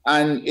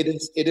 and it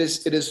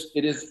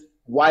is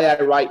why I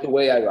write the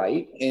way I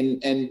write,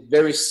 and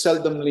very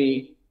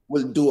seldomly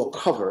will do a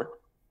cover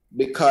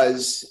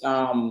because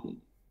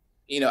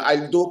you know,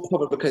 I do a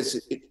cover because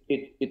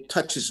it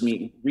touches me,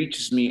 it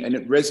reaches me, and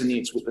it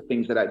resonates with the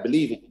things that I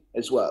believe in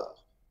as well.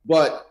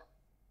 But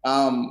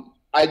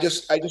I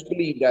just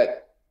believe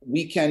that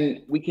we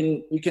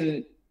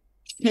can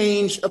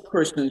change a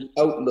person's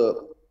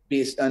outlook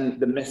based on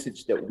the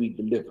message that we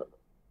deliver.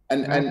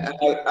 And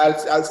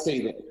I'll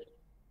say that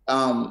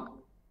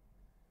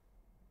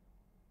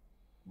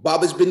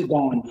Bob has been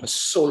gone for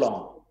so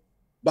long.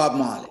 Bob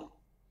Marley,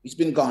 he's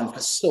been gone for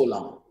so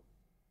long,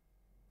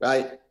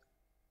 right?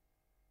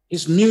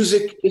 His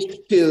music is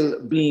still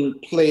being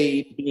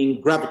played, being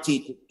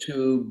gravitated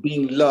to,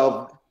 being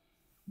loved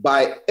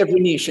by every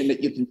nation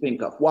that you can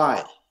think of.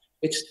 Why?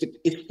 It's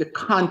the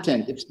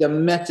content, it's the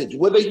message.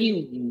 Whether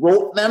he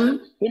wrote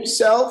them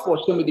himself or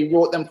somebody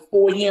wrote them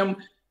for him,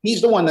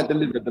 he's the one that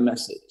delivered the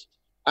message.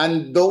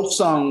 And those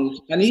songs,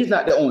 and he's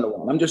not the only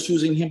one. I'm just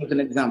using him as an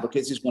example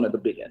because he's one of the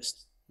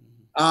biggest.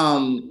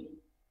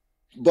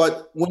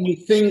 But when you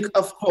think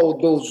of how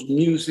those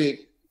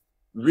music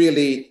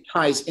really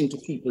ties into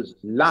people's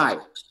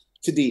lives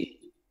today,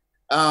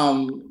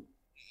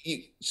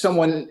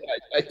 someone,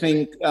 I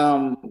think,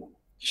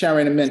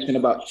 Sharon mentioned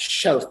about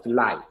shelf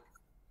life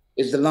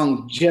is the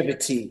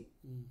longevity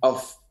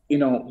of, you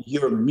know,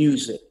 your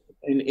music.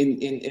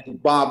 In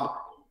Bob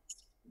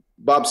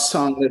Bob's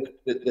song,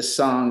 the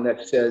song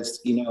that says,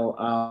 you know,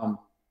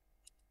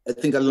 I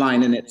think a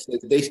line in it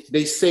says,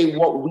 they say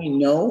what we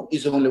know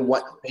is only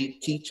what they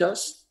teach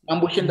us,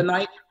 ambush in the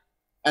night.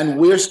 And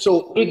we're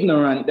so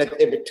ignorant that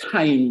every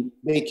time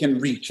they can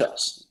reach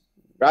us,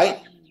 right?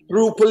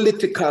 Through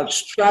political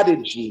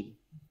strategy,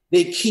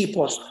 they keep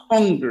us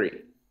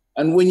hungry.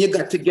 And when you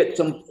got to get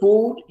some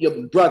food,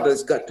 your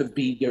brother's got to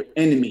be your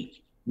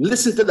enemy.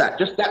 Listen to that,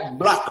 just that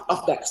block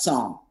of that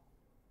song.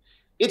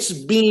 It's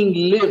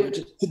being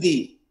lived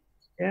today.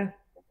 Yeah.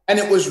 And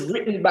it was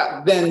written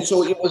back then,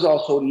 so it was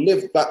also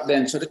lived back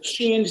then. So the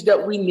change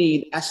that we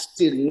need has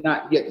still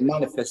not yet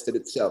manifested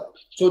itself.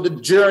 So the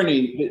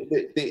journey,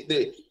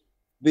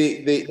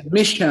 the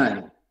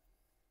mission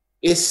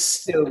is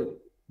still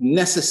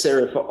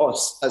necessary for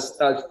us as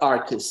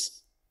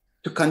artists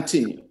to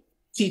continue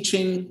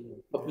teaching,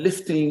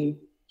 uplifting,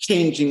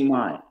 changing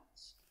minds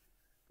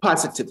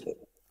positively.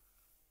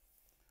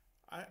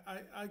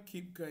 I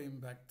keep going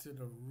back to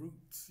the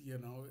roots, you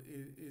know,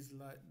 it is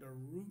like the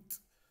root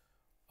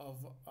of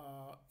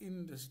our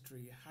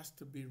industry has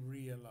to be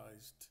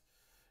realized,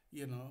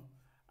 you know,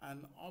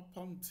 and up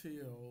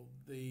until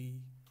the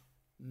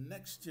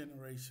next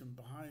generation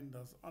behind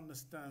us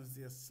understands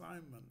the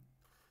assignment,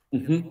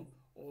 you know,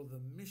 or the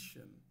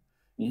mission,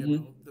 you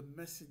know, the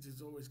message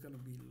is always going to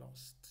be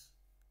lost.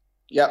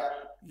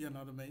 Yep. You know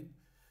what I mean?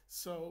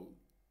 So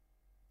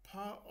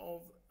part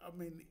of, I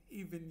mean,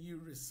 even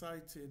you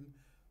reciting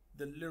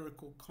the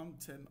lyrical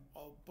content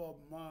of Bob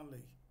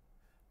Marley,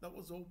 that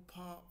was all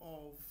part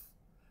of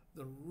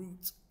the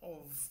root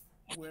of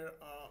where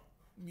our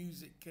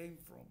music came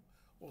from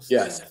or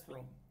stems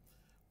from.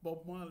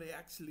 Bob Marley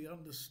actually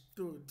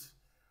understood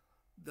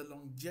the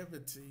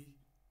longevity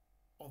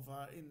of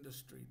our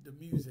industry, the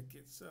music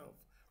itself,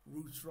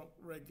 roots rock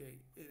reggae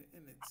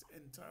in its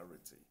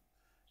entirety.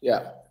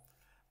 Yeah.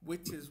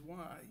 Which is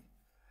why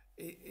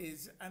it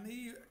is, and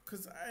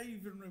because I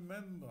even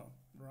remember,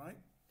 right,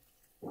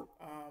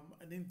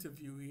 an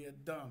interview he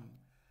had done,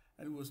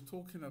 and he was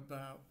talking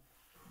about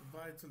the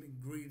vital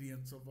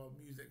ingredients of our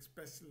music,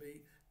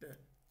 especially the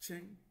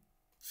ching,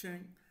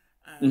 ching,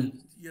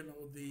 and you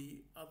know,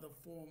 the other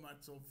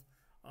formats of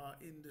our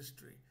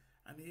industry.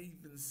 And he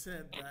even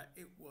said that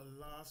it will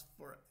last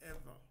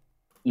forever.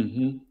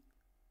 And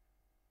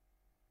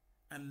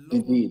lo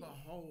and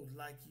behold,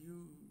 like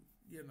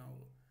you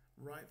know,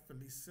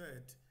 rightfully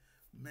said,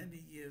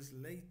 many years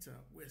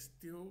later, we're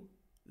still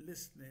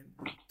listening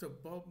to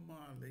Bob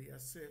Marley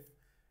as if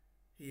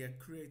he had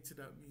created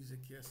that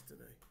music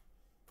yesterday.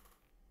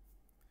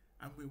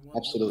 And we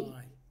wonder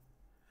why.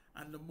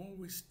 And the more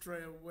we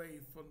stray away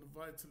from the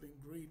vital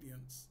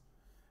ingredients,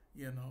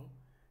 you know,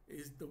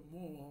 is the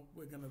more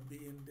we're going to be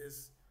in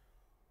this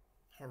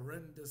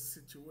horrendous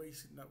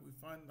situation that we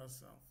find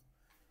ourselves.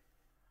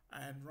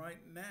 And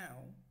right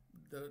now,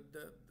 the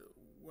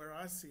where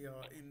I see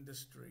our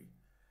industry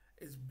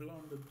is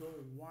blown the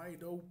door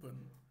wide open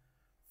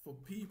for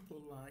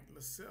people like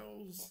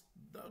Lascelles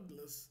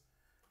Douglas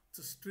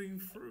to stream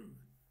through.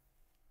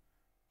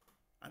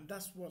 And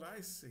that's what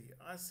I see.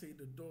 I see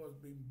the doors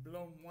being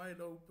blown wide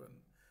open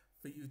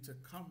for you to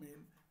come in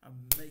and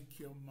make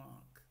your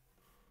mark.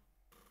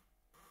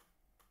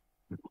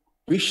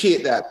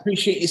 Appreciate that.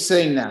 Appreciate you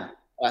saying that.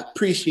 I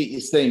appreciate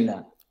you saying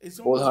that. It's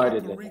almost like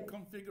a wholeheartedly.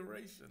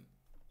 reconfiguration.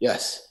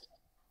 Yes.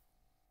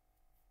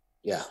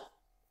 Yeah.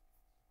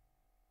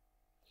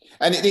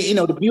 And you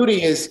know, the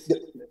beauty is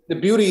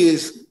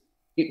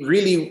it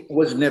really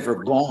was never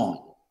gone.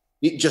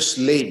 It just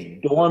lay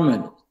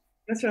dormant.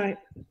 That's right.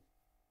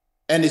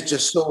 And it's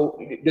just so,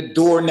 the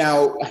door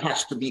now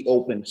has to be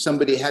open.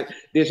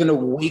 There's an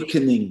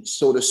awakening,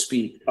 so to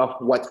speak, of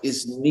what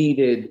is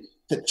needed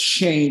to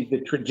change the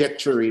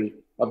trajectory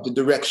of the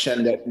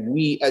direction that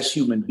we as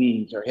human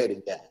beings are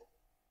heading down.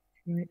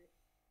 Right.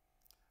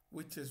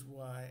 Which is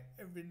why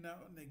every now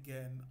and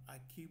again I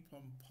keep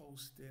on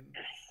posting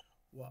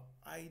what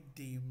I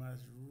deem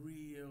as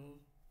real,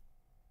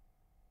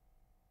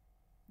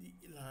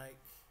 like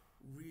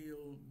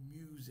real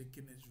music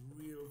in its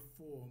real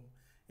form,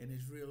 in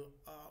its real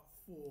art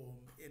form,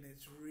 in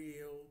its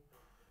real,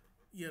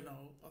 you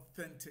know,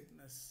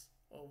 authenticness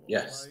of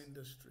our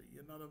industry.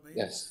 You know what I mean?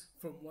 Yes.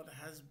 From what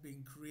has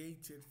been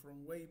created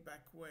from way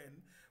back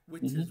when,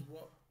 which is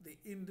what the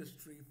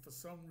industry for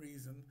some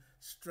reason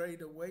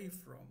strayed away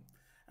from.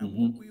 And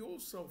what we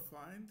also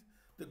find,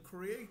 the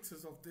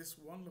creators of this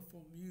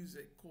wonderful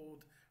music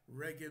called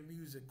reggae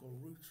music or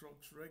roots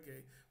rocks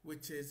reggae,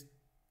 which is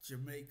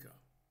Jamaica.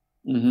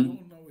 We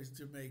all know it's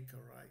Jamaica,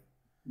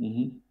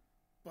 right?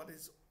 But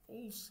it's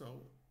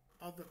also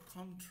other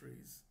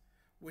countries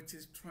which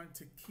is trying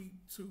to keep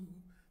to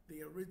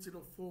the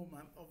original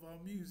format of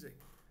our music.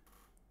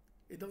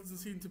 It doesn't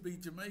seem to be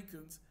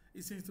Jamaicans,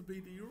 it seems to be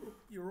the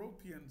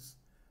Europeans.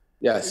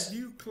 Yes. If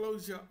you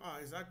close your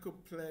eyes, I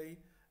could play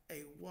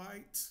a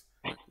white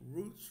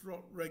roots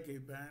rock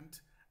reggae band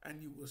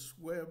and you will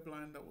swear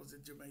blind that was a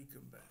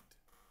Jamaican band.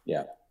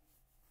 Yeah.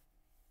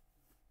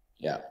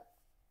 Yeah.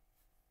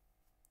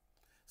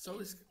 So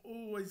it's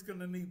always going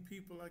to need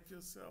people like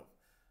yourself,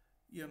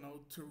 you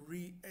know, to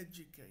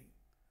re-educate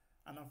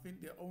And I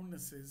think the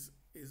onus is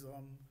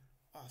on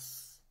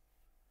us,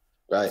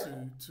 right,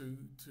 to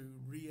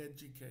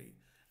re-educate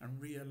and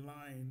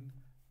realign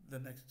the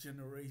next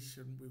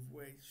generation with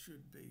where it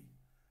should be.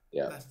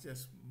 Yeah, that's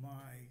just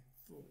my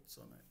thoughts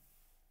on it.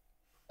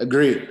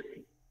 Agreed.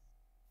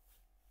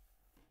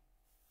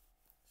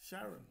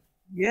 Sharon.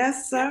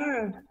 Yes,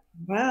 sir.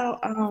 Well,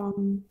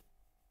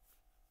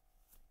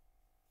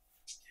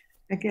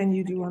 again,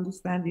 you do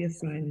understand the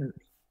assignment.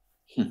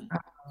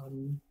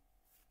 And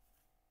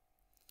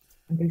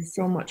there's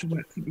so much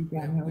work to be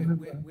done.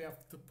 We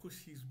have to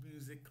push his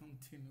music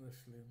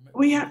continuously.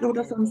 We have to,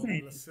 that's what I'm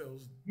saying.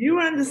 You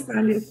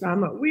understand the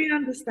assignment. We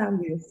understand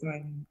the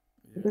assignment.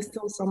 But there's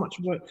still so much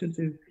work to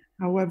do.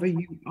 However,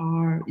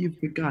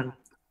 you've begun.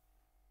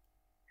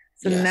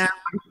 So now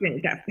I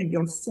think that for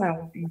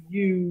yourself,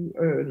 you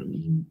are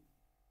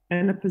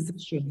in a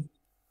position,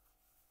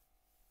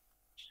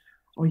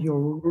 or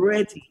you're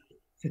ready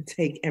to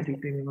take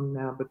everything on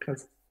now,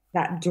 because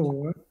that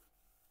door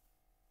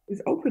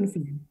is open for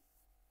you.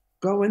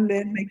 Go in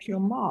there and make your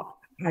mark.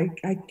 I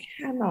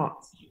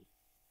cannot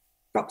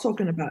stop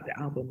talking about the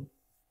album.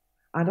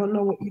 I don't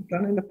know what you've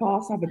done in the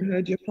past. I haven't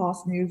heard your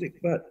past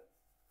music, but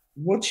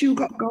what you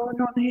got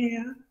going on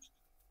here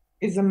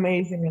is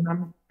amazing.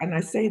 And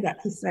I say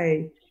that to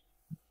say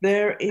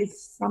there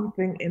is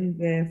something in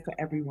there for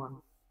everyone.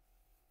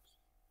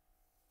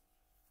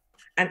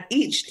 And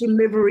each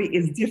delivery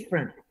is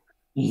different.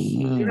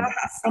 You know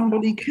how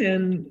somebody you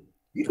can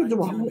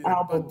do a whole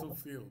album.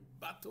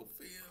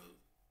 Battlefield.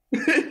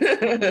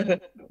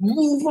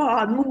 move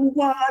on.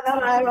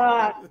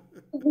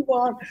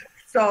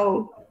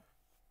 So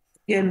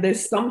again,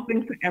 there's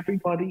something for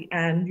everybody,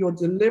 and your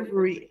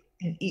delivery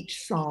in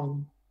each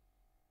song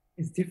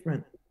is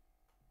different.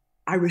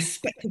 I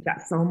respected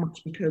that so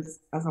much because,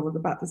 as I was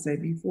about to say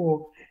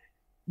before,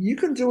 you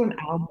can do an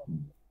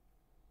album,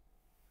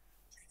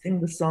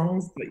 sing the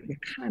songs, but they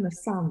kind of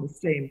sound the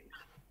same.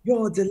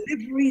 Your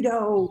delivery,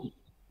 though,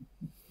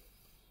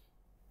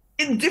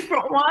 in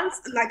different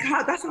ones,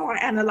 that's how I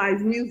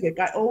analyze music.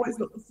 I always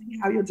look to see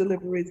how your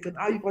delivery is going.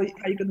 How you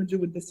going to do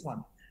with this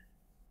one?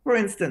 For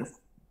instance,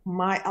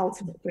 my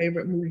ultimate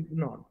favorite,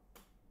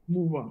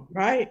 Move On,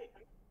 right?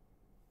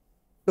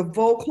 The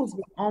vocals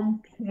were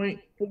on point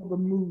for the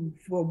move,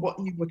 for what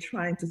you were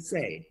trying to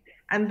say.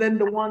 And then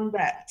the one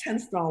that 10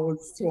 Star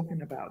was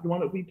talking about, the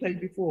one that we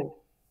played before,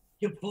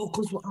 your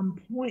vocals were on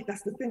point.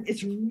 That's the thing.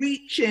 It's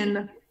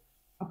reaching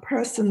a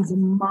person's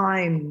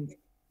mind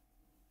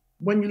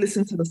when you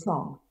listen to the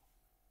song.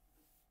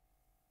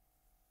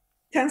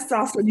 10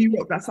 Star, so you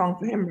wrote that song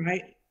for him,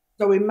 right?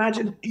 So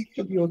imagine each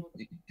of the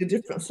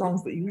different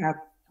songs that you have,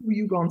 who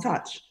you gonna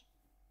touch.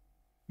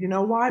 You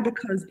know why?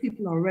 Because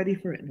people are ready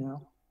for it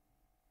now.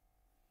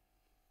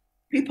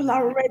 People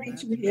are ready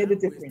to hear the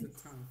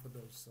difference.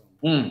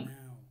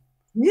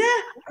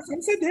 Yeah, as I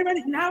said, they're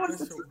ready. Now is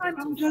the time.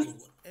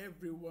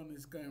 Everyone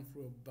is going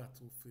through a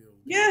battlefield.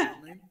 Yeah. You know what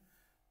I mean?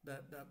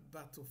 That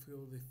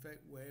battlefield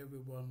effect where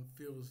everyone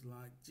feels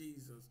like,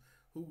 Jesus,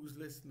 who's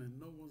listening?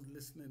 No one's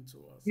listening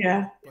to us.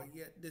 Yeah. But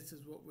yet this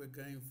is what we're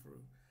going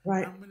through.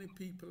 Right. How many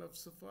people have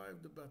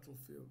survived the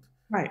battlefield?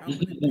 Right. How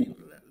many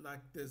people,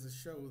 like there's a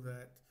show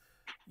that,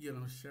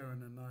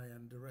 Sharon and I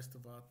and the rest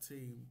of our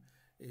team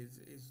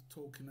is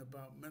talking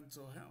about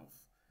mental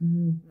health,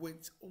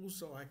 which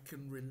also I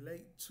can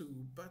relate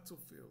to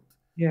battlefield.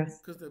 Yes.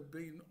 Because they've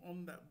been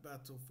on that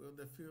battlefield,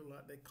 they feel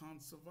like they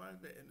can't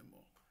survive it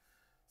anymore.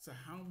 So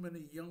how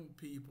many young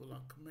people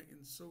are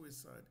committing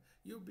suicide?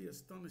 You'll be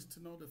astonished to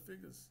know the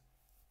figures.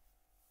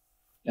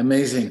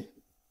 Amazing.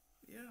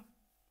 Yeah.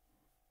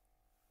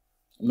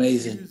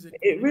 Amazing.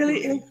 It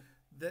really is.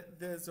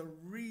 There's a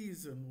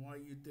reason why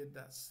you did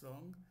that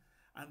song,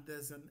 and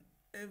there's an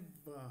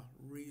ever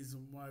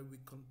reason why we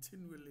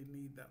continually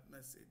need that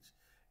message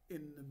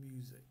in the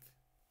music.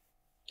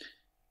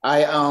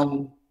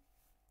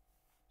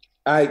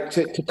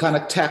 To kind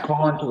of tack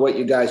on to what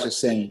you guys are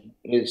saying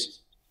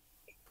is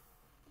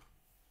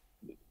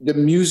the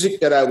music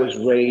that I was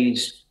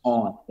raised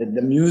on, and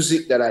the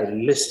music that I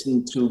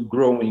listened to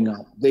growing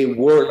up, they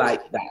were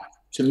like that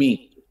to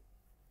me.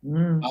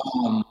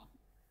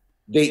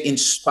 They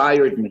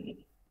inspired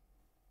me.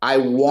 I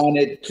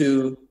wanted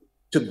to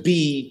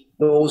be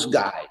those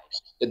guys,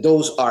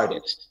 those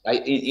artists,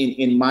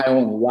 in my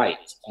own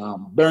right.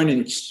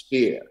 Burning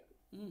Spear.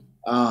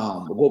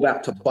 Go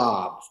back to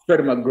Bob,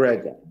 Freddie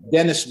McGregor,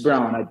 Dennis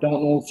Brown. I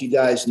don't know if you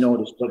guys know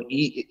this, but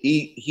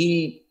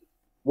he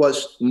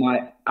was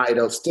my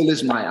idol, still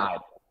is my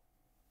idol.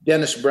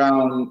 Dennis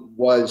Brown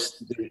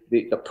was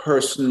the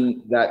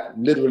person that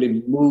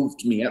literally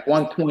moved me. At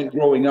one point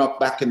growing up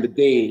back in the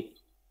day,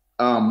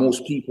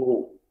 most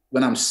people,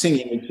 when I'm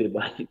singing, they say,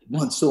 "But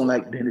one song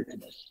like Dennis,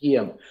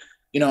 him."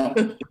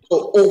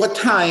 So over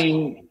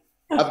time,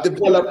 I've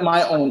developed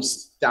my own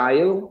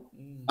style.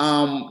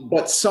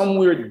 But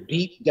somewhere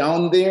deep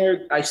down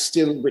there, I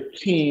still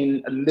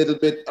retain a little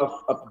bit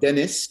of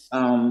Dennis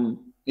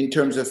in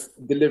terms of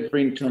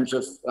delivery, in terms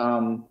of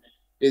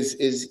his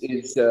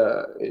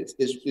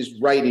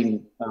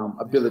writing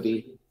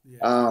ability.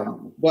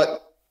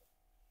 But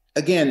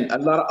again, a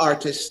lot of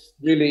artists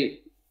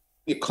really,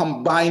 you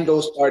combine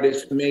those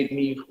artists made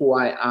me who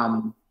I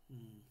am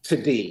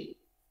today.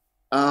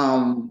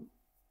 And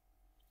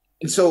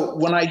so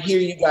when I hear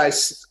you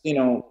guys, you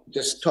know,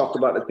 just talk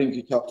about the things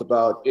you talked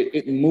about,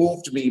 it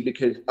moved me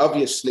because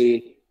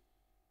obviously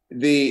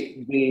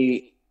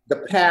the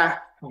path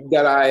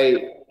that I've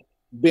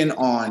been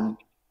on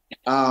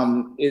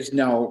is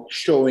now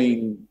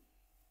showing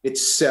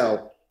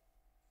itself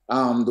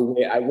the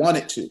way I want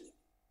it to.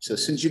 So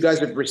since you guys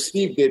have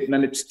received it,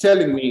 and it's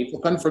telling me, it's a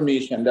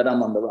confirmation that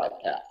I'm on the right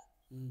path.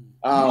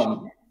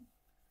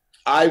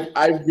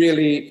 I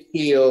really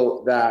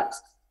feel that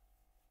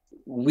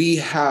we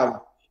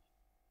have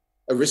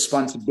a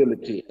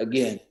responsibility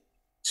again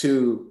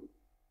to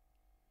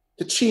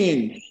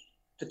change.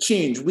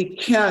 We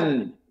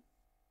can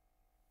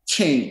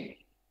change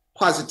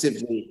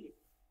positively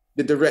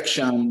the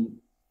direction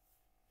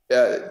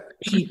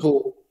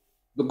people,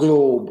 the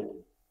globe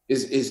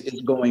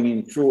is going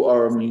in through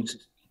our music.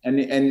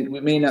 And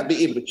we may not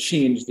be able to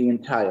change the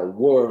entire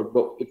world,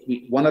 but if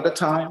we, one at a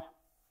time,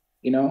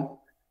 you know,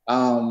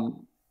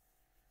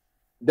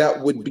 that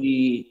would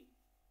be,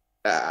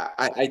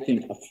 I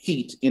think, a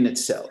feat in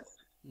itself.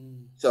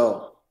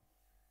 So,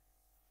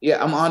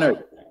 yeah, I'm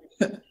honored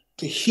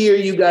to hear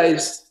you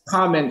guys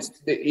comment,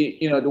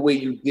 you know, the way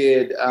you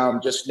did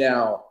just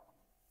now.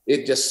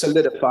 It just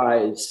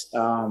solidifies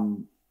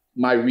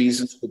my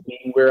reasons for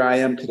being where I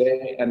am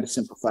today. And the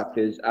simple fact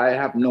is, I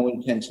have no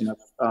intention of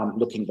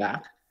looking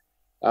back.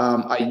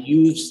 I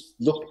use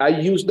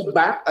the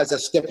back as a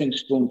stepping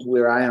stone to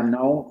where I am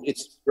now.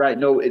 It's right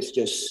now, it's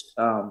just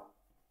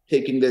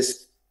taking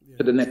this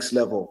to the next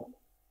level,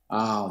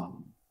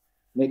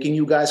 making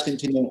you guys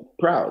continue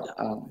proud.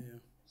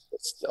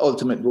 It's the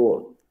ultimate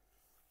goal.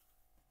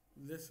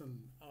 Listen,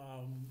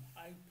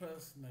 I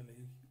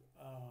personally,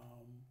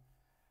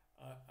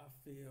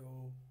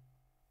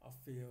 I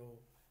feel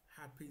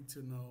happy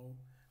to know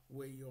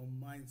where your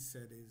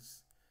mindset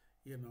is,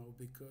 you know,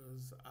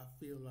 because I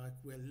feel like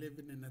we're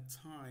living in a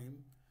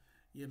time,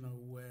 you know,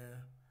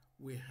 where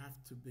we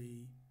have to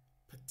be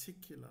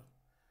particular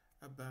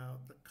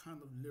about the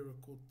kind of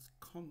lyrical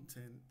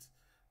content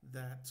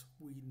that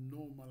we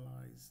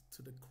normalize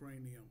to the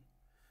cranium,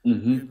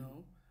 you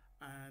know,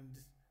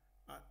 and,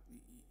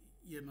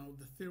 you know,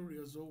 the theory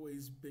has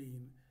always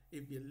been,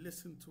 if you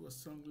listen to a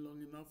song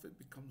long enough, it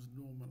becomes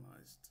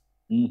normalized.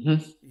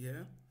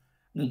 Yeah?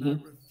 And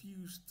I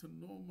refuse to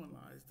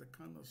normalize the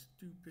kind of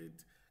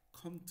stupid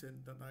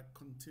content that I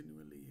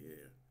continually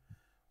hear.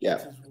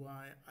 Which is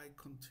why I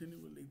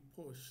continually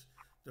push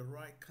the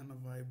right kind of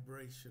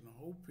vibration,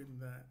 hoping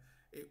that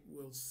it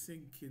will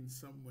sink in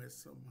somewhere,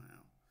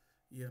 somehow,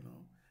 you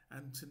know?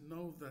 And to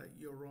know that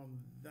you're on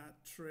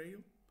that trail,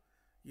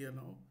 you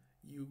know,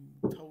 you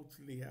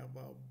totally have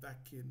our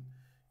backing,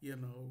 you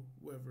know,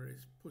 whether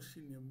it's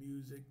pushing your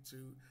music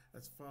to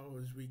as far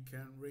as we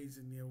can,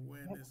 raising the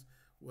awareness,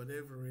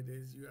 whatever it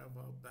is, you have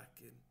our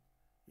backing.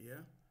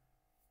 Yeah?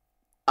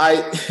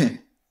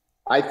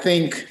 I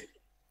think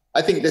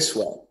this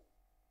way.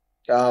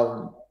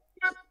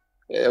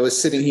 I was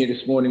sitting here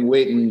this morning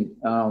waiting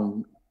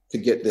to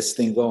get this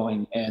thing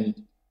going, and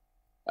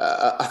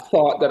a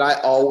thought that I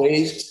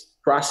always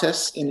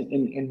process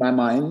in my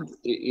mind.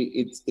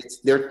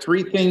 There are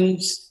three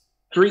things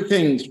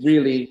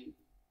really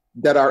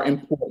that are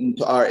important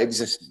to our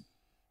existence,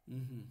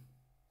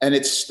 and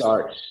it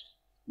starts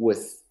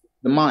with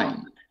the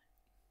mind.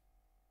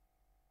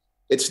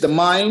 It's the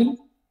mind,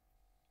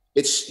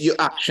 it's your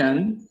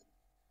action,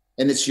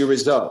 and it's your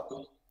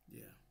result.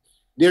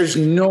 There's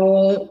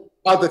no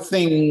other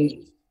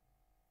thing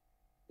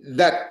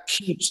that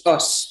keeps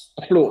us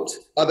afloat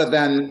other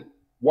than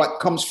what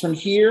comes from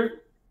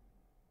here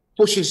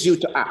pushes you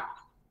to act.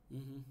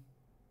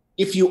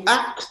 If you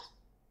act,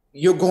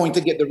 you're going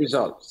to get the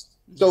results.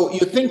 So you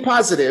think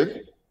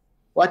positive,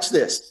 watch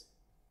this.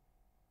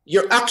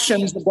 Your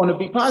actions are going to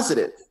be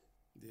positive.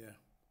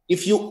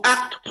 If you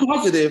act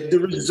positive, the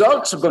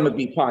results are going to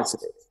be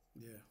positive.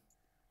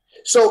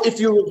 So if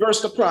you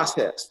reverse the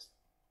process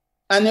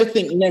and you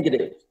think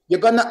negative, you're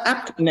going to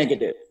act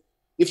negative.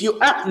 If you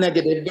act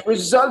negative, the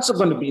results are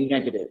going to be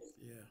negative.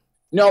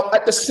 Now,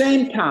 at the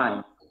same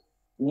time,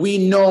 we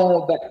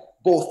know that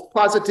both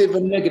positive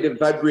and negative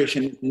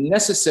vibration is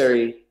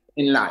necessary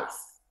in life,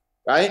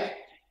 right?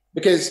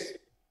 Because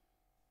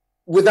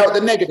without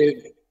the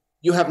negative,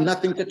 you have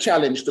nothing to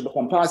challenge to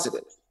become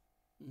positive.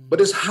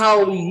 But it's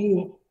how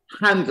you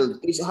handle,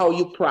 it's how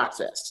you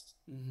process,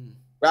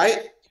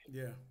 right?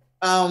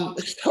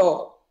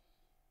 So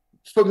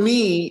for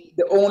me,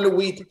 the only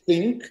way to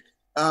think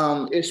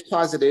is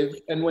positive,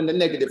 and when the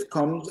negative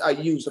comes, I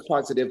use the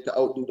positive to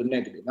outdo the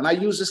negative. And I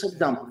use this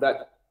example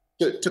that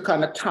to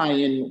kind of tie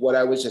in what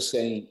I was just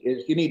saying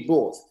is you need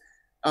both.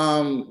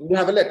 We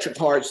have electric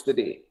cars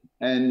today,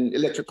 and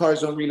electric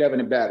cars don't really have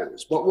any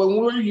batteries. But when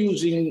we're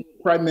using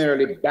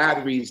primarily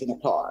batteries in a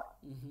car,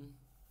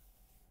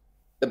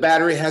 the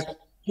battery has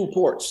two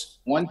ports.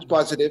 One's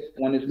positive,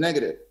 one is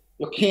negative.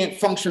 You can't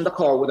function the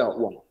car without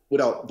one,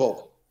 without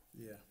both.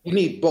 You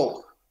need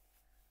both.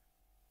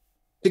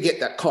 to get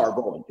that car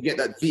going, to get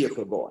that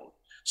vehicle going.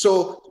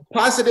 So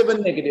positive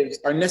and negatives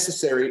are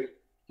necessary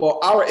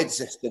for our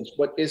existence,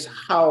 but is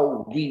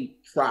how we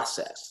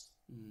process.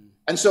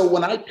 And so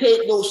when I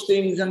take those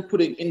things and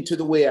put it into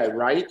the way I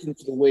write,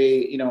 into the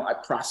way, you know, I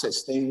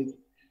process things,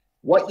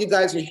 what you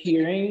guys are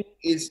hearing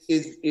is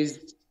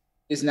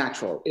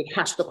natural. It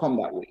has to come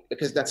that way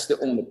because that's the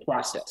only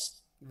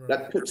process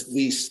that puts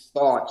these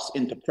thoughts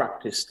into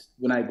practice.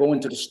 When I go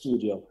into the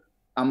studio,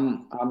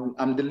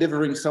 I'm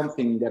delivering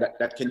something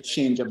that can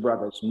change a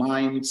brother's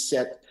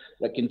mindset,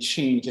 that can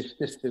change a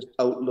sister's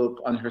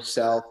outlook on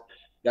herself.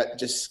 That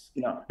just,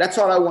 you know, that's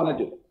all I want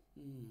to do.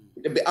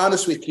 To be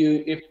honest with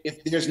you,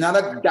 if there's not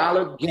a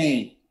dollar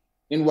gain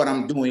in what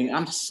I'm doing,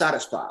 I'm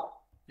satisfied.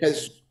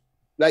 Because,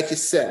 like you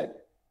said,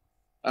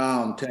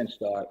 10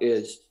 Star,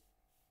 is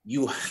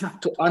you have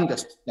to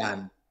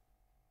understand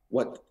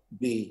what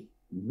the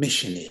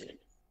mission is,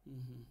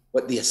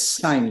 what the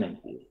assignment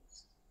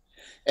is.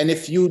 And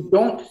if you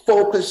don't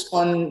focus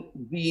on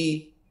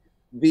the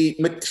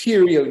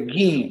material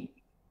gain,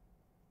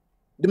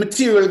 the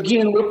material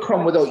gain will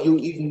come without you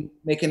even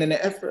making any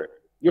effort.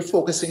 You're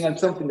focusing on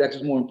something that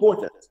is more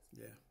important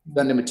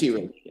than the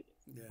material gain.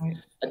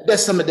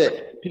 That's some of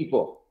the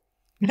people.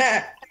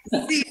 That's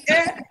some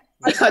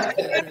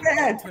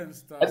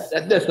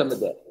of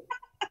that.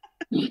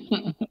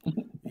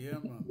 Yeah,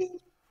 man.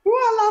 Oh,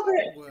 I love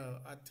it.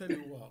 Well, I tell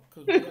you what,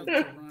 because we have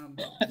to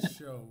round up the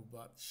show,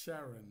 but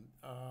Sharon,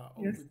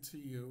 over to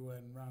you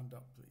and round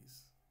up,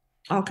 please.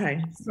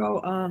 Okay,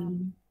 so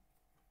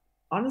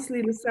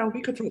honestly, Lascelles,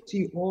 we could talk to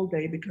you all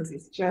day because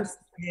it's just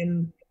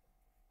been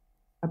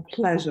a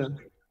pleasure.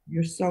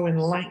 You're so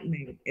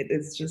enlightening. It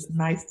is just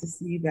nice to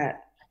see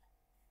that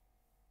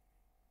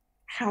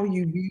how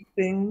you view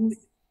things,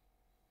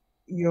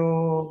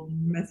 your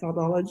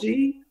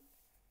methodology,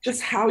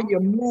 just how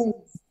your move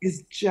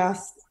is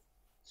just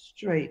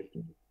straight,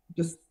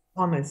 just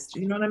honest.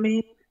 You know what I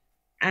mean?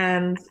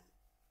 And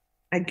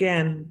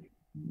again,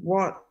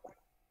 what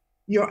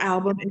your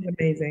album is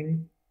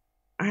amazing.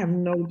 I have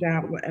no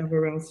doubt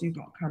whatever else you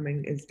got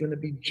coming is going to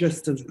be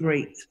just as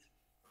great.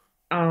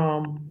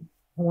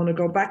 I want to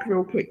go back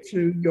real quick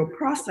to your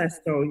process,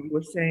 though. You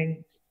were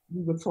saying,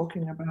 you were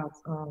talking about,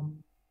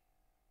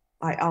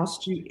 I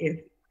asked you if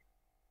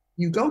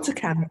you go to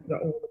Canada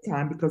all the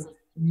time, because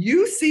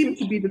you seem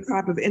to be the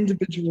type of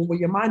individual where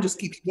your mind just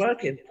keeps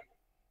working.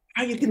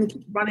 How you can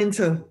keep running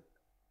to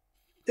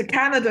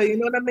Canada, you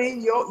know what I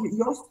mean?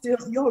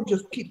 You'll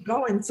just keep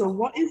going. So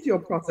what is your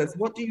process?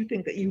 What do you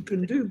think that you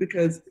can do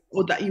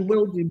or that you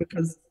will do?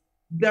 Because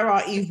there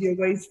are easier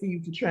ways for you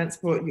to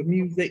transport your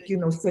music, you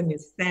know, send your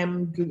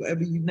stem, do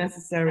whatever you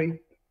necessary.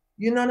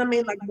 You know what I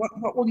mean? Like,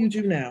 what will you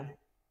do now?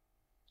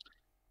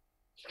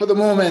 For the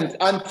moment,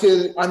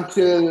 until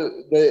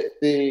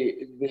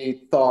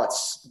the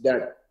thoughts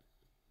that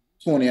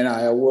Tony and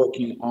I are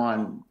working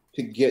on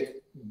to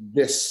get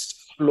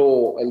this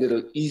flow a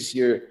little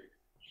easier,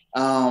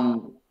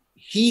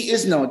 he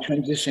is now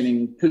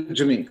transitioning to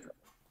Jamaica.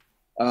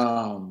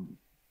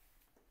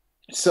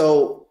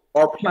 So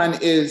our plan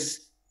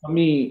is for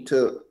me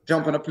to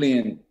jump on a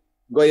plane,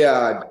 go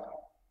yard,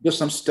 do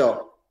some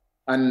stuff,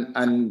 and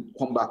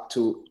come back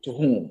to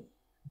home.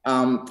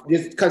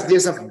 Because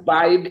there's a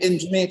vibe in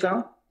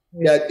Jamaica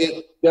that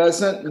it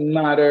doesn't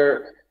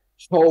matter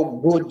how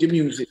good the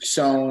music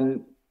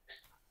sound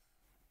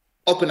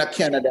up in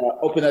Canada,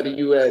 up in the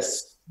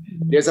US.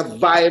 There's a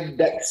vibe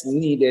that's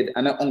needed,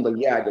 and on the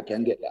yard you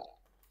can get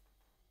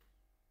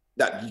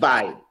that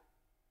vibe.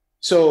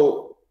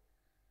 So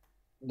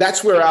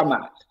that's where I'm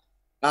at.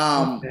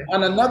 On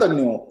another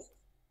note,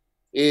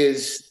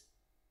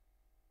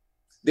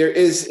 there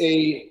is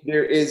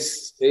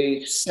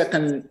a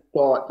second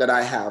thought that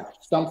I have,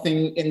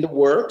 something in the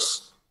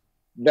works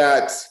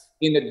that,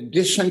 in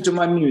addition to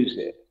my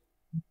music,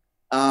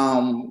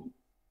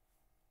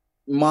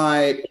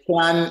 my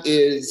plan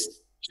is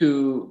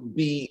to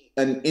be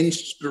an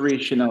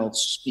inspirational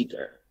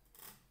speaker.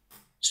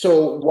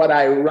 So what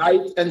I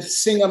write and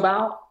sing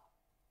about,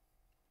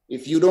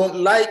 if you don't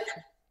like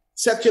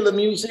secular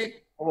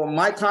music or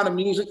my kind of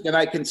music, then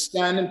I can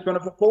stand in front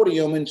of a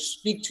podium and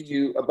speak to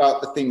you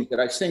about the things that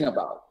I sing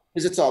about,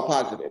 because it's all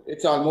positive,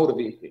 it's all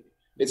motivating,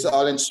 it's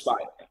all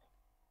inspiring.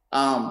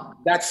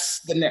 That's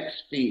the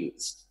next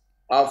phase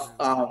of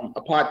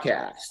a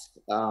podcast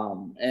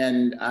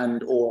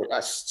or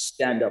a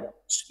stand-up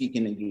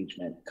speaking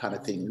engagement kind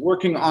of thing.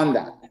 Working on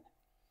that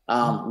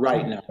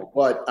right now,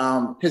 but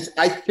because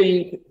I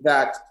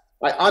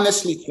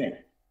honestly think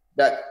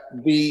that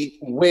the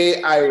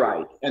way I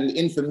write and the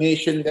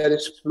information that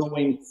is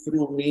flowing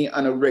through me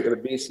on a regular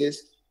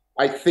basis,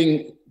 I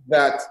think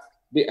that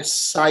the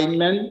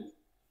assignment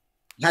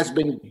has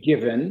been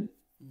given,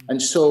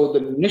 and so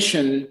the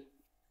mission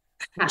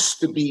has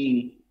to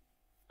be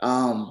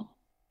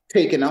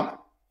taken up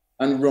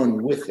and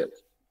run with it.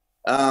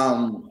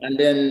 And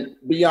then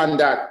beyond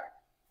that,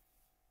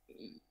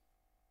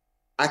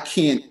 I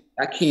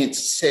can't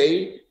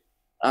say.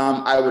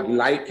 I would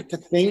like to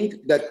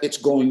think that it's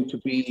going to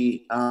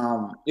be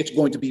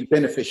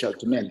beneficial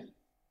to many.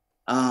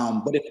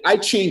 But if I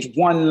change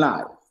one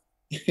life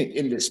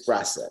in this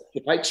process,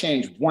 if I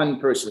change one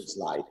person's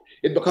life,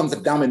 it becomes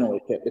a domino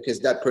effect because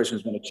that person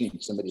is going to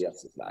change somebody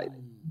else's life.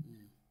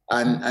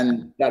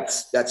 And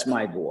that's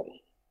my goal,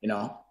 you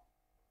know?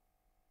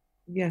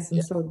 Yes,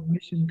 and so the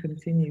mission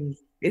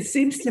continues. It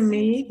seems to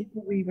me,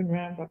 before we even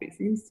round up, it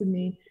seems to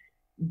me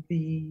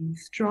the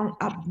strong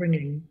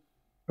upbringing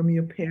from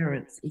your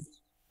parents is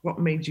what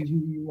made you who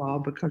you are,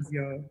 because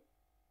your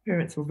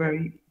parents were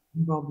very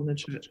involved in the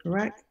church,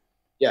 correct?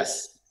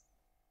 Yes.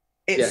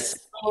 It's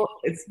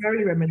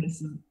very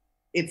reminiscent.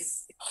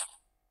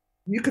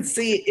 You could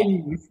see it in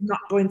you. It's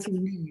not going to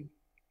leave.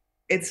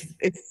 It's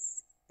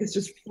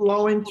just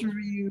flowing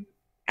through you,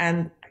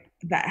 and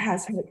that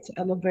has helped to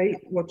elevate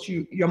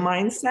your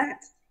mindset.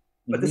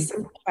 But the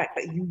simple fact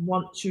that you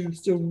want to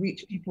still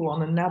reach people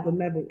on another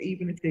level,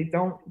 even if they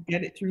don't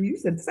get it through, you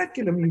said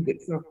secular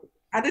music. So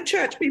at the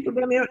church, people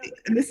don't hear,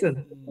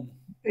 listen,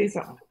 say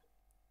something.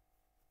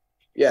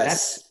 Yes.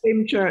 That's the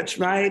same church,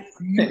 right?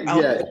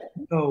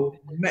 So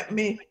met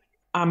me.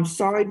 I'm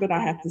sorry, but I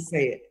have to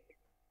say it.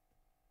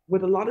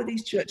 With a lot of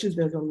these churches,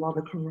 there's a lot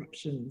of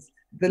corruptions.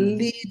 The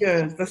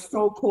leaders, the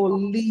so-called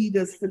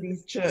leaders for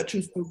these churches,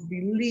 who's supposed to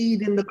be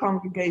leading the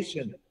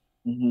congregation,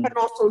 can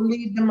also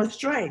lead them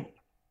astray.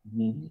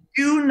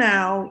 You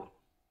now,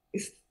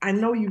 I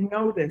know you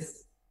know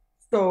this,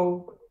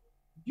 so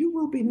you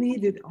will be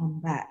needed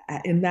on that,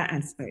 in that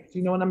aspect.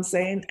 You know what I'm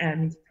saying?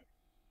 And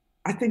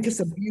I think it's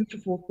a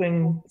beautiful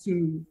thing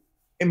to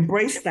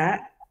embrace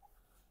that.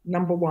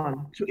 Number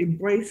one, to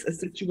embrace a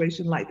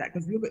situation like that,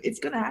 because it's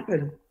going to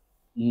happen.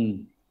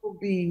 You'll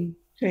be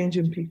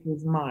changing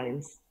people's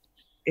minds.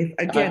 If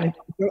you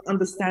don't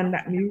understand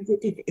that music,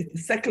 if the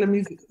secular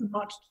music is too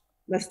much,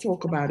 let's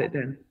talk about it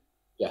then.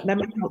 Let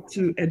me help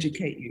to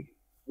educate you.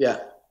 Yeah.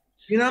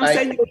 You know what I'm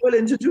saying? You're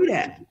willing to do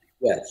that.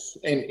 Yes.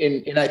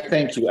 And I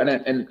thank you.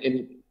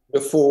 And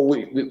before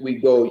we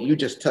go, you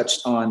just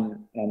touched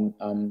on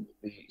the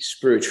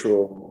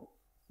spiritual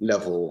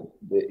level,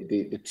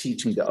 the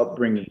teaching, the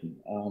upbringing.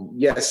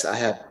 Yes, I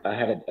had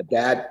a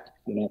dad,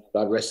 you know,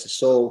 God rest his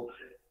soul.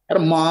 I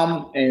had a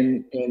mom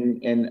and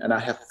I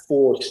have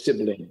 4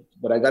 siblings.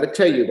 But I got to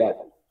tell you that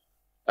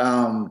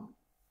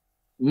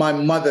my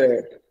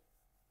mother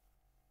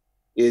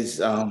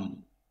is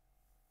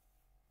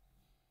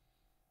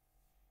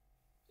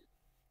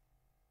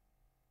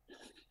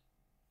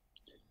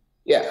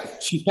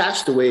she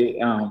passed away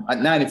at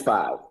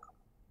 95.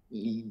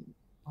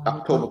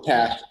 October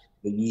passed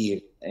the year,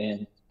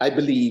 and I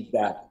believe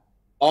that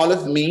all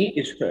of me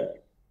is her.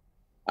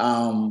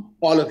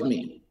 All of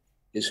me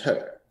is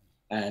her.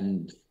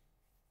 And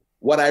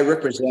what I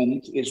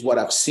represent is what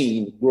I've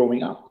seen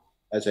growing up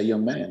as a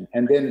young man.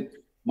 And then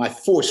my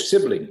 4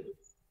 siblings,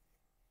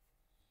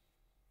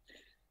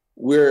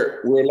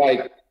 we're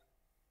like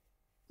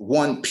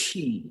one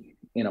pea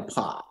in a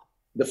pod,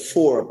 the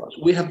 4 of us.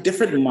 We have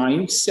different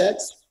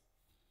mindsets,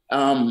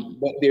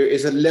 but there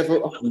is a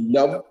level of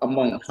love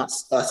among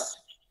us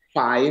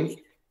 5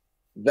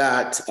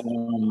 that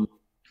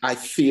I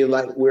feel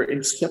like we're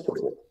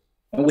inseparable.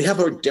 And we have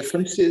our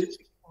differences,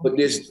 but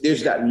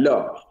there's that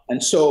love.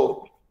 And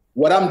so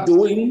what I'm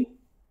doing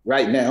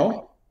right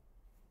now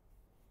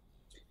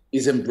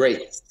is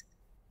embraced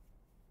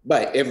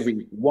by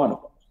every one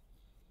of us.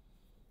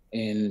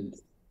 And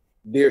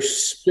their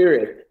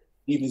spirit,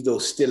 even though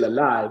still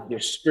alive, their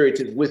spirit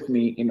is with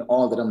me in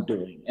all that I'm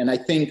doing. And I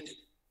think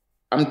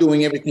I'm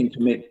doing everything to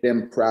make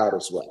them proud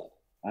as well.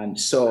 And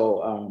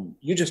so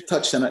you just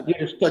touched on it. You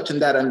just touched on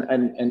that,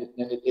 and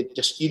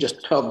you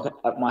just tugged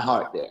at my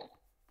heart there.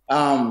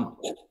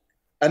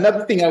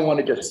 Another thing I want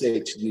to just say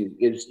to you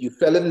is you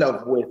fell in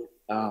love with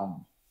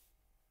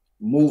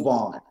Move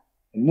On.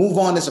 And Move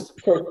On is a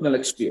personal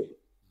experience.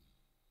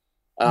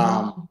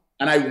 And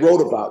I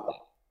wrote about that.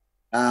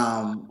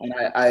 And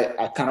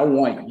I kind of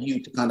want you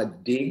to kind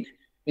of dig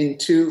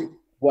into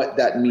what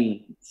that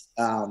means.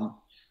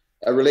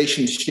 A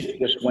relationship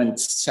just went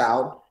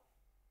south,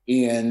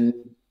 and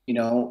you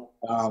know,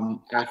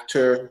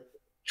 after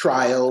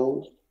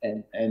trials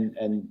and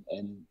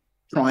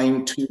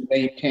trying to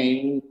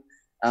maintain,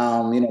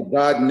 you know,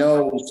 God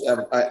knows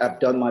I've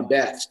done my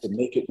best to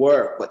make it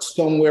work, but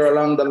somewhere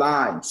along the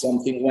line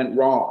something went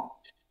wrong.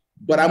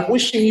 But I'm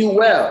wishing you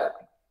well,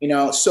 you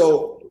know.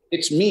 So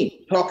it's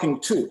me talking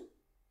to.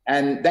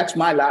 And that's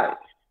my life.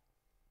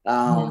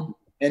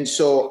 And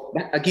so,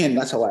 again,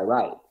 that's how I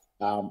write.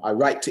 I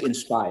write to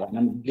inspire. And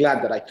I'm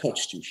glad that I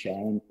touched you,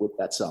 Sharon, with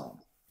that song.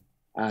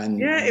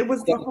 And it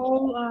was the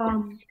whole,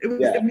 it was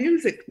the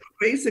music,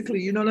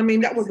 basically. You know what I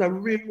mean? That was a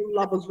real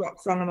lovers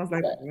rock song. And I was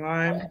like,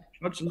 I'm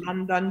touch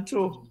London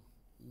too.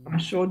 I'm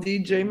sure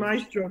DJ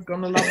Maestro is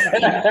going to love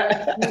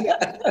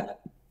that.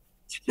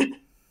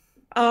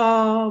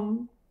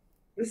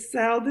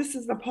 Sal, this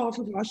is the part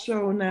of our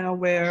show now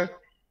where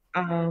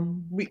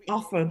we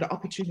offer the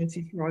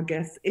opportunity for our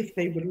guests, if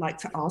they would like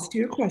to ask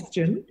you a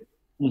question.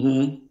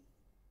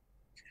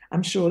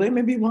 I'm sure there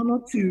may be 1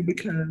 or 2,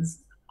 because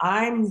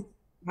I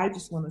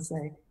just want to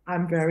say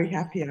I'm very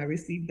happy I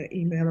received the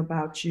email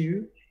about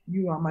you.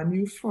 You are my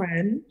new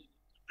friend.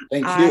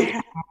 Thank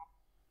you.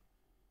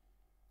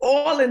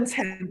 all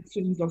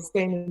intentions of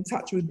staying in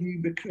touch with you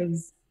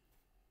because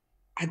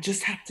I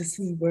just have to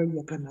see where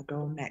you're gonna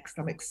go next.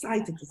 I'm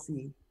excited to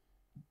see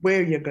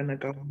where you're gonna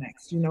go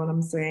next. You know what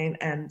I'm saying?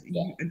 And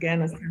you,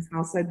 again, as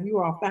Pascal said, you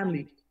are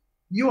family.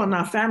 You are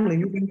not family.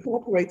 You've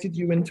incorporated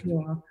you into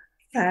our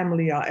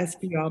family, our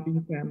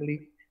SPRB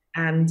family.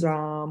 And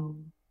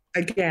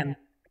again,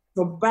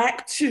 so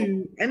back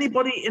to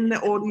anybody in the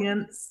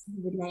audience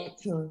who would like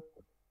to.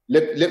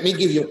 Let me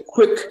give you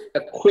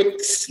a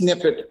quick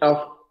snippet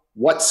of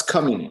what's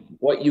coming,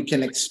 what you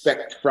can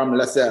expect from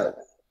Lascelles.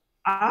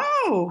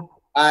 Oh.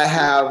 I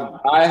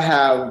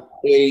have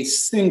a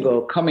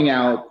single coming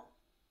out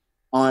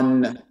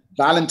on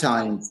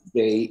Valentine's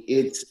Day.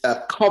 It's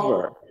a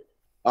cover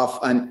of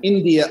an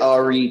India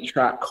RE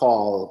track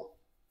called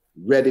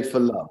Ready for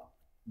Love.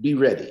 Be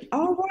ready.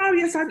 Oh, wow.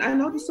 Yes, I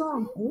know the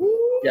song.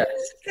 Ooh, yes.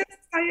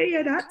 I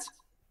hear that.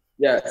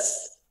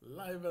 Yes.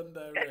 Live and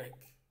direct.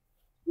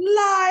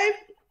 Live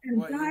and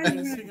what, direct. You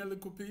going to sing a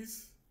little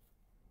piece?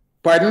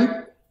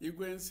 Pardon? You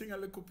going to sing a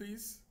little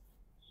piece?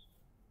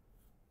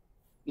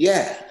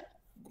 Yeah.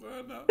 Go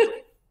on now.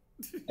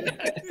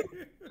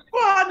 Go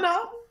on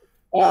now.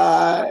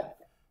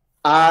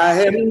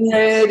 I am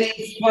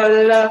ready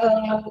for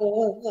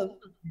love.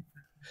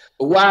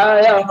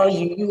 Why are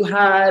you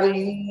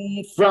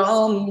hiding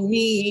from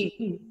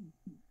me?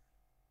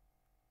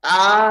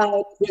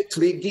 I'll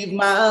quickly give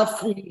my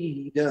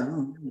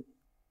freedom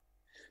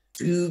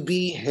to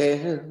be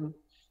held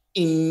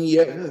in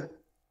your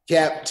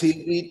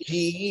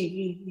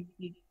captivity.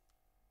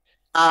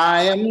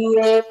 I am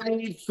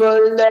ready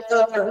for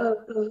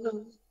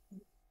love.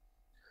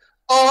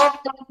 All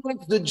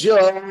of the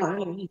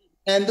joy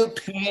and the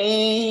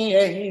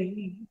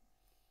pain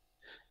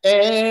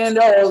and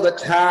all the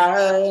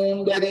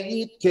time that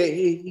it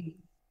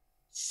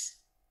takes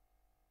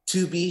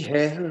to be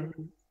held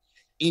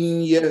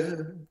in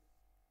your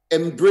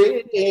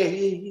embrace.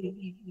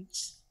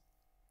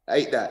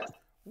 Like that.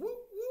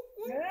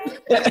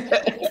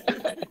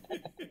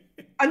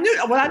 I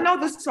know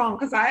the song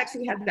because I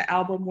actually had the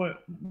album where,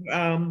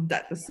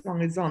 that the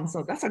song is on.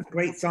 So that's a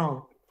great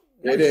song.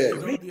 It is. You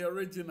know the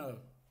original.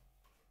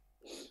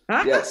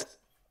 Huh? Yes.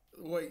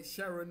 Wait,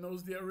 Sharon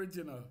knows the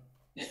original.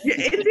 Yeah,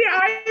 India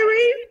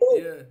Irie?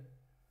 Yeah.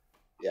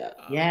 Yeah.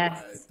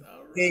 Yes.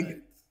 All right.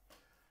 Big.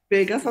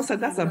 Big. That's what I said.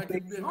 That's a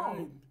big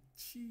song.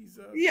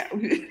 Jesus. Yeah.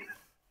 You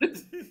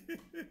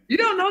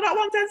don't know that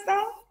one, 10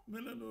 Star? No,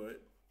 I know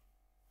it.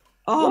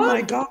 Oh what?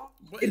 my God.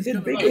 But It did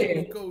gonna big. make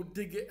me go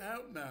dig it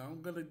out now.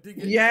 I'm gonna dig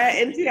it Yeah,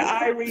 out. India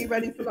Irie,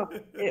 Ready for Love.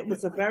 It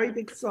was a very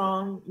big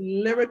song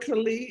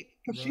lyrically,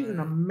 because she's an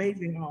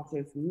amazing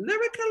artist.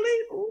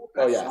 Lyrically, ooh,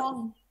 that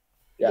song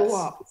blew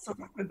up. So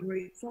that's a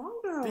great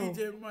song, though.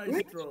 DJ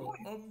Maestro,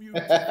 unmute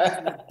if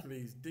you would,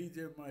 please.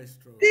 DJ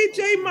Maestro.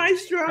 DJ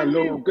Maestro.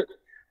 Hello,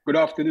 good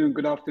afternoon,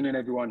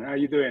 everyone. How are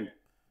you doing?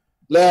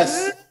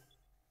 Bless.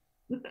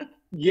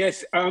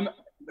 Yes,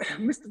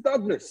 Mr.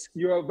 Douglas,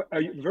 you're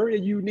a very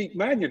unique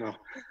man, you know.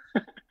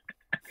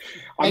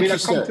 I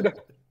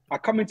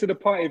come into the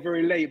party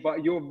very late,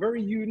 but you're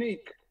very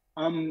unique.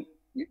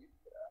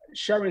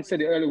 Sharon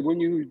said it earlier when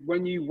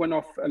you went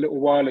off a little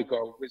while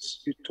ago.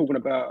 You're talking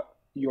about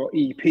your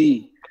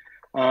EP,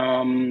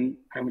 and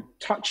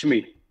Touch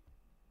Me.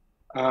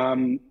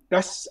 I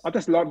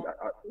just love.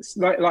 It's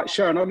like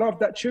Sharon. I love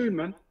that tune,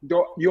 man.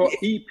 Your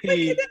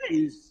EP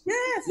is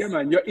yeah,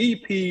 man. Your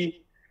EP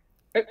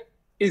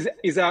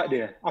is out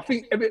there. I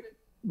think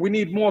we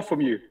need more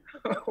from you.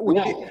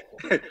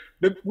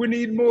 we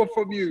need more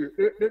from you.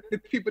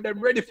 The people that are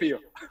ready for you.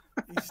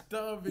 He's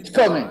starving. It's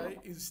coming. Right?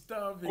 He's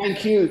starving.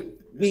 Thank you,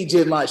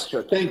 DJ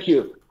Maestro. Thank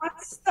you.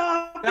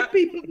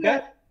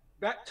 That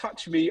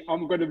Touch Me.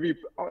 I'm gonna be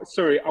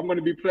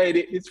playing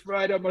it this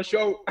Friday on my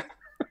show.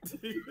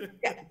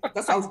 Yeah,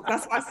 that's what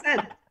I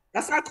said.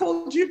 That's why I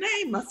called your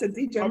name. I said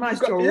DJ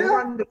Maestro.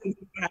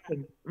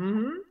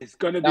 It's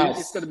gonna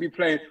be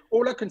playing.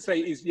 All I can say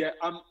is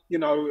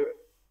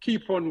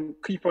keep on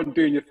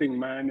doing your thing,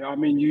 man. I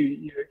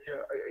mean,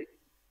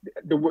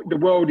 the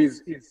world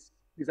is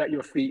at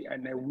your feet,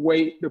 and I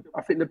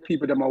think the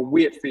people that are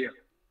wait for you,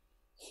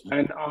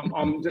 and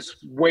I'm just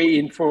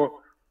waiting for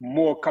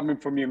more coming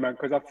from you, man.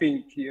 Because I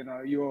think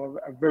you're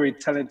a very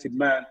talented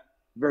man,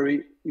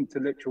 very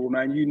intellectual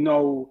man. You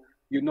know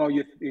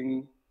your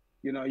thing.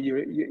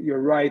 Your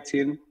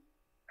writing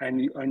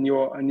and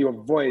your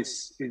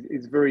voice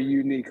is very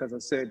unique, as I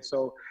said.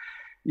 So,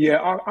 yeah,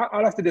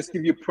 I'll have to just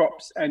give you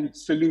props and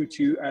salute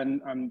you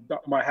and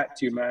dock my hat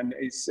to you, man.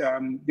 It's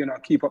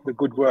keep up the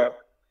good work.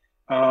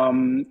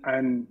 The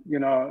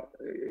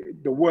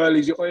world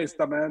is your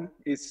oyster, man.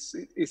 It's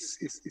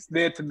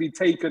there to be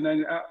taken,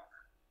 and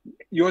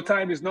your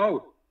time is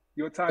now.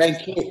 Your time.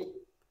 Thank you.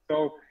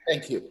 So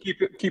thank you.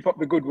 Keep up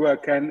the good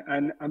work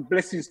and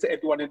blessings to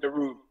everyone in the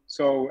room.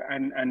 So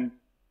and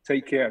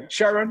take care.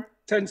 Sharon,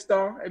 10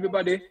 Star,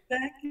 everybody.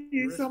 Thank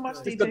you so much,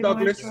 Mr. DJ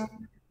Douglas. Maestro.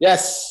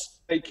 Yes.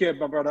 Take care,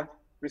 my brother.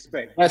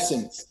 Respect.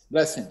 Blessings.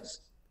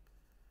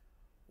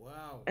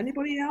 Wow.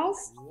 Anybody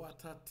else?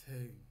 What a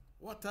thing.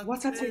 What a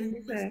What a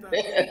thing, thing, sir.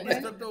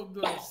 Mr.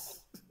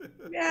 Douglas.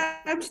 Yeah,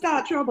 I'm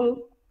start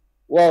trouble.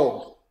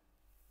 Whoa.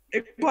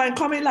 If you go and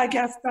come in like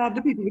you starve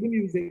the people with the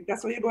music,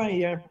 that's what you're going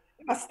here.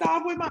 I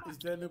starve with my. Is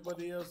there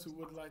anybody else who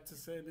would like to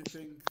say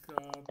anything to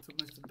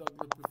Mr.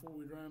 Douglas before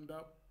we round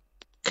up?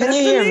 Can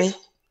you hear me?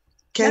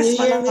 Can you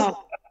hear me?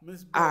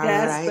 Miss All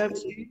Yes, right.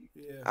 Beverly.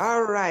 Yes.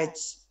 All right,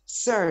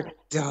 Sir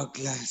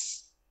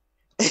Douglas.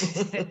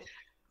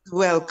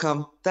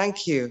 Welcome.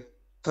 Thank you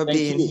for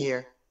being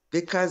here.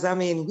 Because, I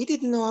mean, we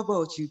didn't know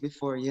about you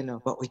before, you know,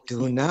 but we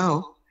do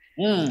now.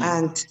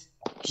 And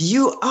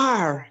you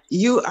are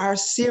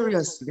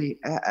seriously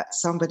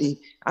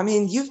somebody, I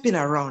mean, you've been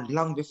around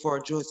long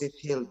before Joseph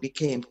Hill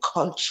became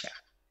culture.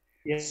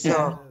 Yes.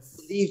 So,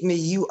 believe me,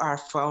 you are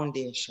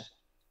foundation.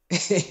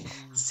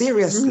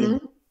 Seriously.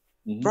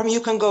 From you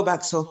can go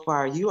back so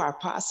far, you are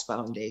past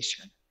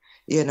foundation,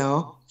 you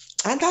know.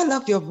 And I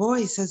love your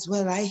voice as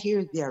well. I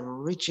hear the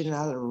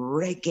original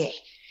reggae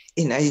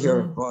in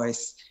your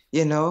voice,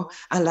 you know,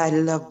 and I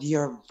love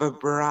your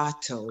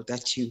vibrato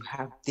that you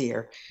have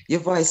there. Your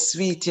voice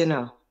sweet, you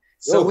know.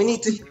 So we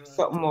need to hear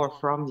something more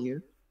from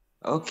you.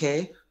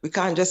 Okay, we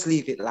can't just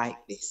leave it like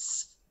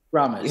this.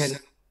 Promise. You know?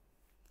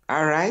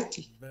 All right.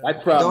 I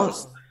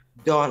promise.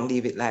 Don't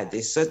leave it like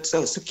this.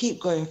 So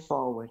keep going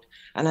forward.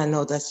 And I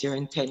know that's your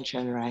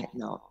intention right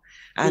now.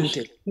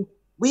 And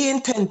we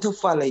intend to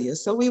follow you,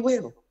 so we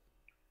will.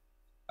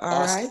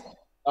 All right.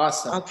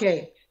 Awesome.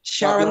 Okay.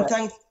 Sharon,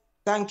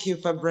 thank you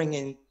for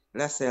bringing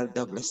Lascelles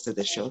Douglas to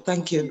the show.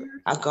 Thank you.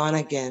 I've gone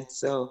again.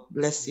 So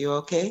bless you,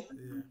 okay?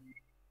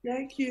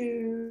 Thank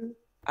you.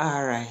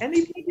 All right.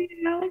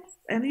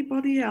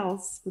 Anybody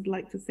else would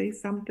like to say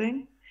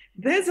something?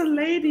 There's a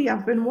lady,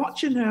 I've been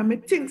watching her. Me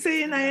think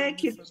say in her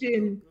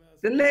kitchen,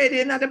 the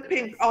lady in the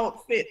pink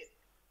outfit.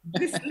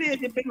 This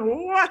lady been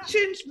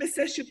watching. Me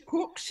say she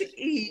cook, she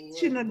eat,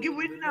 she not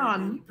giving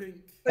none.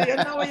 So you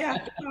know you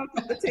have to talk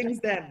up the things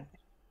then.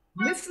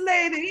 Miss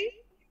Lady.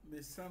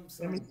 Miss Samsung.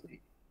 Let me see.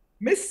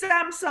 Miss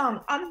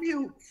Samsung,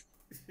 unmute.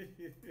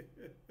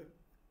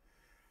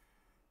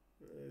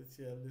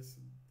 Yeah,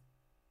 listen.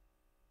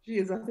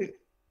 Jeez, I think.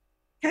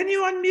 Can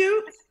you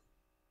unmute?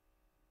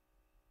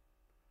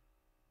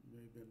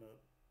 Maybe not.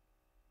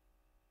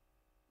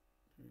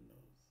 Who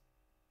knows?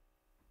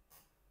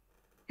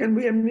 Can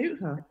we unmute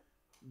her?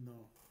 No.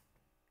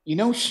 You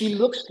know, she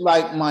looks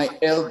like my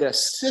elder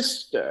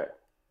sister.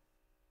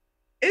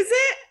 Is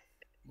it?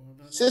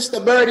 Sister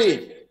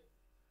Birdie.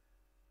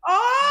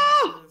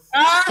 Oh!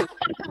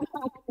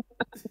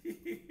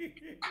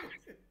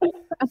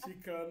 She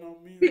can't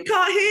unmute. We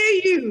can't hear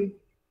you.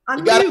 Unmute.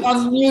 You gotta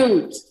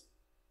unmute.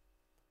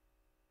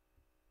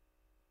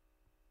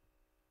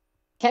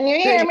 Can you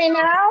hear me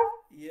now?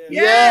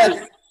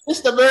 Yes.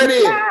 Sister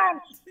Birdie. Yeah.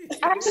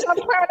 I'm so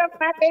proud of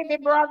my baby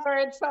brother.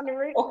 It's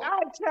unreal.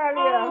 I tell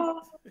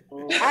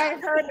you, I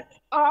heard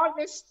all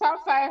this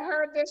stuff. I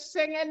heard this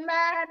singing,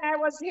 man. I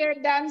was here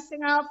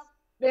dancing up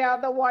the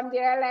other one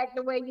day. I like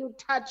the way you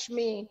touch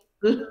me.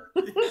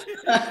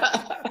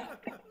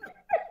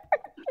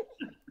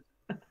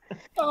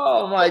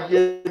 Oh my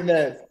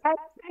goodness.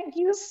 Thank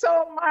you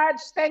so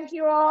much. Thank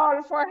you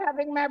all for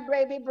having my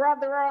baby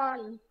brother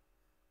on.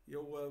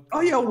 You're welcome.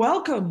 Oh, you're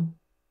welcome.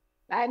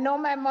 I know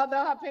my mother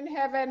up in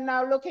heaven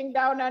now looking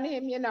down on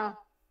him, you know.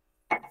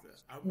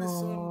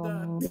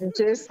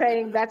 Just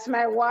saying, that's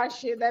my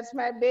washi, that's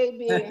my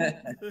baby.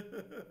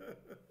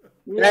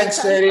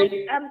 Thanks,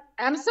 Eddie.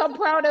 I'm so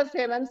proud of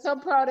him. I'm so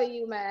proud of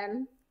you,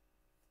 man.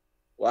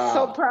 Wow.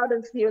 So proud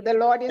of you. The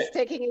Lord is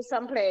taking you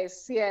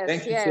someplace. Yes,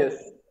 Thank you, yes.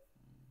 sis.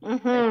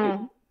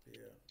 Mm-hmm.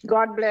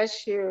 God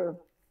bless you.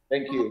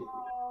 Thank you.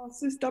 Oh,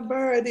 Sister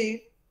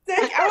Birdie.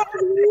 I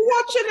was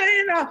watching her,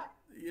 you know.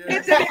 I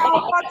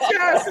watch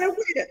her. I said,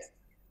 wait,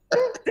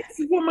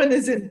 this woman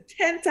is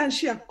intense and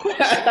she a cook.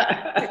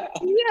 Yeah,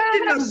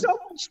 I have so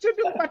much to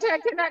do, but I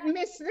cannot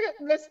miss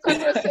this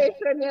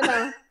conversation, you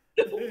know.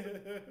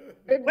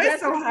 We're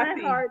so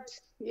happy. My heart.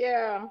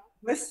 Yeah.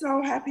 We're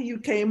so happy you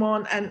came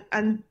on,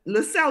 and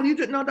Lascelles, you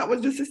didn't know that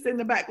was your sister in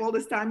the back all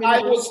this time. I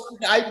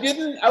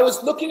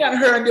was looking at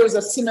her and there was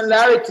a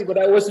similarity, but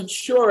I wasn't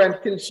sure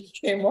until she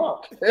came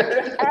up.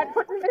 I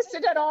couldn't miss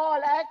it at all.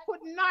 I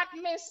could not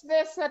miss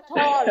this at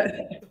all.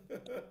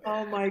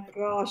 Oh my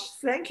gosh.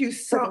 Thank you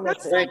so much.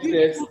 Thank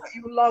you.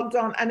 You logged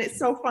on, and it's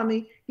so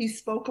funny. He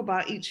spoke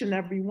about each and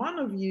every one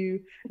of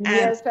you. And,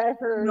 yes, I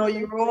heard. You know,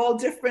 you're all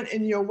different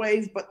in your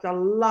ways, but the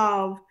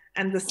love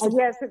and the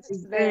support yes,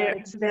 it's there.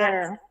 It's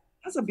there.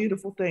 That's a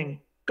beautiful thing.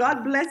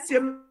 God bless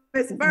you,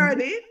 Miss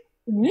Birdie.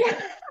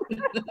 Yeah.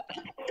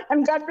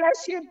 And God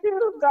bless you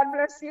too. God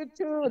bless you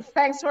too.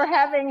 Thanks for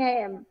having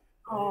him.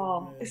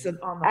 Oh, it's an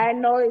honor. I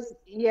know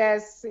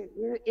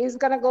he's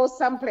gonna go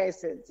some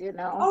places, you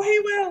know. Oh, he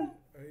will.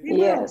 He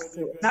yes.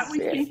 will. That we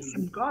teach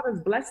him. God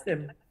has blessed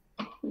him.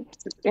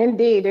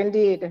 Indeed,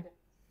 indeed.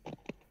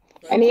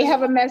 And he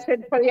have a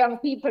message for young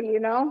people, you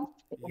know.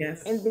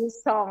 Yes. In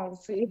these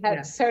songs, he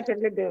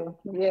certainly do.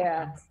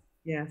 Yeah.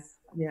 Yes.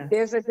 Yes.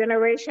 There's a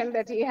generation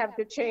that he have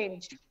to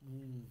change.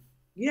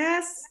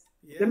 Yes.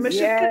 The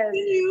mission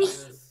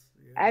continues.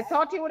 I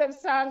thought he would have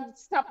sung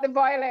Stop the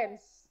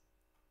Violence.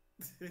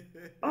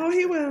 Oh,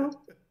 he will.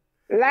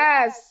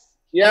 Last.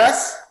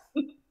 Yes?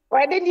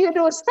 Why didn't you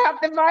do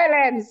Stop the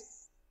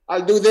Violence?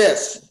 I'll do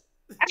this.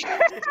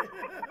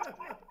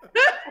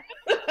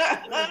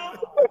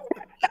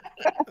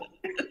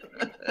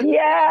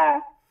 Yeah.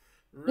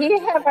 He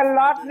have a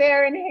lot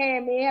there in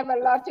him. He have a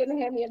lot in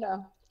him, you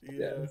know.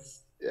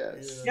 Yes.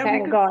 Yes.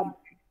 Thank God.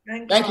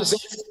 Thank you,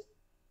 sis.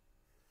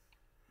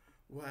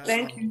 Wow.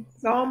 Thank you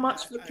so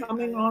much for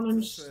coming on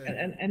and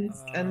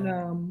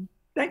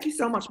thank you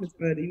so much, Miss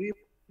Birdie.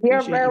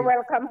 You're very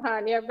welcome,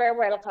 hon. You're very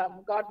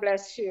welcome. God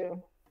bless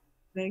you.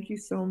 Thank you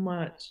so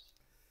much.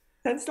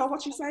 Ten Star,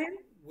 what you saying?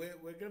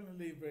 We're going to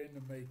leave her in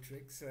the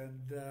matrix, and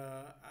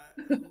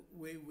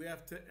we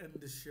have to end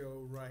the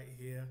show right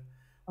here.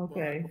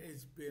 Okay. But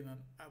it's been an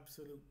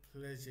absolute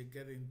pleasure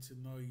getting to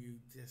know you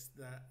just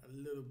that a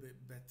little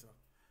bit better,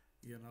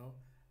 you know,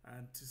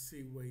 and to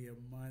see where your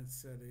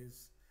mindset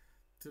is.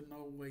 To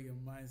know where your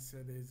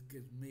mindset is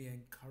gives me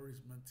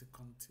encouragement to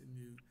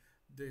continue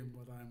doing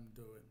what I'm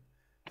doing.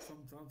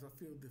 Sometimes I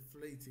feel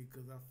deflated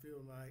because I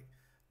feel like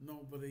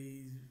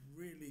nobody's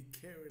really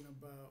caring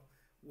about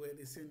where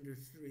this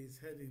industry is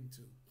heading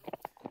to.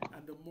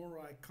 And the more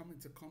I come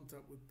into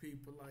contact with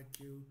people like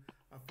you,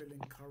 I feel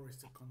encouraged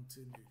to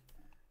continue.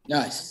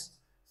 Nice.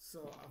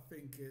 So I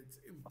think it's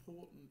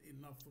important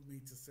enough for me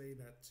to say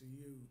that to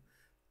you,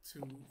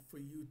 for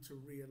you to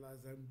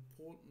realize how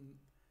important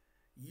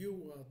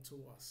you are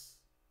to us.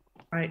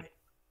 Right.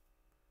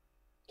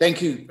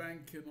 Thank you.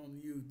 Banking on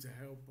you to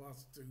help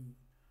us to.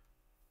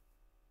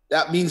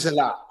 That means a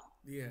lot.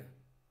 Yeah.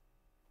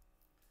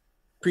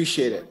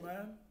 Appreciate it.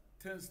 Man,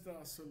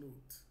 10-star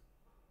salute.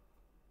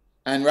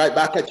 And right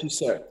back at you,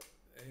 sir.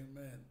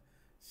 Amen.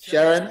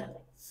 Sharon?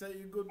 Say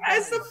your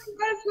goodbyes. It's a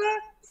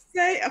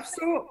pleasure.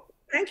 So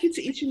thank you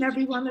to each and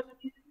every one of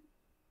you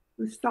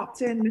who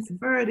stopped in. Miss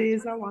Birdie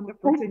is a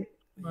wonderful thing.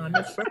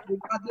 Miss Birdie,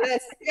 God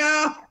bless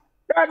you.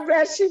 God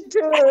bless you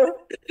too.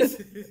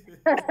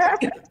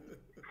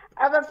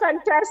 Have a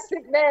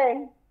fantastic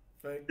day.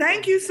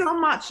 Thank you so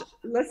much,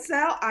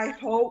 Lascelles. I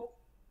hope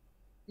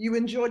you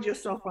enjoyed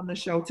yourself on the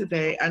show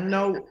today. I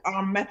know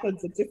our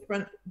methods are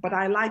different, but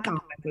I like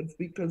our methods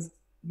because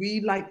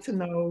we like to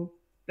know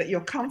that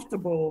you're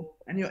comfortable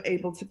and you're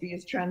able to be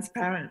as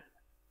transparent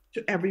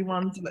to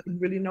everyone to let them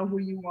really know who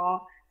you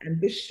are. And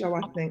this show,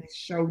 I think,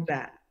 showed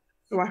that.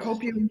 So I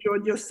hope you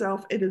enjoyed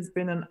yourself. It has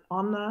been an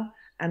honor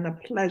and a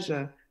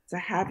pleasure to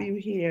have you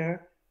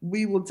here.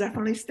 We will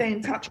definitely stay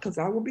in touch because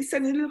I will be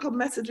sending little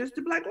messages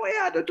to be like, oh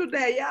yeah, do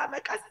today, yeah,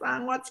 make a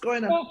song, what's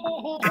going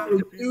on? I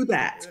will do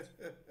that.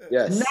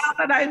 Yes. Now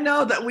that I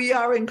know that we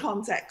are in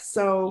context.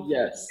 So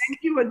yes.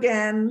 Thank you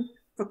again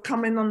for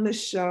coming on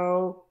this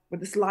show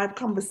with this live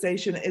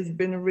conversation. It's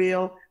been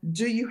real.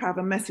 Do you have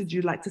a message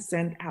you'd like to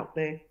send out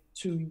there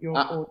to your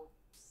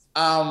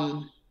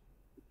audience?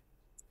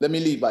 Let me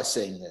lead by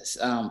saying this.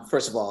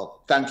 First of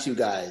all, thank you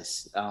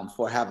guys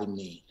for having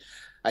me.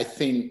 I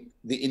think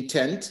the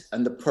intent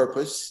and the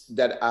purpose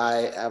that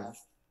I have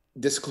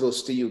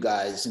disclosed to you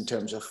guys in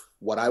terms of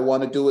what I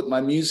want to do with my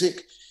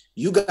music,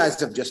 you guys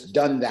have just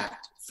done that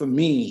for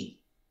me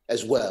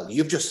as well.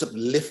 You've just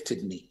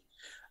uplifted me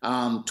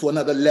to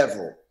another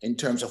level in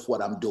terms of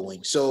what I'm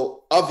doing.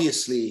 So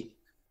obviously,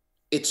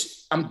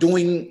 I'm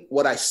doing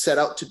what I set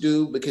out to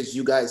do because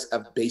you guys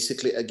have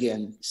basically,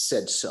 again,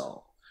 said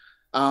so.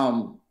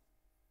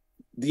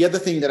 The other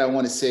thing that I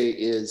want to say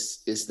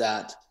is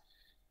that,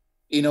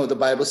 you know, the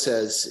Bible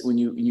says when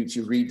you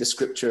read the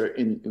scripture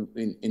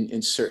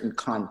in certain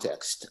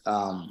context,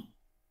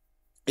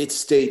 it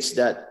states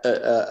that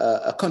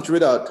a country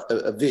without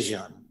a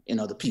vision, you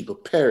know, the people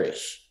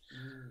perish.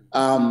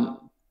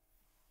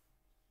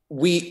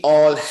 We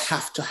all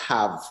have to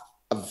have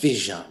a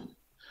vision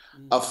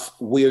of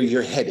where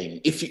you're heading.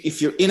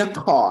 If you're in a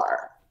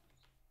car,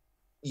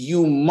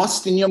 you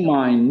must in your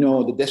mind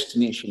know the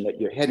destination that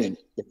you're heading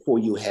before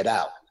you head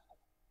out.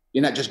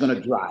 You're not just going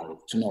to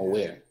drive to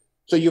nowhere.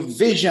 So your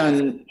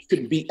vision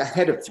should be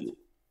ahead of you.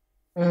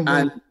 Mm-hmm.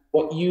 And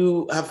what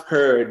you have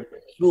heard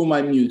through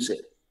my music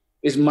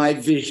is my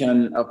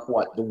vision of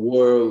what the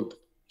world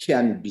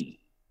can be.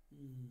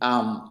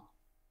 And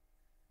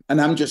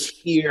I'm just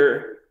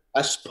here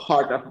as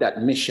part of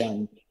that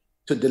mission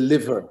to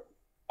deliver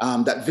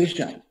that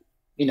vision,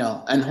 you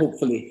know, and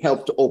hopefully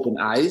help to open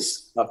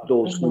eyes of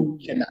those who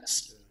cannot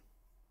see.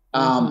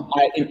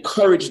 I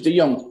encourage the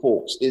young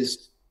folks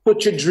is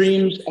put your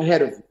dreams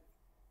ahead of you.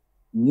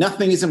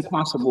 Nothing is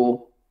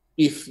impossible.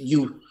 If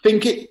you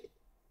think it,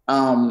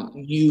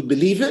 you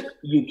believe it,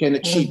 you can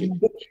achieve it.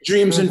 Put your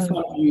dreams in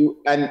front of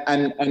you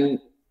and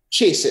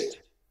chase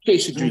it.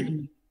 Chase your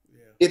dream.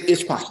 It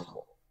is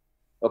possible.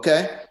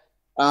 Okay?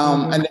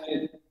 And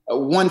then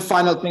one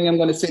final thing I'm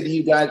going to say to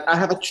you guys, I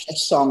have a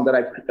song that I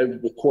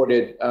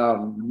recorded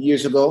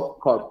years ago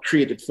called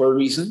Created for a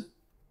Reason.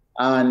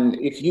 And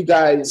if you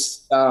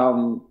guys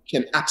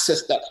can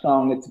access that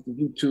song, it's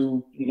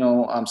YouTube, you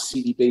know,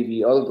 CD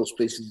Baby, all of those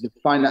places, you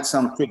find that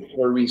song Created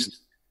for a Reason.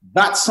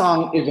 That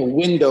song is a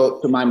window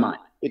to my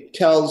mind. It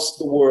tells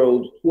the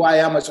world who I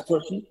am as a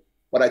person,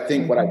 what I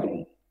think, what I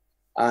do.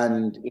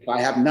 And if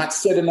I have not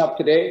said enough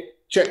today,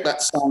 check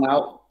that song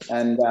out,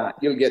 and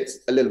you'll get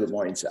a little bit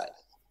more insight.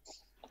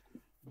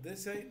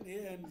 This ain't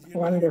the end.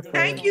 Wonderful.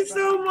 Thank you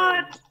so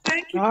much.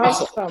 Thank you.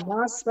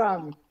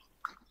 Awesome.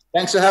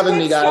 Thanks for having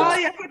me,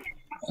 guys.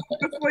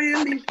 Before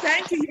you leave,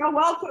 thank you. You're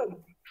welcome.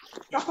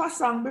 Drop our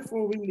song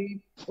before we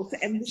leave or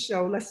to end the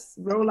show. Let's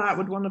roll out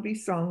with one of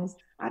these songs.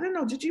 I don't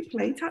know. Did you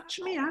play Touch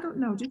Me? I don't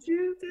know. Did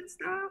you,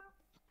 Tenstar?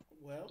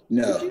 Well,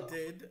 no. We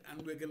did,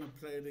 and we're going to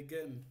play it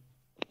again.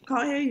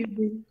 Can't hear you,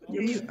 boo.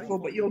 Yeah, you go,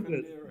 but you're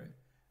good.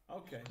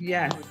 Okay.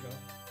 Yes. Here we go.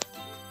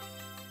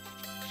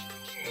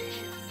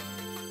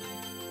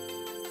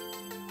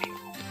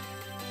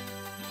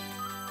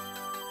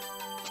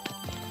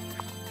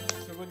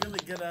 So we're going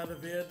to get out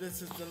of here.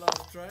 This is the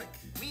last track.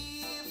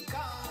 We've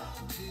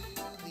come to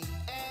the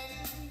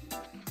end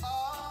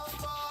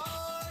of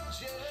our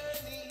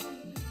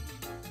journey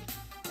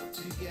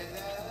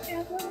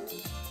together.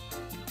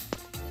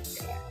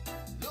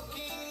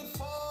 Looking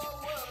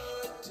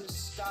forward to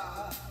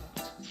start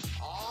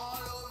all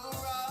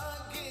over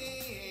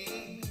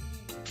again.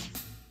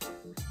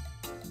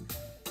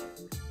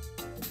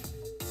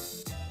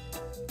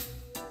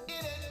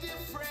 In a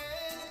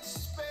different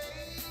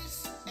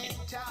space and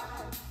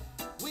time,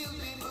 we'll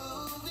be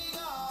moving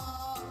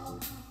on.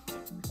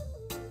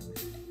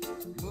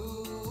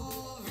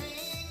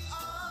 Moving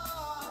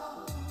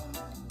on.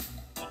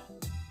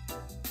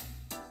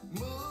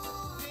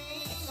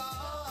 Moving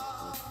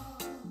on.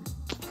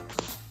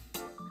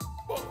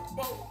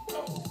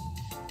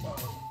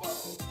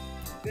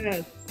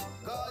 Yes.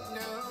 God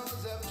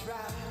knows I've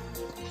tried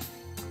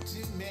to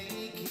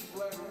make it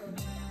work,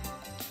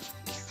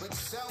 but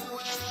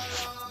somewhere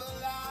along the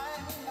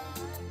line,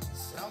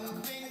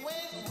 something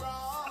went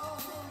wrong,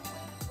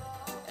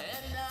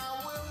 and now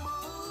we're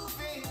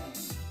moving,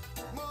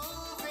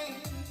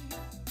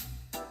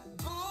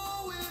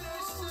 going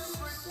our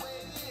separate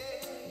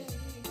ways.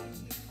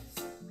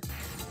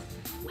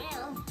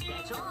 Well,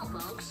 that's all,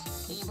 folks.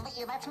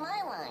 That's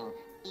my line.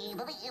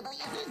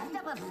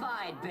 Step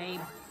aside,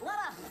 babe. Let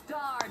a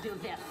star do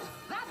this.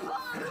 That's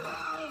all.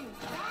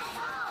 That's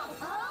all,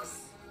 folks.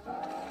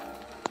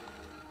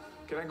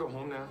 Can I go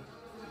home now?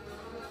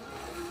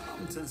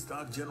 I'm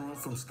 10-Star General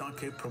from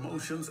Starcade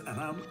Promotions, and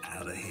I'm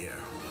out of here.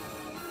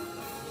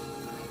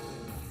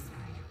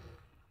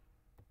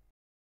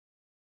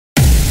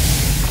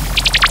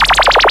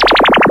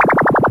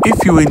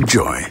 If you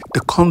enjoy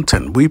the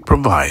content we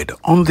provide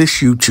on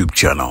this YouTube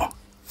channel,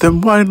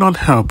 then why not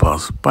help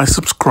us by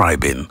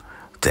subscribing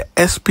to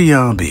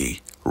SPRB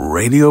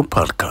Radio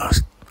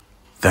Podcast?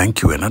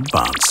 Thank you in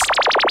advance.